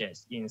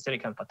challenges in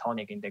silicon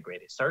photonic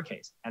integrated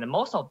circuits, and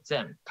most of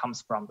them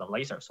comes from the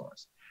laser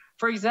source.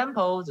 For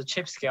example, the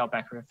chip scale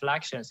back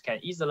reflections can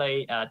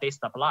easily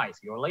destabilize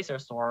your laser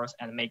source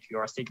and make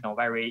your signal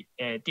very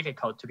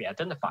difficult to be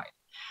identified.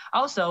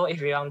 Also,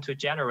 if you want to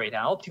generate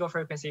an optical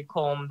frequency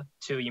comb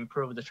to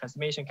improve the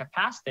transmission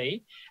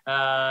capacity,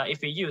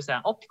 if you use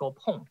an optical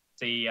pump,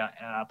 the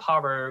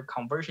power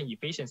conversion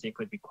efficiency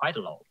could be quite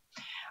low.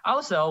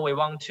 Also, we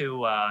want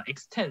to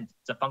extend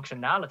the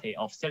functionality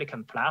of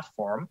silicon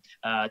platform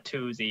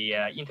to the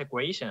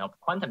integration of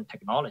quantum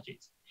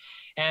technologies.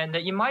 And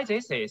in my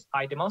thesis,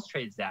 I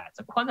demonstrate that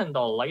the quantum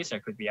dot laser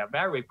could be a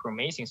very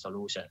promising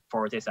solution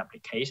for these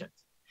applications.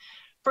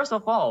 First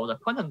of all, the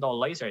quantum dot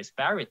laser is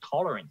very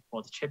tolerant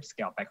for the chip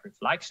scale back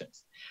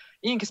reflections.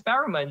 In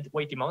experiment,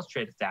 we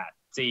demonstrated that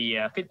the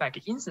feedback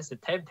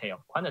insensitivity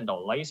of quantum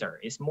dot laser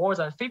is more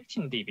than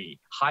 15 dB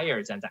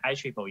higher than the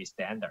IEEE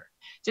standard.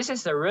 This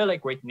is a really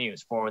great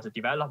news for the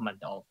development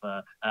of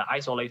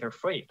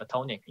isolator-free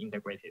photonic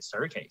integrated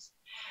circuits.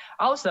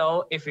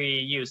 Also, if we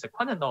use the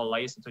quantum dot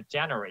laser to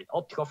generate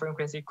optical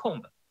frequency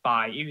comb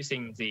by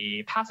using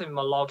the passive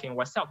mode locking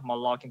or self mode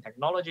locking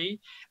technology,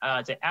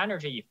 the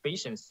energy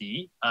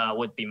efficiency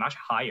would be much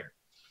higher.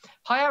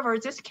 However,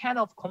 this kind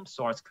of comb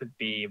source could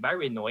be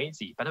very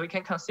noisy, but we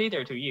can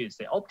consider to use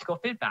the optical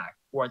feedback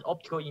or the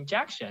optical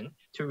injection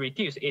to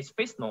reduce its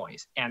phase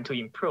noise and to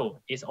improve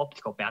its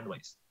optical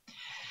bandwidth.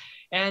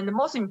 And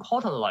most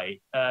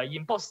importantly,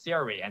 in both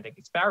theory and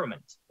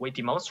experiment, we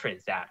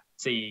demonstrate that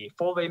the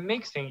four-way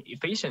mixing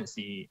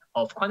efficiency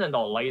of quantum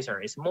dot laser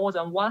is more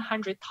than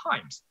 100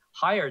 times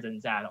higher than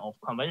that of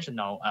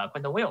conventional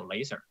quantum wave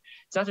laser.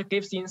 That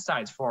gives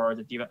insights for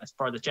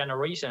the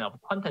generation of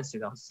quantum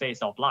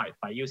states of light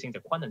by using the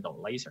quantum dot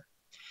laser.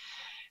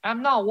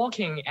 I'm now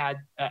working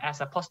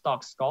as a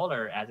postdoc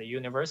scholar at the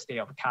University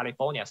of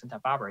California, Santa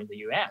Barbara in the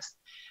US.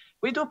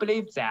 We do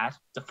believe that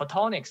the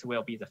photonics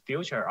will be the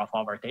future of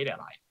our daily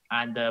life,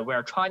 and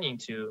we're trying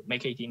to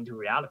make it into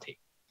reality.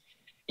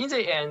 In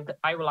the end,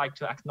 I would like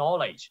to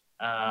acknowledge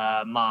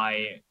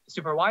my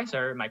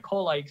supervisor, my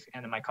colleagues,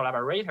 and my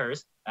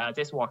collaborators.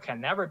 This work can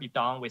never be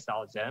done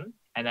without them.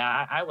 And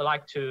I would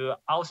like to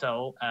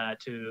also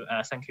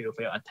thank you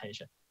for your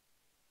attention.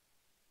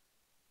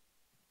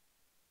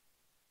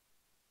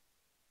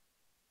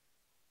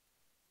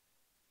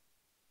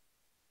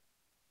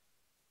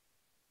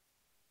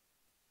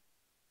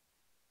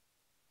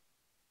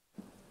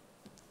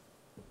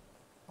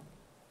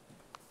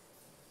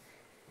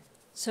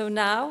 So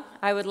now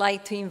I would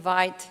like to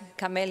invite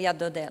Camelia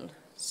Dodel.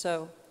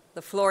 So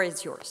the floor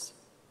is yours.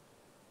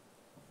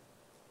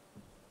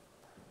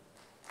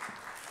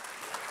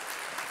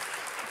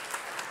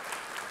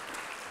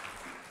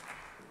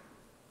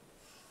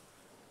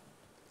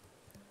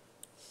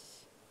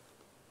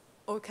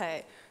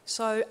 Okay,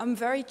 so I'm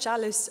very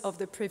jealous of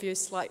the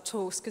previous slide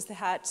talks because they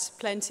had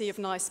plenty of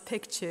nice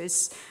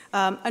pictures.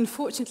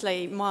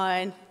 Unfortunately,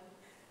 mine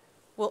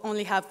will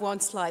only have one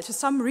slide. For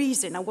some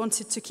reason, I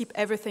wanted to keep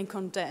everything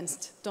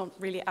condensed. Don't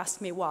really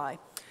ask me why.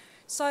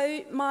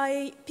 So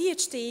my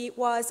PhD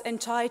was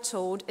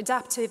entitled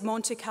Adaptive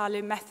Monte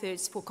Carlo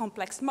Methods for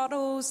Complex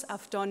Models.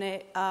 I've done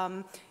it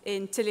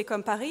in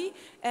Telecom Paris,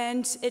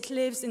 and it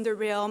lives in the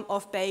realm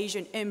of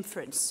Bayesian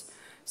inference.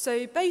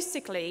 So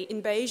basically,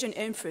 in Bayesian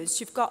inference,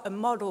 you've got a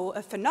model,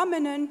 a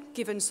phenomenon,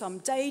 given some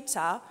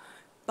data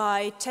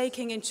by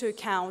taking into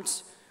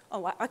account,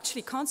 oh, I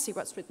actually can't see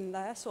what's written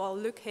there, so I'll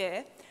look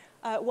here,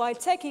 while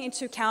taking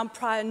into account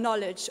prior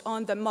knowledge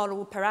on the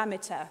model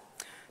parameter.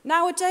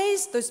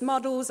 Nowadays, those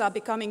models are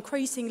becoming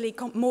increasingly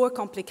more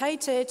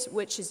complicated,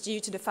 which is due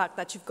to the fact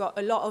that you've got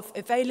a lot of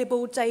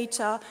available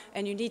data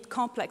and you need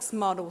complex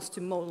models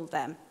to model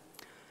them.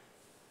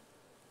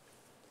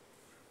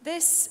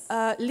 This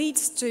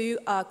leads to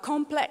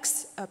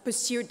complex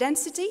posterior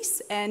densities,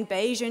 and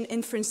Bayesian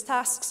inference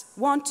tasks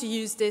want to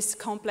use these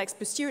complex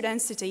posterior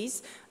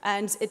densities,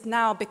 and it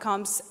now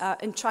becomes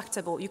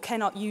intractable. You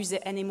cannot use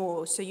it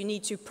anymore, so you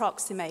need to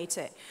approximate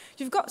it.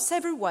 You've got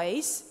several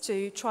ways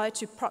to try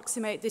to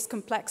approximate these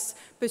complex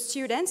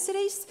posterior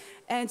densities,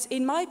 and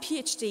in my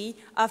PhD,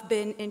 I've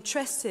been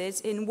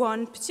interested in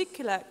one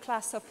particular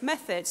class of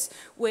methods,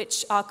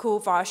 which are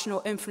called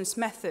variational inference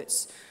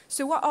methods.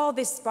 So what are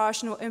these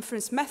variational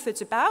inference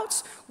methods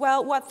about?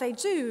 Well, what they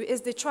do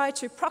is they try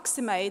to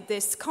approximate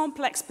this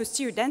complex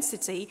posterior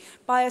density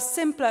by a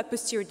simpler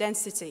posterior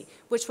density,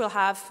 which will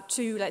have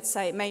two, let's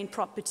say, main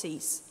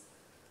properties.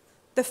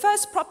 The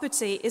first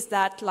property is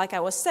that, like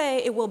I was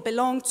saying, it will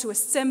belong to a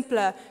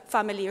simpler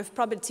family of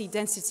probability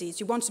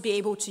densities. You want to be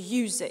able to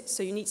use it,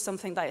 so you need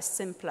something that is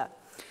simpler.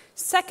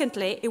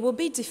 Secondly, it will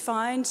be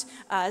defined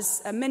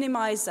as a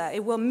minimizer.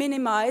 It will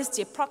minimize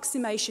the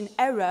approximation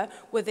error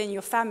within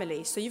your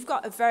family. So you've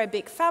got a very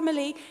big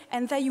family,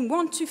 and then you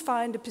want to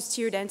find the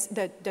posterior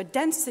the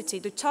density,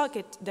 the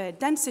target, the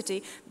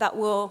density that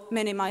will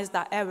minimize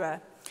that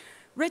error.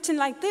 Written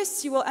like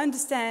this, you will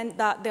understand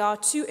that there are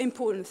two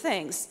important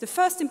things. The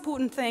first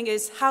important thing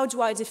is, how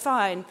do I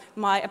define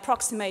my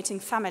approximating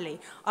family?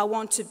 I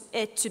want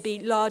it to be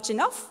large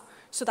enough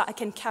so that I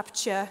can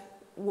capture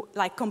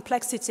like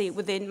complexity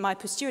within my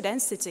posterior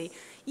density.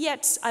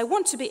 Yet, I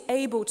want to be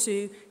able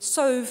to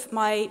solve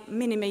my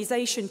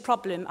minimization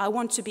problem. I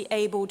want to be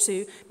able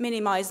to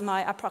minimize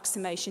my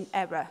approximation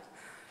error.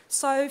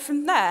 So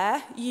from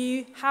there,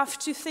 you have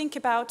to think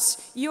about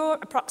your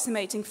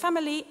approximating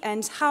family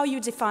and how you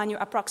define your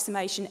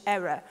approximation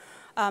error.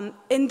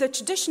 In the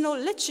traditional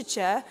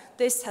literature,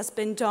 this has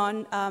been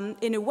done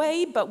in a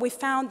way, but we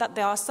found that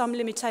there are some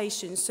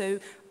limitations. So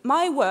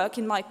my work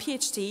in my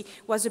PhD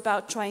was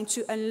about trying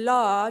to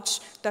enlarge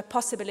the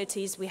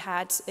possibilities we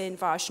had in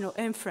variational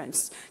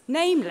inference.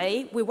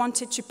 Namely, we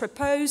wanted to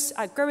propose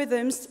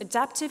algorithms,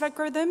 adaptive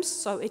algorithms,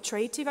 so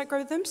iterative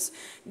algorithms,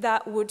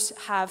 that would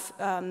have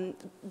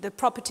the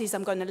properties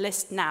I'm going to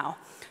list now.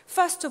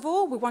 First of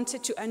all, we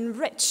wanted to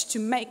enrich, to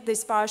make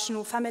this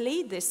variational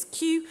family, this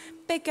Q,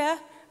 bigger,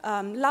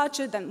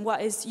 larger than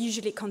what is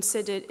usually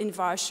considered in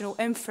variational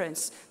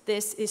inference.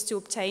 This is to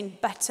obtain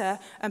better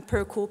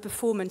empirical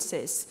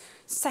performances.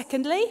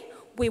 Secondly,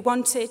 we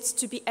wanted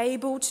to be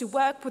able to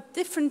work with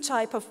different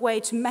type of way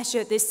to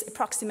measure this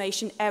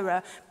approximation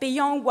error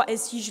beyond what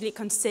is usually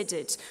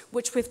considered,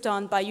 which we've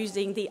done by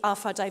using the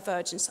alpha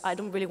divergence. I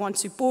don't really want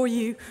to bore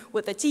you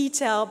with the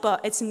detail, but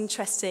it's an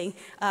interesting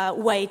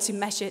way to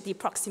measure the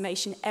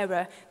approximation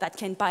error that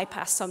can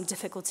bypass some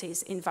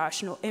difficulties in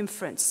variational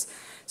inference.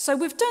 So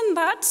we've done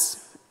that,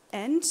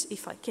 and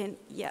if I can,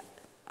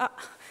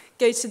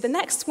 go to the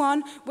next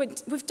one.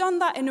 We've done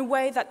that in a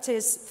way that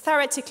is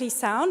theoretically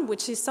sound,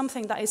 which is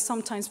something that is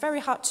sometimes very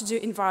hard to do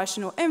in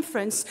variational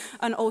inference,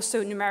 and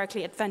also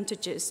numerically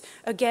advantageous.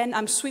 Again,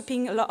 I'm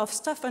sweeping a lot of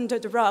stuff under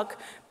the rug,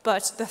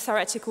 but the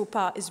theoretical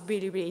part is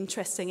really, really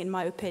interesting in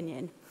my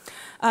opinion.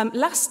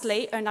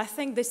 Lastly, and I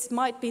think this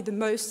might be the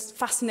most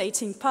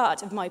fascinating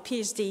part of my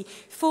PhD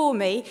for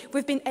me,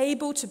 we've been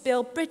able to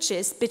build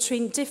bridges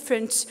between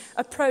different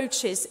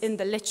approaches in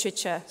the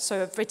literature.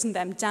 So I've written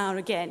them down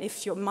again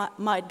if you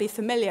might be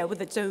familiar with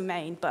the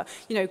domain. But,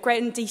 you know,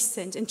 gradient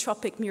descent,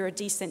 entropic mirror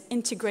descent,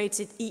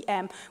 integrated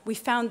EM, we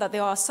found that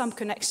there are some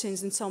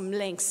connections and some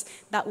links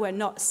that were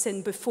not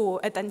seen before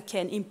and then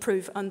can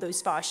improve on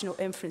those variational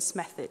inference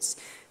methods.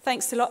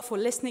 Thanks a lot for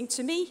listening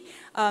to me.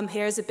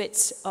 Here's a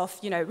bit of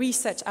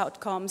research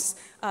outcomes,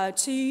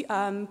 two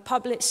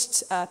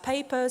published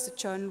papers,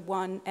 Journal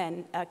 1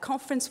 and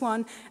Conference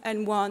 1,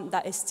 and one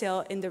that is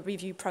still in the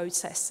review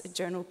process, a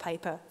journal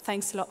paper.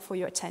 Thanks a lot for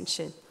your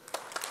attention.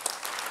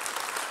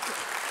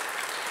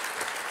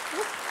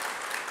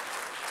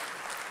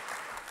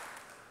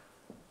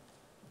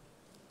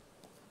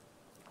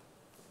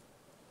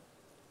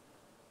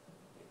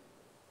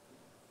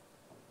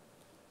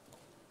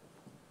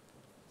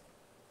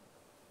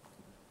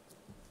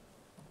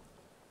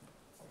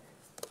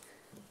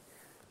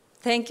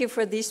 Thank you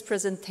for this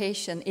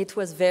presentation. It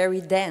was very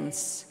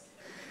dense.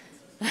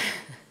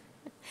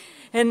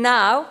 And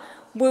now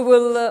we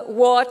will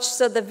watch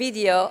the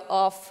video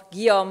of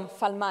Guillaume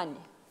Falmani.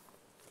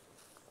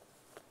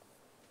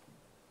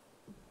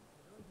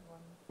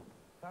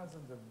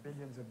 Thousands of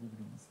billions of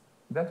degrees.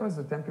 That was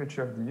the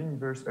temperature of the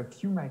universe a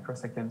few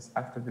microseconds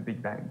after the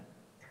Big Bang.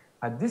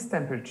 At this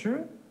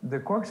temperature, the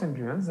quarks and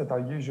gluons that are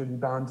usually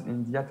bound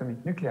in the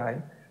atomic nuclei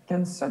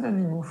can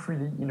suddenly move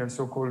freely in a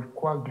so-called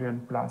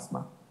quark-gluon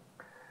plasma.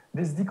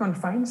 This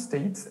deconfined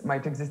state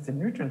might exist in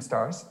neutron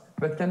stars,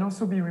 but can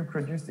also be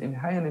reproduced in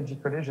high-energy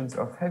collisions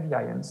of heavy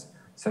ions,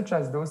 such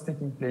as those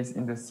taking place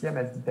in the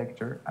CMS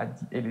detector at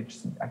the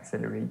LHC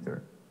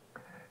accelerator.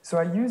 So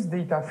I used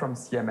data from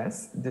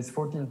CMS, this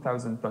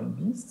 14,000-ton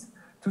beast,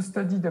 to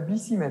study the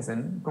BC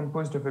meson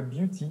composed of a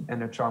beauty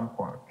and a charm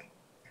quark.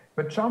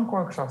 But charm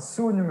quarks are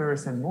so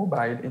numerous and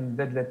mobile in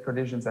lead-lead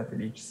collisions at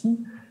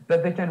LHC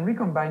that they can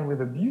recombine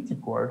with a beauty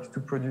quark to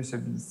produce a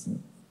BC.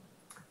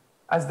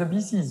 As the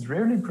BC is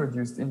rarely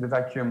produced in the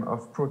vacuum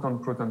of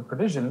proton-proton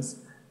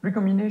collisions,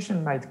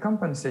 recombination might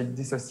compensate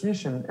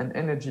dissociation and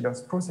energy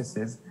loss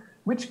processes,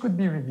 which could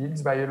be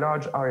revealed by a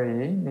large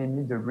RAA,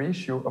 namely the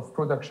ratio of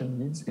production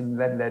needs in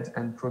lead-lead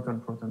and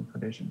proton-proton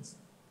collisions.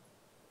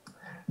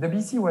 The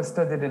BC was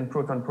studied in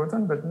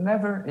proton-proton, but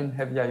never in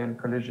heavy ion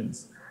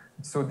collisions.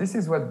 So this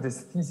is what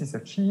this thesis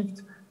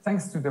achieved,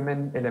 thanks to the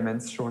many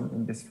elements shown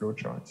in this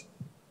flowchart.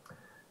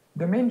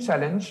 The main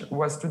challenge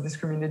was to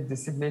discriminate the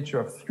signature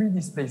of 3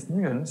 displaced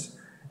muons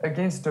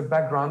against the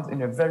background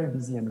in a very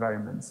busy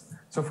environment.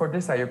 So for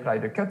this, I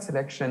applied a cut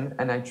selection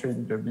and I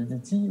traded a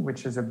BDT,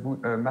 which is a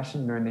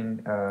machine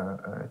learning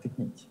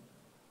technique.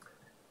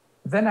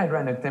 Then I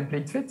ran a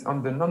template fit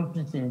on the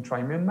non-peaking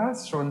trimuon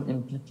mass shown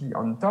in PP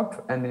on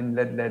top and in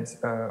lead-lead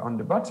on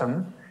the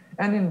bottom,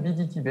 and in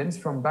BDT bins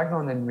from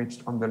background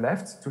enriched on the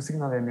left to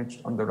signal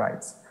enriched on the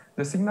right.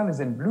 The signal is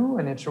in blue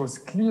and it shows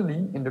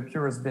clearly in the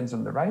purest bins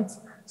on the right.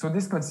 So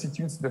this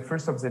constitutes the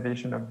first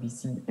observation of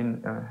BC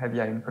in heavy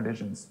ion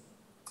collisions.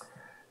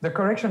 The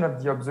correction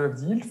of the observed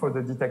yield for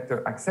the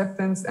detector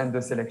acceptance and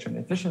the selection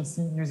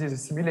efficiency uses a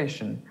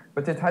simulation,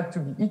 but it had to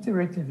be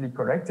iteratively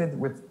corrected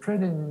with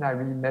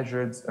preliminary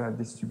measured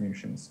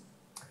distributions.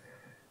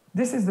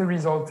 This is the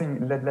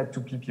resulting lead-lead to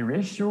PP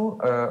ratio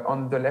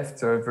on the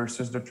left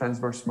versus the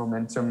transverse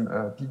momentum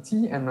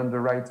PT, and on the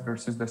right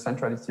versus the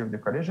centrality of the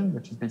collision,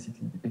 which is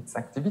basically its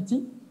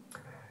activity.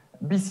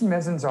 BC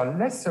mesons are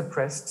less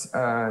suppressed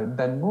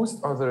than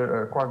most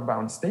other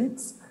quark-bound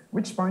states,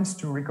 which points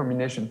to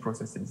recombination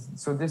processes.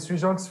 So this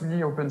results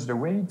really opens the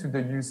way to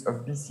the use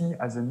of BC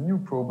as a new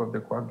probe of the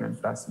quark-gluon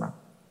plasma.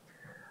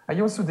 I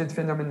also did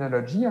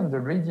phenomenology on the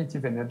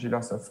radiative energy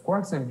loss of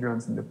quarks and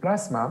gluons in the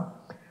plasma.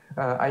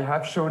 I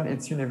have shown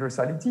its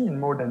universality in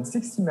more than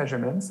 60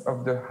 measurements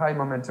of the high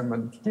momentum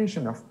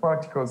modification of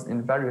particles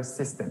in various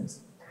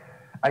systems.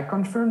 I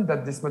confirmed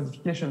that this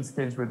modification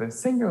scales with a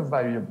single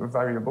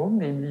variable,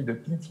 namely the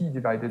PT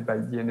divided by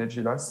the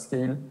energy loss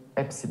scale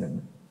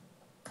epsilon.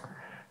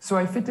 So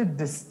I fitted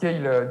this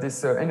scale,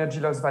 this energy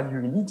loss value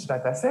in each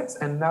data set,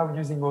 and now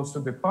using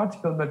also the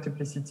particle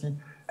multiplicity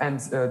and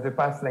the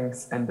path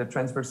lengths and the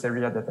transverse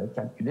area that I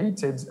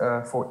calculated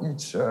for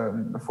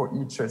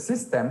each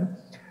system,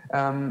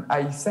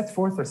 I set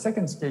forth a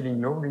second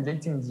scaling law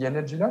relating the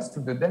energy loss to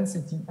the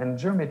density and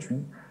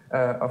geometry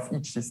of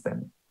each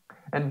system.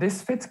 And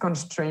this fit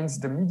constrains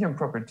the medium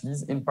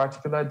properties. In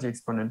particular, the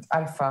exponent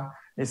alpha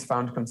is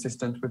found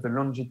consistent with the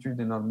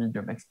longitudinal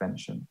medium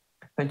expansion.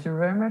 Thank you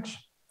very much.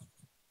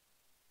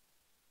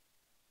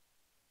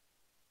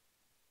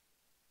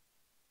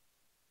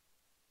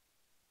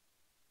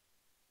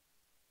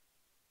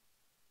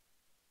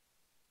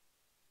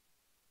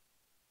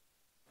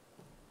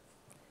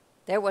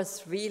 That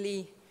was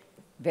really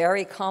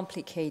very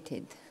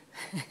complicated.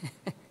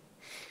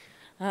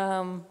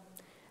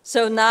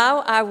 So now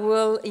I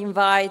will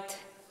invite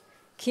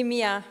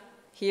Kimia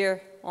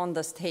here on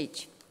the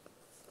stage.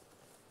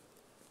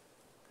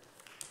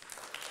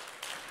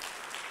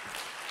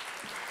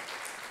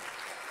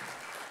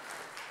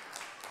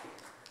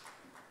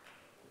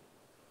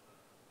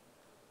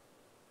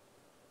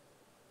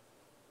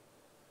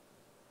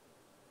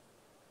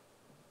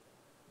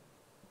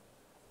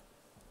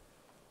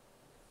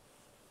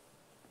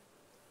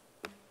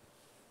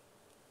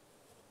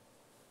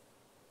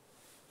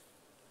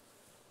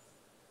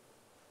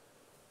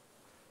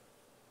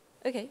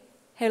 Okay,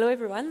 hello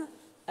everyone.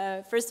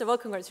 First of all,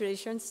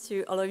 congratulations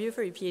to all of you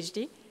for your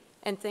PhD,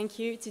 and thank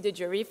you to the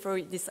jury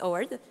for this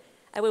award.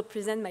 I will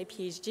present my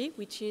PhD,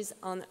 which is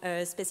on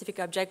a specific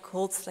object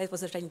called slight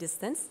Wasserstein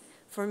distance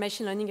for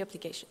machine learning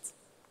applications.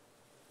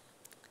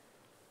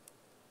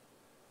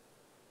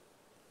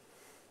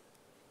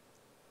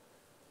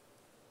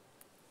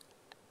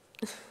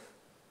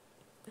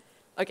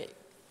 Okay,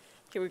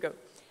 here we go.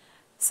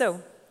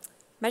 So,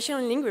 machine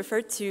learning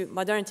refers to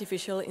modern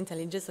artificial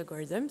intelligence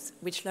algorithms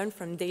which learn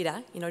from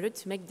data in order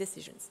to make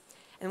decisions.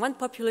 And one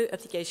popular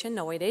application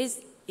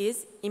nowadays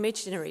is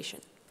image generation.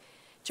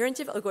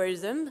 Generative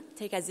algorithms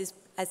take as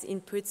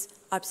inputs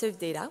observed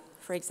data,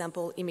 for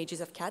example,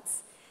 images of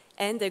cats,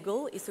 and the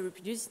goal is to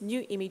reproduce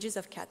new images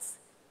of cats.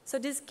 So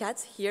this cat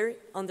here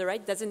on the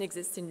right doesn't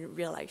exist in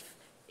real life.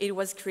 It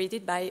was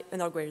created by an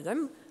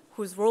algorithm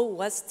whose role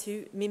was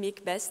to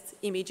mimic best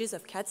images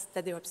of cats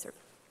that they observe.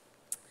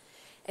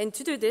 And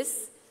to do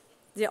this,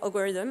 the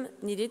algorithm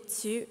needed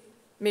to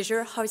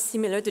measure how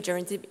similar the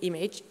generative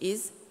image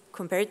is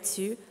compared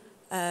to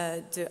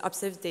the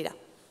observed data.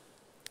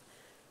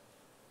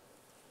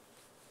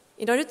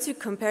 In order to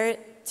compare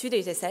two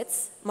data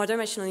sets, modern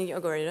machine learning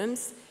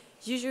algorithms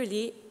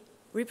usually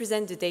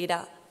represent the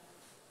data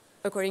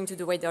according to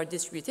the way they are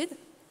distributed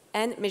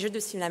and measure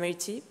the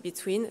similarity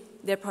between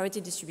their probability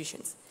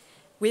distributions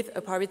with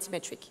a probability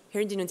metric,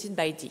 here denoted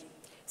by D.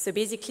 So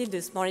basically,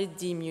 the smaller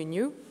D mu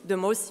nu, the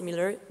more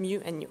similar mu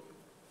and nu.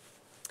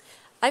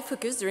 I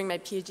focused during my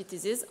PhD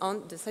thesis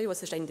on the slight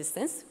Wasserstein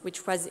distance,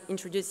 which was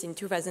introduced in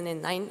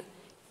 2009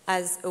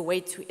 as a way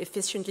to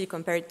efficiently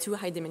compare two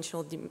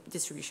high-dimensional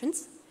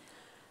distributions.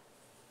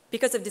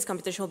 Because of these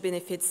computational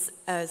benefits,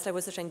 slight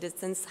Wasserstein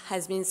distance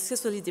has been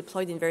successfully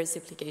deployed in various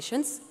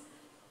applications.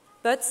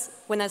 But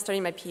when I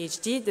started my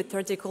PhD, the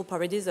theoretical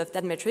properties of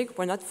that metric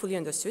were not fully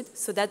understood,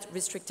 so that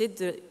restricted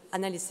the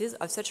analysis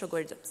of such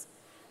algorithms.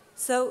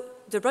 So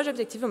the broad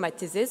objective of my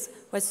thesis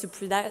was to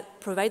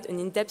provide an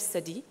in-depth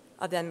study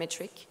of that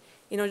metric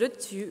in order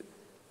to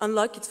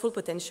unlock its full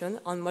potential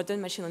on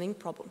modern machine learning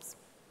problems.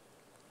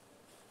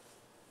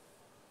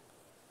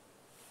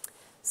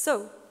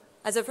 So,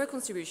 as a first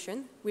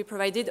contribution, we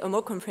provided a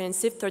more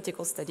comprehensive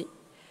theoretical study.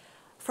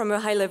 From a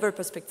high-level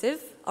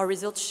perspective, our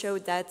results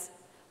showed that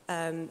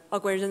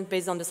algorithms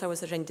based on the slight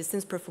Wasserstein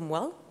distance perform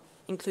well,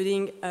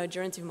 including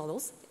generative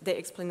models. They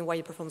explain why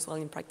it performs well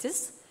in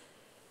practice,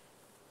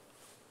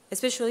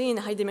 especially in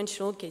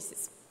high-dimensional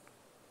cases.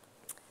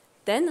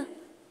 Then,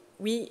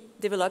 we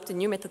developed a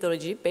new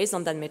methodology based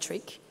on that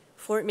metric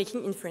for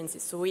making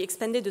inferences. So we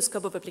expanded the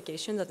scope of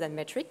application of that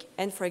metric,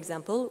 and for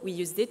example, we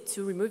used it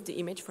to remove the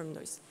image from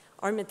noise.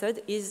 Our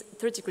method is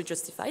theoretically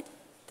justified,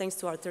 thanks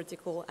to our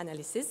theoretical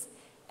analysis,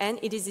 and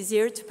it is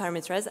easier to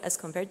parameterize as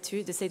compared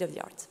to the state of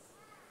the art.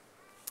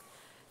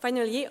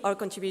 Finally, our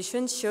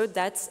contribution showed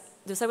that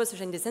the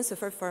cyber-social distance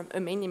suffers from a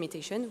main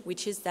limitation,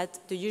 which is that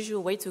the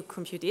usual way to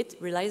compute it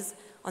relies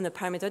on a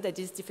parameter that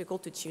is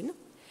difficult to tune.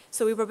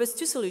 So we proposed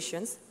two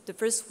solutions. The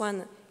first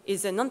one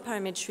is a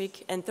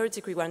non-parametric and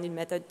theoretically grounded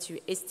method to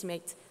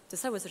estimate the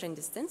cyber-social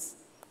distance.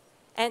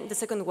 And the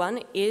second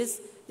one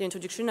is the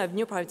introduction of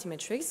new probability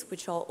metrics,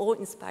 which are all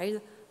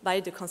inspired by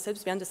the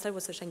concepts behind the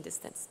cyber-social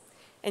distance.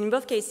 And in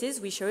both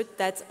cases, we showed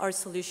that our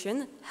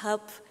solution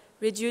helped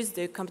reduce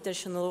the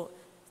computational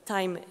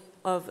time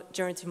of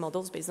generative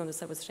models based on the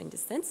cyber-social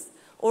distance,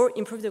 or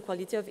improve the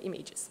quality of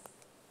images.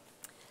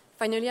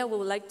 Finally, I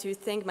would like to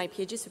thank my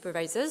PhD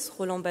supervisors,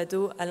 Roland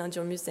Badeau, Alain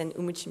Durmus, and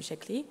Umut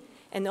Shimshakli,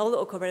 and all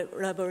our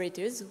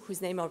collaborators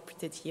whose names are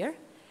printed here.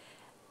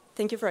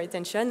 Thank you for your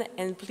attention,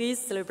 and please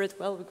celebrate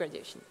well with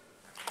graduation.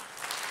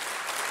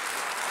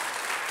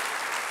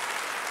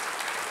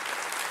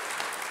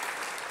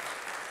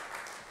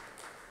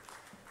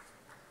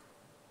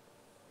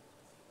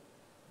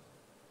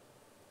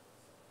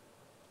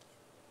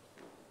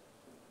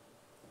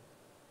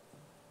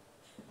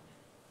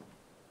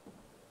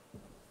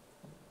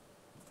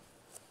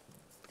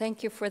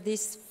 Thank you for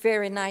this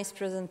very nice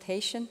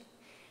presentation.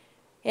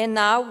 And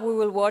now we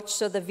will watch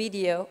the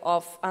video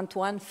of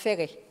Antoine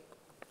Ferret.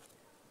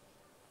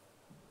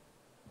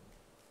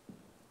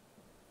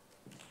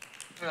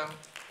 Hello,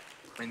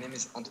 my name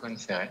is Antoine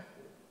Ferret,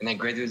 and I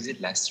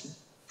graduated last year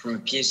from a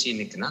PhD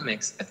in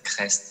economics at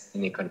Crest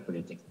in Ecole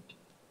Polytechnique.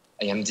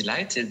 I am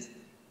delighted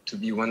to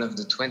be one of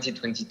the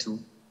 2022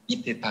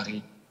 IP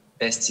Paris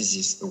Best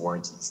Thesis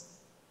awardees.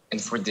 And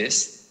for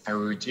this, I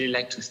would really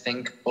like to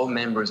thank all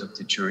members of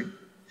the jury,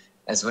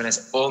 as well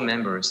as all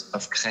members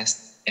of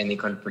Crest and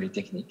Ecole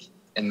Polytechnique,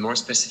 and more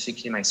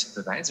specifically my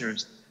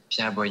supervisors,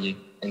 Pierre Boyer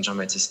and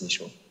Jean-Baptiste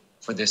Michaud,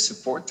 for their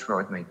support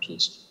throughout my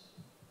PhD.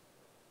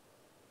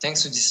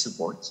 Thanks to this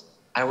support,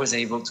 I was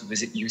able to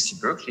visit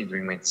UC Berkeley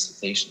during my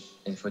dissertation,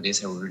 and for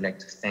this I would like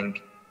to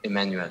thank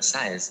Emmanuel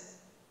Saez,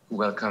 who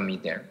welcomed me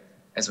there,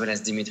 as well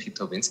as Dimitri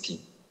Tobinsky,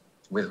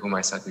 with whom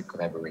I started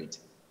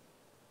collaborating.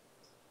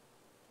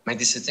 My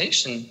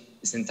dissertation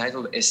is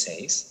entitled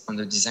Essays on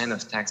the Design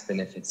of Tax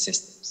Benefit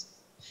Systems.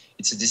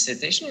 It's a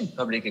dissertation in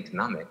public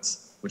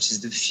economics, which is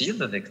the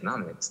field of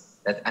economics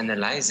that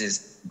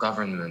analyzes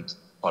government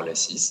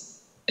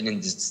policies, and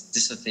in this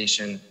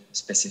dissertation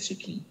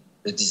specifically,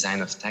 the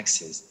design of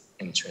taxes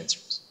and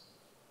transfers.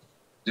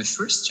 The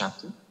first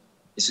chapter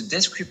is a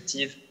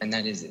descriptive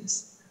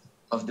analysis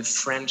of the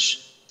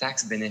French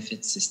tax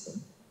benefit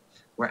system,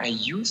 where I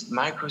used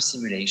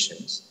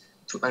micro-simulations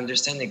to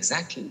understand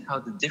exactly how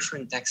the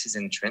different taxes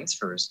and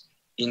transfers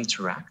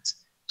interact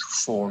to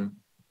form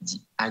the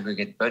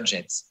aggregate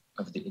budgets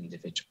of the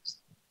individuals.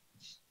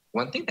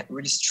 One thing that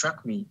really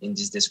struck me in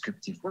this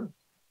descriptive work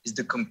is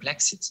the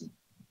complexity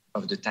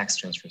of the tax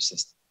transfer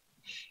system.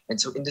 And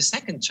so in the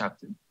second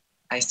chapter,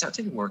 I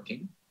started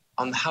working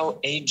on how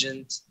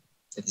agents,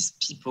 that is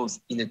people's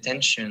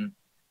inattention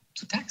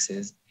to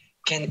taxes,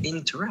 can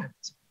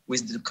interact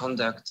with the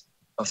conduct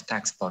of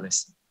tax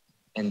policy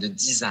and the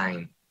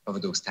design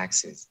of those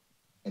taxes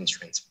and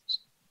transfers.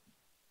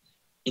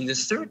 In the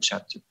third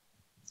chapter,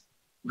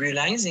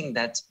 realizing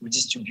that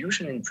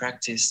redistribution in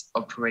practice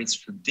operates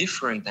through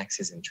different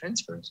taxes and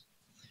transfers,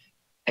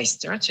 I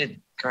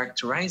started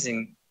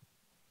characterizing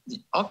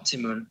the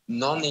optimal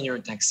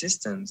nonlinear tax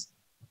systems,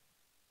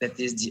 that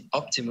is the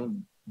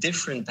optimal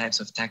different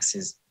types of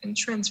taxes and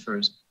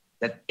transfers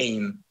that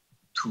aim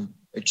to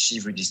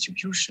achieve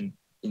redistribution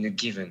in a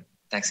given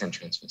tax and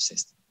transfer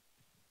system.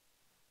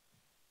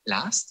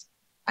 Last,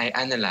 I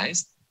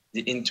analyzed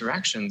the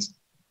interactions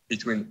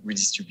between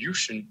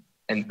redistribution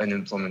and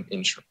unemployment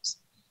insurance.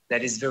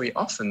 That is, very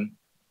often,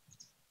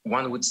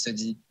 one would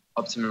study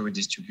optimal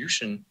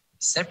redistribution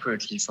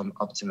separately from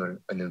optimal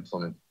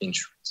unemployment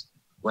insurance.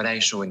 What I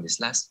show in this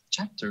last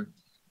chapter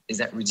is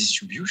that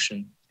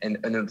redistribution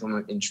and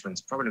unemployment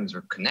insurance problems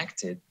are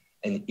connected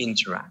and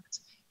interact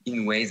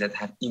in ways that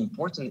have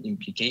important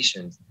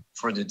implications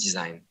for the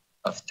design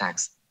of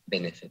tax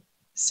benefit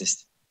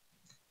system.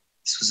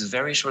 This was a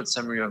very short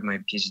summary of my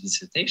PhD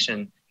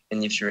dissertation,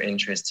 and if you're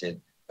interested,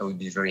 I would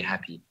be very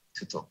happy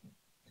to talk.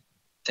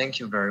 Thank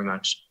you very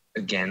much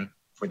again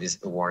for this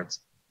award,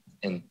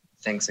 and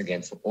thanks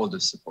again for all the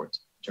support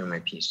during my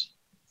PhD.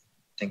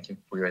 Thank you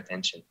for your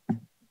attention.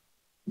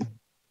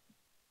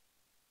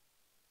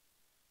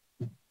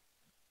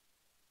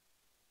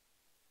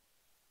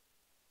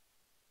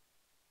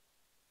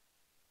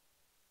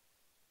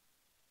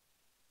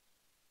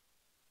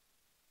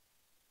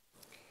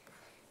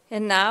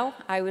 And now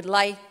I would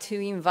like to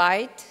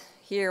invite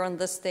here on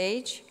the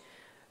stage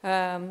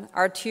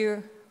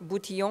Arthur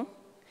Boutillon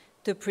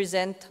to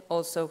present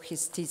also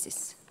his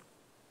thesis.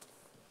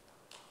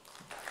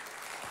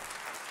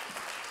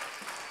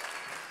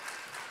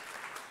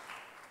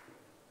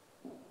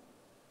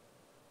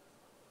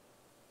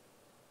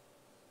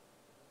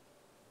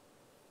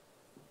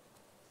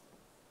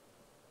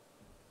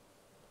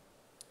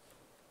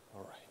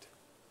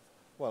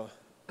 Well,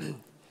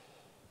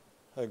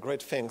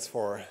 great thanks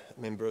for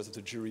members of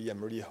the jury.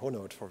 I'm really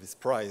honored for this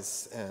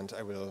prize, and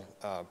I will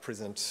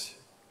present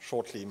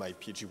shortly my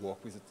PhD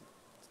work with a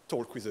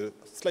talk with a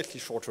slightly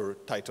shorter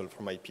title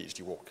for my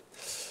PhD work.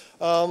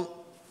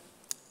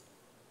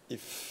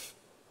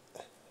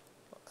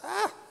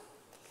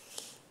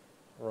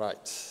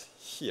 Right,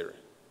 here.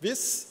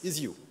 This is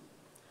you.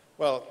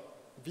 Well,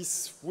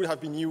 this would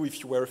have been you if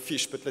you were a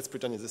fish, but let's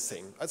pretend it's the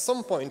same. At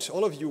some point,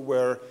 all of you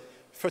were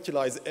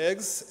fertilized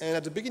eggs, and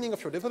at the beginning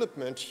of your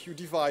development, you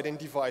divide and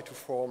divide to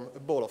form a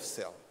ball of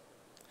cell.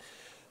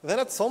 Then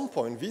at some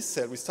point, this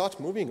cell will start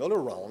moving all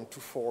around to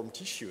form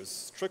tissues,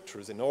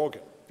 structures, and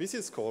organs. This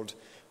is called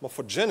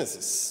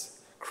morphogenesis,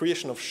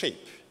 creation of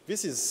shape.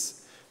 This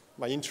is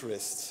my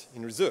interest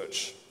in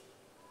research.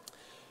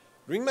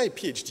 During my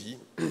PhD,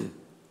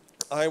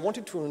 I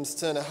wanted to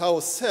understand how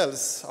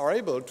cells are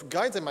able to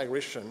guide their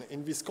migration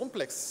in this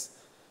complex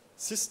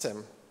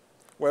system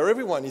where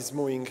everyone is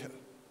moving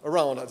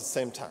around at the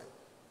same time.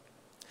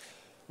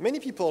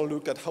 Many people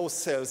look at how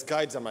cells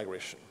guide their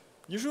migration.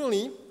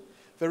 Usually,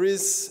 there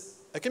is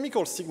a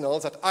chemical signal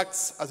that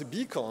acts as a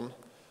beacon.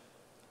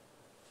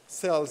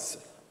 Cells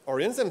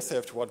orient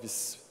themselves toward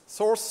this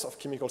source of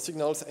chemical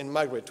signals and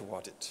migrate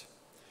toward it.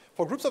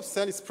 For groups of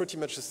cells, it's pretty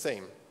much the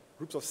same.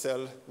 Groups of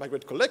cells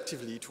migrate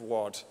collectively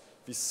toward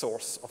this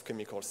source of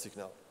chemical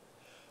signal.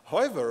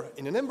 However,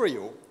 in an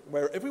embryo,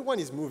 where everyone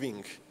is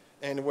moving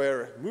and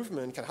where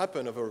movement can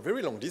happen over a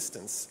very long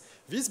distance,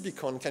 this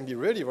beacon can be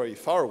really very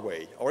far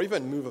away or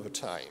even move over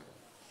time.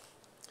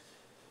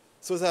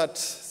 So that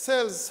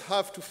cells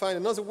have to find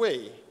another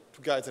way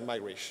to guide the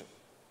migration.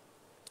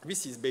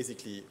 This is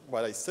basically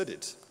what I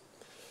studied.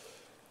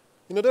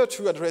 In order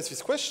to address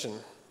this question,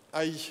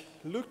 I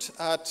looked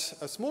at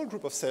a small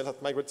group of cells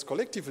that migrates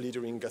collectively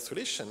during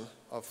gastrulation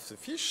of the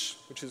fish,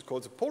 which is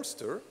called the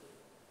pollster.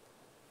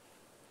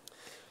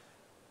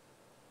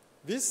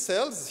 These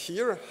cells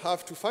here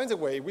have to find a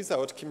way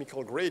without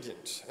chemical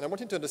gradient, and I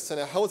wanted to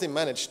understand how they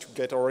manage to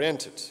get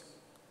oriented.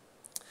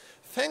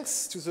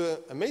 Thanks to the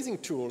amazing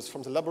tools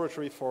from the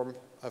laboratory for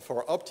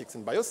optics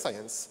and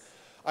bioscience,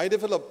 I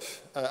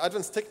developed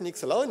advanced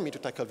techniques allowing me to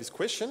tackle this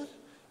question,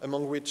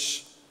 among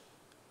which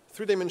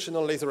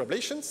three-dimensional laser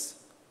ablations,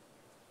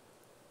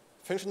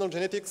 functional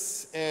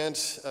genetics, and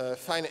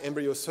fine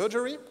embryo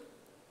surgery,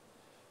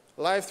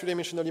 live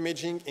three-dimensional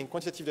imaging and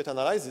quantitative data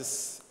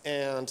analysis,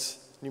 and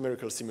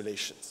numerical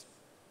simulations.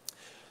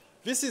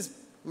 This is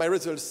my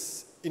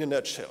results in a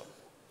nutshell.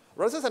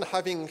 Rather than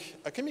having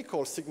a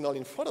chemical signal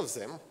in front of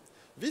them,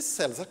 these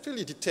cells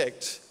actually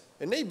detect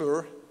a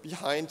neighbor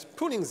behind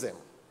pulling them.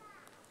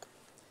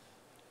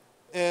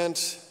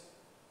 And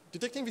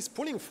detecting this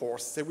pulling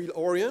force, they will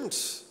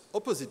orient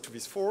opposite to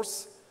this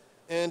force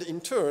and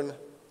in turn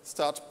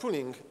start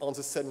pulling on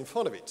the cell in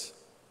front of it.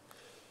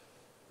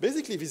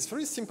 Basically, this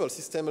very simple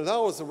system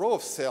allows a row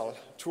of cells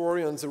to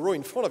orient the row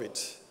in front of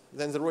it,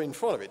 then the row in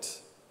front of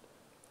it.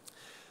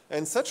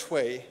 And such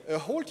way, a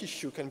whole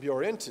tissue can be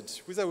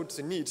oriented without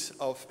the need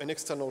of an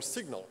external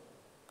signal.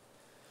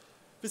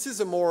 This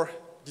is a more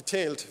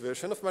detailed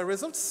version of my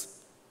results.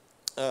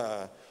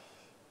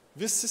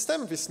 This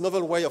system, this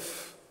novel way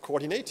of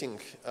coordinating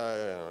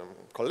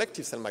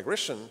collective cell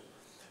migration,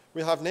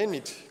 we have named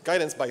it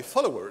guidance by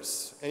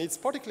followers, and it's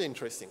particularly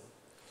interesting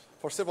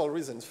for several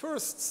reasons.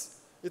 First,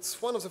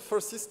 it's one of the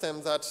first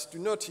systems that do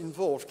not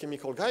involve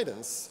chemical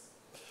guidance,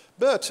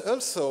 but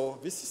also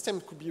this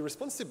system could be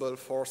responsible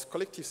for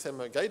collective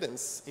cell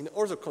guidance in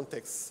other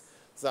contexts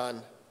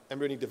than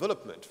embryonic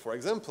development. For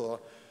example,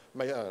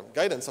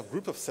 guidance of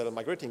group of cells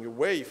migrating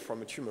away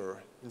from a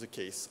tumor in the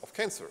case of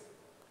cancer.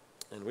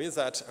 And with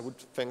that, I would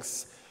thank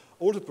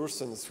all the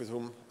persons with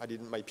whom I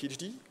did my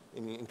PhD,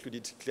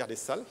 included Claire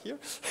Dessalles here,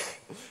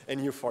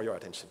 and you for your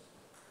attention.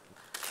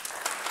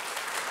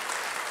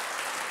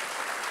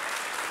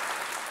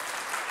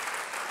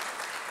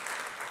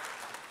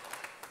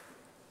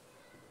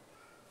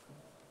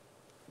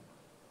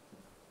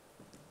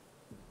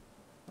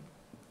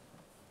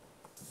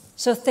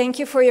 So thank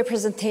you for your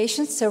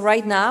presentation. So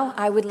right now,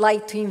 I would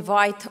like to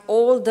invite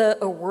all the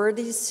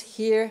awardees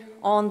here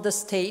on the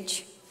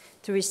stage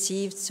to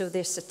receive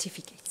their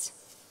certificates.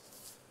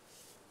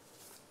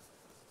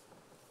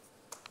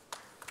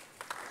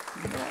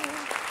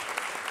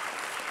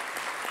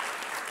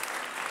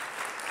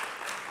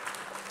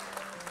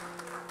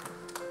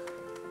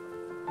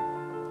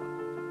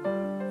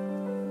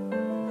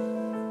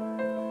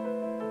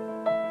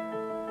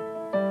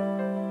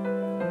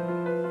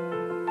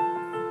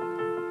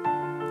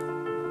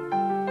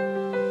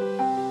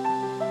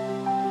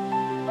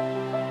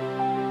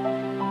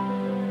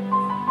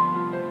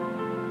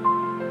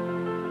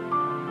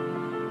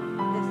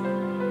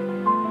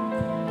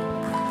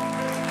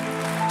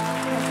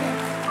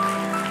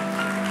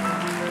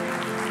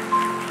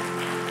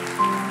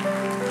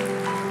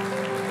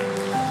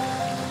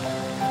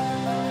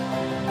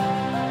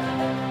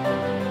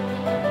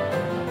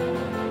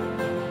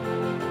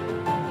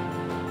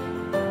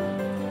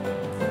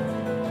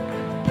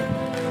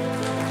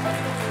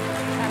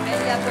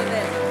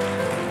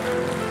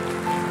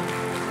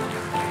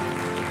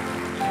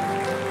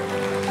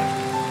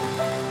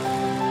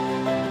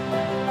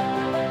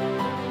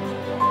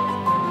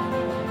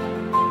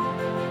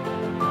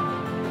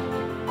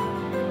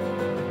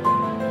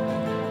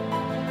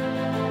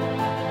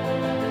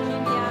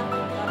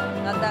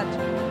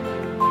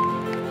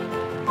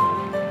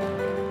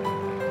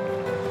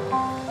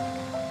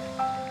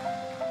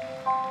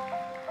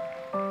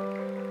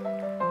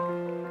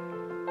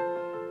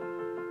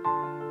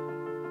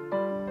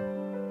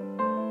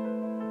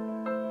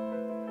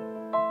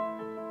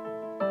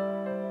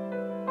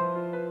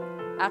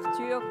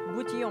 Arthur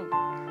Boutillon.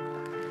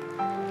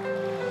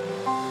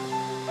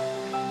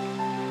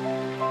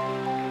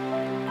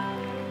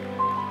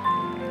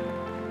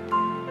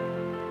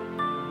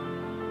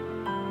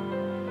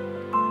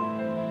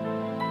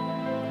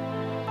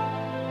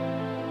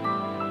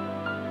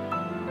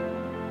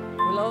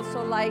 We'd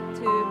also like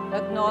to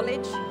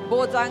acknowledge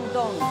Bo Zhang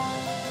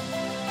Dong.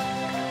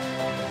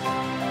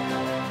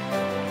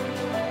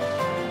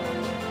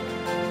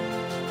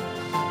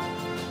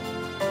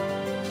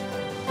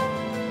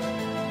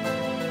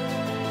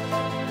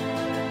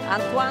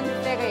 Antoine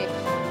Ferré.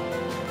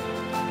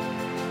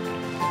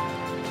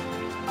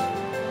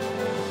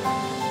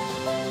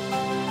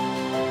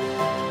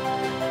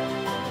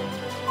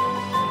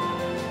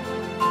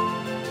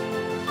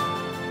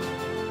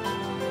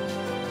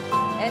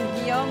 And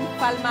Guillaume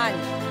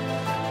Palmagne.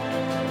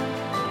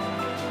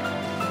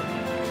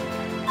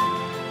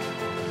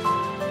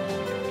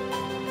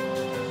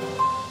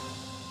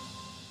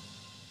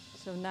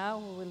 So now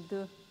we will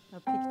do a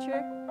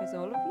picture with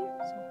all of you.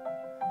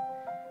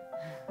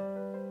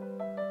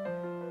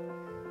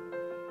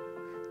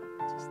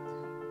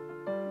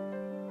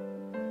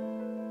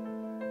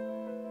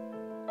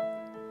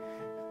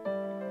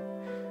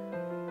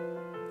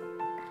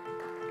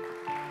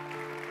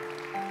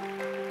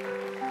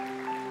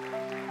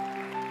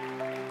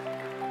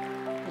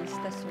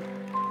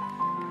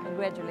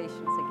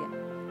 Congratulations again.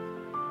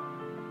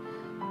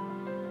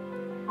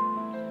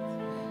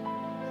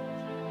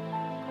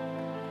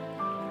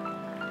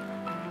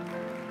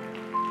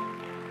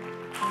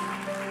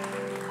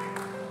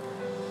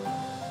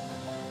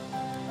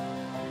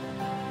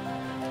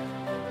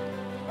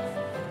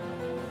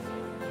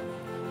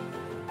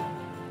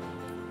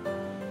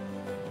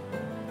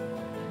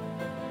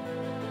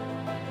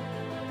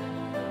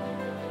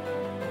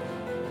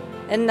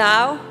 And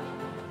now,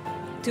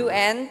 to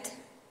end,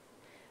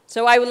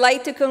 so I would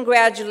like to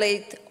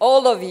congratulate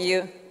all of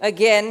you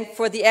again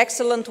for the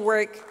excellent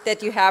work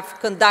that you have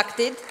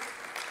conducted.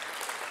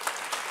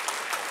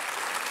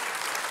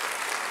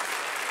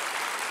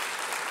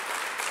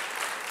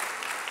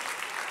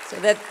 So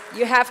that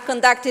you have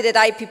conducted at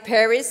IP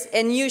Paris,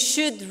 and you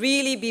should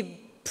really be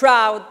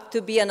proud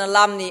to be an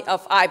alumni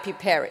of IP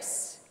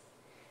Paris.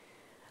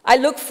 I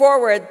look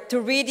forward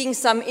to reading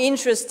some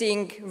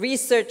interesting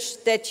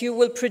research that you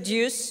will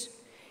produce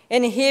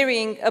and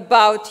hearing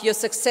about your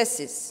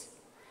successes.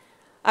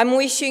 I'm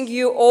wishing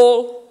you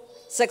all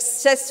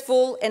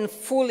successful and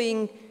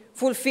fulfilling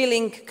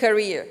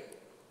career.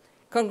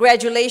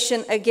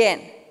 Congratulations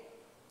again.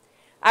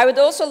 I would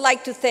also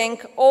like to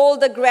thank all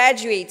the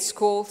graduate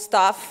school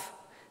staff.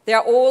 They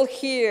are all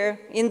here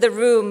in the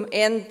room,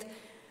 and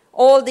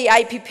all the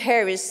IP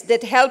Paris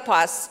that help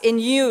us and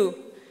you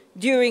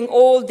during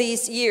all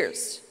these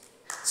years.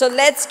 So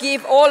let's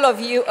give all of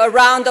you a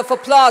round of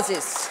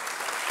applause.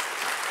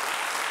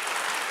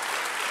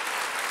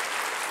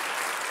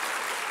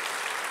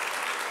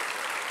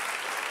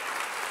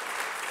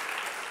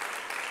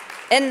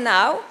 And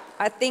now,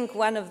 I think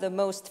one of the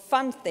most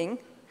fun things,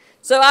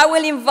 so I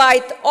will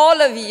invite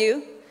all of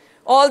you,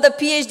 all the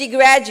PhD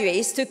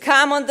graduates, to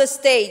come on the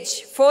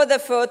stage for the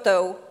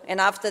photo, and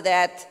after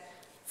that,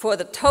 for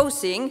the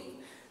toasting,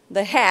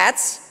 the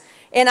hats,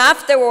 and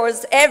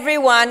afterwards,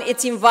 everyone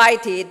is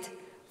invited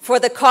for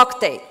the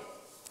cocktail.